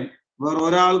കാര്യമാണ്. വേറെ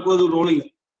ഒരാൾക്കും അത് റോളില്ല.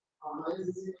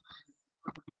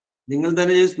 നിങ്ങൾ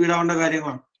തന്നെ ചെയ്ത് സ്പീഡ് ആവേണ്ട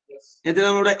കാര്യങ്ങളാണ്. എന്നിട്ട്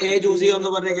നമ്മുടെ എ ചൂസ് ചെയ്യാം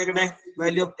എന്ന് പറഞ്ഞേ കേൾക്കട്ടെ.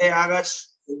 Value of A Akash,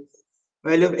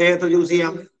 value of A എത്ര ചൂസ്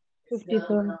ചെയ്യാം?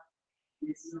 57.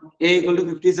 എ ഈക്വൽ ടു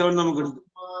 57 നമുക്ക് എടുക്കും.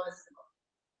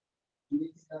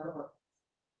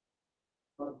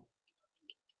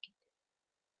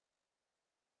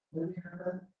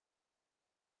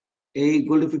 എ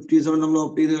ഈക്വൽ ടു 57 നമ്മൾ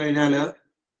ഓപ്റ്റ് ചെയ്ത് കഴിഞ്ഞാൽ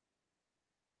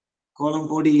കോളം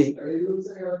കോഡ് ആയി.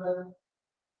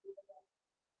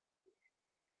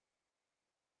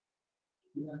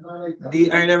 ഡി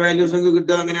ഐയുടെ വാല്യൂസ് ഒക്കെ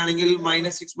കിട്ടുക അങ്ങനെയാണെങ്കിൽ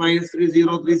 -6 -3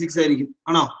 036 ആയിരിക്കും.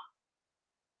 ആണോ?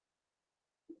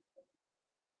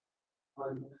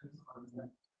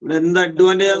 ഇവിടെ എന്ത്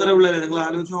അഡ്വാൻറ്റേജ് ആണെന്ന് ഉള്ളത് നിങ്ങൾ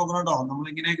ആലോചിച്ച് നോക്കണം കേട്ടോ. നമ്മൾ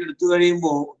ഇങ്ങനെയൊക്കെ എടുത്തു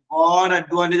കഴിയുമ്പോൾ ഒരുപാട്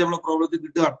അഡ്വാൻറ്റേജ് നമ്മളെ പ്രോബ്ലത്തിൽ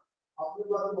കിട്ടുകയാണ്.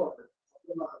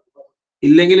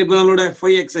 ഇല്ലെങ്കിൽ ഇപ്പൊ നമ്മളുടെ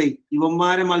FI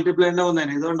ഇവന്മാരെ മൾട്ടിപ്ലൈ ചെയ്യേണ്ട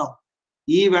വന്നേനെ. ഇതുകൊണ്ടോ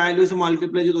ഈ വാല്യൂസ്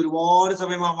മൾട്ടിപ്ലൈ ചെയ്ത് ഒരുപാട്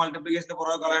സമയം ആ മൾട്ടിപ്ലിക്കേഷന്റെ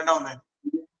പുറകെ കളയേണ്ട വന്നേനെ.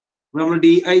 നമ്മൾ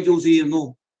DI ചൂസ് ചെയ്യുന്നു.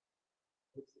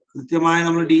 കൃത്യമായി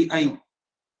നമ്മൾ DI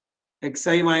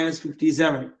XI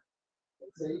 -57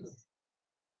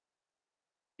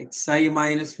 XI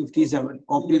 -57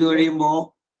 ഓപ്റ്റ് ചെയ്ത് കഴിയുമ്പോ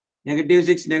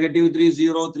 -6 -3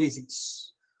 036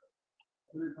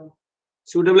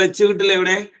 സ്യൂട്ടബിൾ H കിട്ടില്ലേ?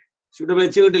 ഇവിടെ സ്യൂട്ടബിൾ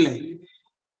H കിട്ടില്ലേ?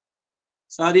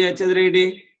 സാധ്യ H എത്ര കിട്ടി?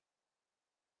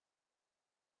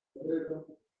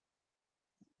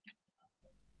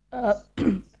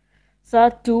 Sir,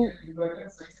 2.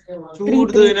 2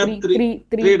 എടുത്ത് കഴിഞ്ഞാൽ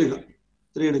 3 എടുക്കാം.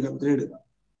 3 എടുക്കാം.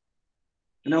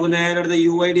 നമുക്ക് നേരെ അടുത്ത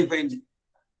UI ഡിഫൈൻ ചെയ്യും.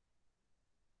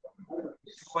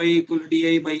 Y equal to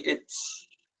DI by H.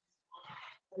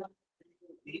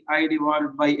 DI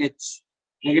divided by H.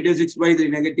 -6/3,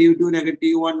 -2,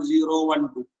 -1, 0, 1,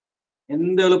 2.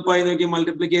 എന്ത് എളുപ്പമായി നോക്കി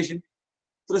മൾട്ടിപ്ലിക്കേഷൻ.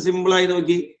 ഇത്ര സിമ്പിൾ ആയി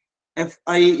നോക്കി.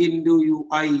 FI into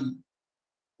UI.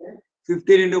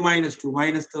 15 into -2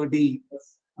 -30.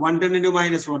 110 into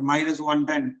 -1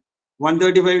 -110.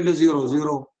 135 into 0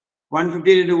 0.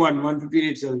 115 into 1 115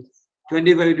 itself.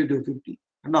 25 into 2 50.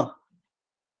 കണ്ടോ?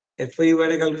 FI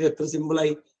യുടെ കാൽക്കുലേഷൻ എത്ര സിമ്പിൾ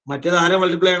ആയി. മറ്റേത് ആരെ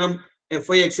മൾട്ടിപ്ലൈ ചെയ്യണം?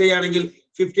 FI XI ആണെങ്കിൽ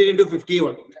 15 into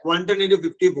 51, 110 into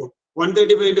 54,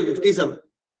 135 into 57.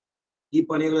 ഈ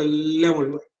പണികളെല്ലാം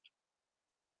ഒഴിവായി.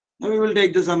 Now we will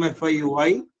take the sum FI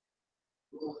UI.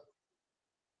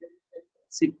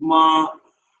 Sigma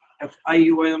FI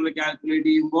UI നമ്മൾ കാൽക്കുലേറ്റ്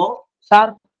ചെയ്യുമ്പോൾ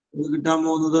കിട്ടാൻ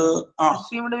പോകുന്നത്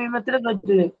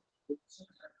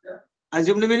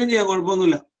അസ്യൂംഡ് മീനും ചെയ്യാം,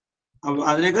 കുഴപ്പമൊന്നുമില്ല.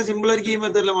 അതിനൊക്കെ സിമ്പിൾ ആയിരിക്കും ഈ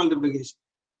മെത്തേഡിലെ മൾട്ടിപ്ലിക്കേഷൻ.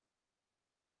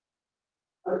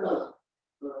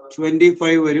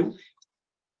 25 വരും.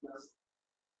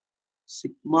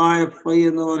 സിഗ്മ FI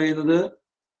എന്ന് പറയുന്നത്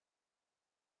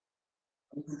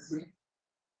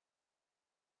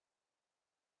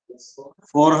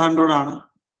 400 ആണ്.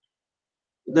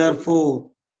 Therefore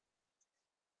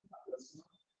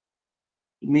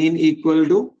mean equal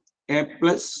to A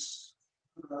plus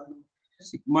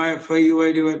sigma FI UI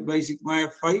divided by sigma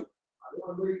FI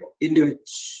into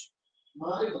H.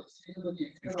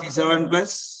 57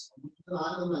 plus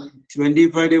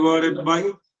 25 divided by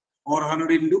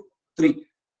 400 into 3.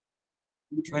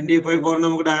 25 4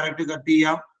 നമുക്ക് ഡയറക്റ്റ് കട്ട്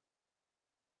ചെയ്യാം.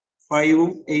 5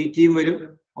 ഉം 18 വരും.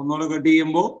 ഒന്നുകൂടെ കട്ട്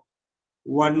ചെയ്യുമ്പോൾ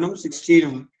 1 ഉം 16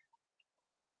 ഉം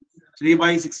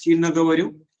 3/16 എന്നൊക്കെ വരും.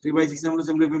 3/6 നമ്മൾ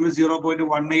സിംപ്ലിഫൈ ചെയ്യുമ്പോൾ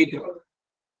 0.18.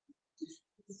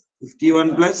 51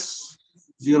 plus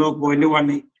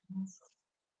 0.18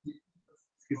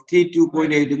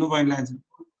 52.8 എന്ന് final answer.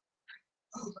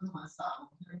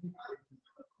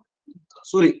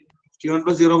 Sorry 51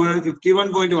 plus 0.18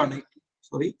 51.18.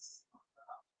 Sorry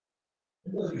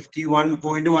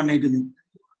 51.18.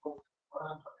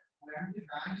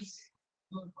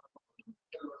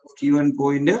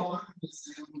 51.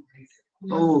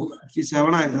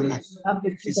 57 ആയിരുന്നല്ലേ?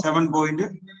 57.18.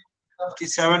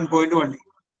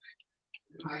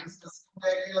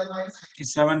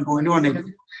 57.18.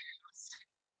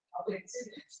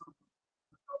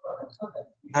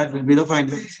 That will be the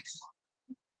final answer.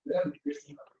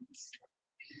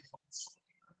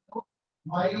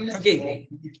 Okay.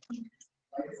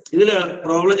 ഇതില്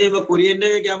പ്രോബ്ലം ചെയ്യുമ്പോൾ കുര്യന്റെ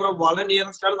ക്യാമറ വളരെ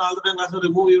നിയറസ്റ്റ് ആണ്. 4ാം ക്ലാസ്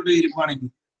റിമൂവ് ചെയ്തിട്ട് ഇരിപ്പാണെങ്കിൽ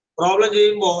പ്രോബ്ലം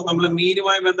ചെയ്യുമ്പോൾ നമ്മൾ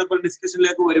മീനുമായി ബന്ധപ്പെട്ട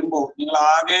ഡിസ്കഷനിലേക്ക് വരുമ്പോൾ നിങ്ങൾ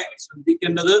ആകെ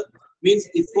ശ്രദ്ധിക്കേണ്ടത് മീൻസ്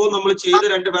ഇപ്പോൾ നമ്മൾ ചെയ്ത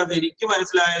 2 ഭാഗത്ത് എനിക്ക്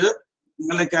മനസ്സിലായത്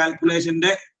നിങ്ങളുടെ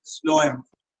കാൽക്കുലേഷന്റെ സ്ലോ ആണ്.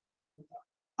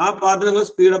 ആ പാർട്ട് നിങ്ങൾ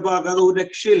സ്പീഡപ്പ് ആക്കാതെ ഒരു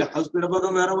രക്ഷയില്ല. അത് സ്പീഡപ്പ്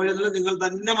ആക്കാൻ വേറെ വഴിയൊന്നുമില്ല. നിങ്ങൾ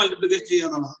തന്നെ മൾട്ടിപ്ലിക്കേഷൻ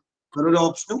ചെയ്യാന്നുള്ളതാണ്. വേറൊരു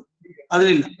ഓപ്ഷനും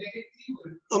അതിലില്ല.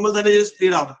 നമ്മൾ തന്നെ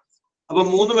സ്പീഡ് ആവും. അപ്പൊ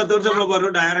 3 മെത്തേഡ്സ് നമ്മൾ പറഞ്ഞു.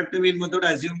 Direct mean method,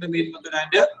 assumed mean method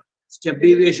and step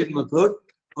deviation method.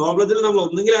 പ്രോബ്ലത്തിൽ നമ്മൾ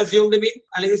ഒന്നുകിൽ അസ്യൂംഡ് മീൻ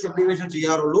അല്ലെങ്കിൽ സ്റ്റെപ്പ് ഡീവിയേഷൻ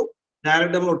ചെയ്യാറുള്ളൂ.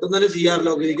 ഡയറക്റ്റ് നമ്മൾ ഒട്ടും തന്നെ ചെയ്യാറില്ല,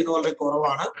 ഉപയോഗിക്കുന്നത് വളരെ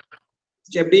കുറവാണ്.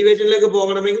 സ്റ്റെപ്പ് ഡീവിയേഷനിലേക്ക്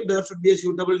പോകണമെങ്കിൽ there should be a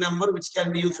suitable number which can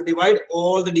be used to divide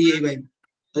all the DI by.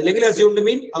 അല്ലെങ്കിൽ അസ്യൂംഡ്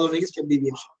മീൻ, അതുണ്ടെങ്കിൽ സ്റ്റെപ്പ്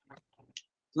ഡീവിയേഷൻ.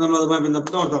 നമ്മൾ അതുമായി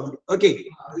ബന്ധപ്പെട്ട് ഓർത്താൽ മതി. ഓക്കെ,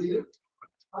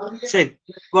 ശരി.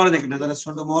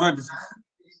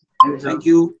 Thank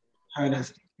you. Have a nice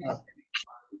day.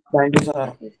 Thank you sir.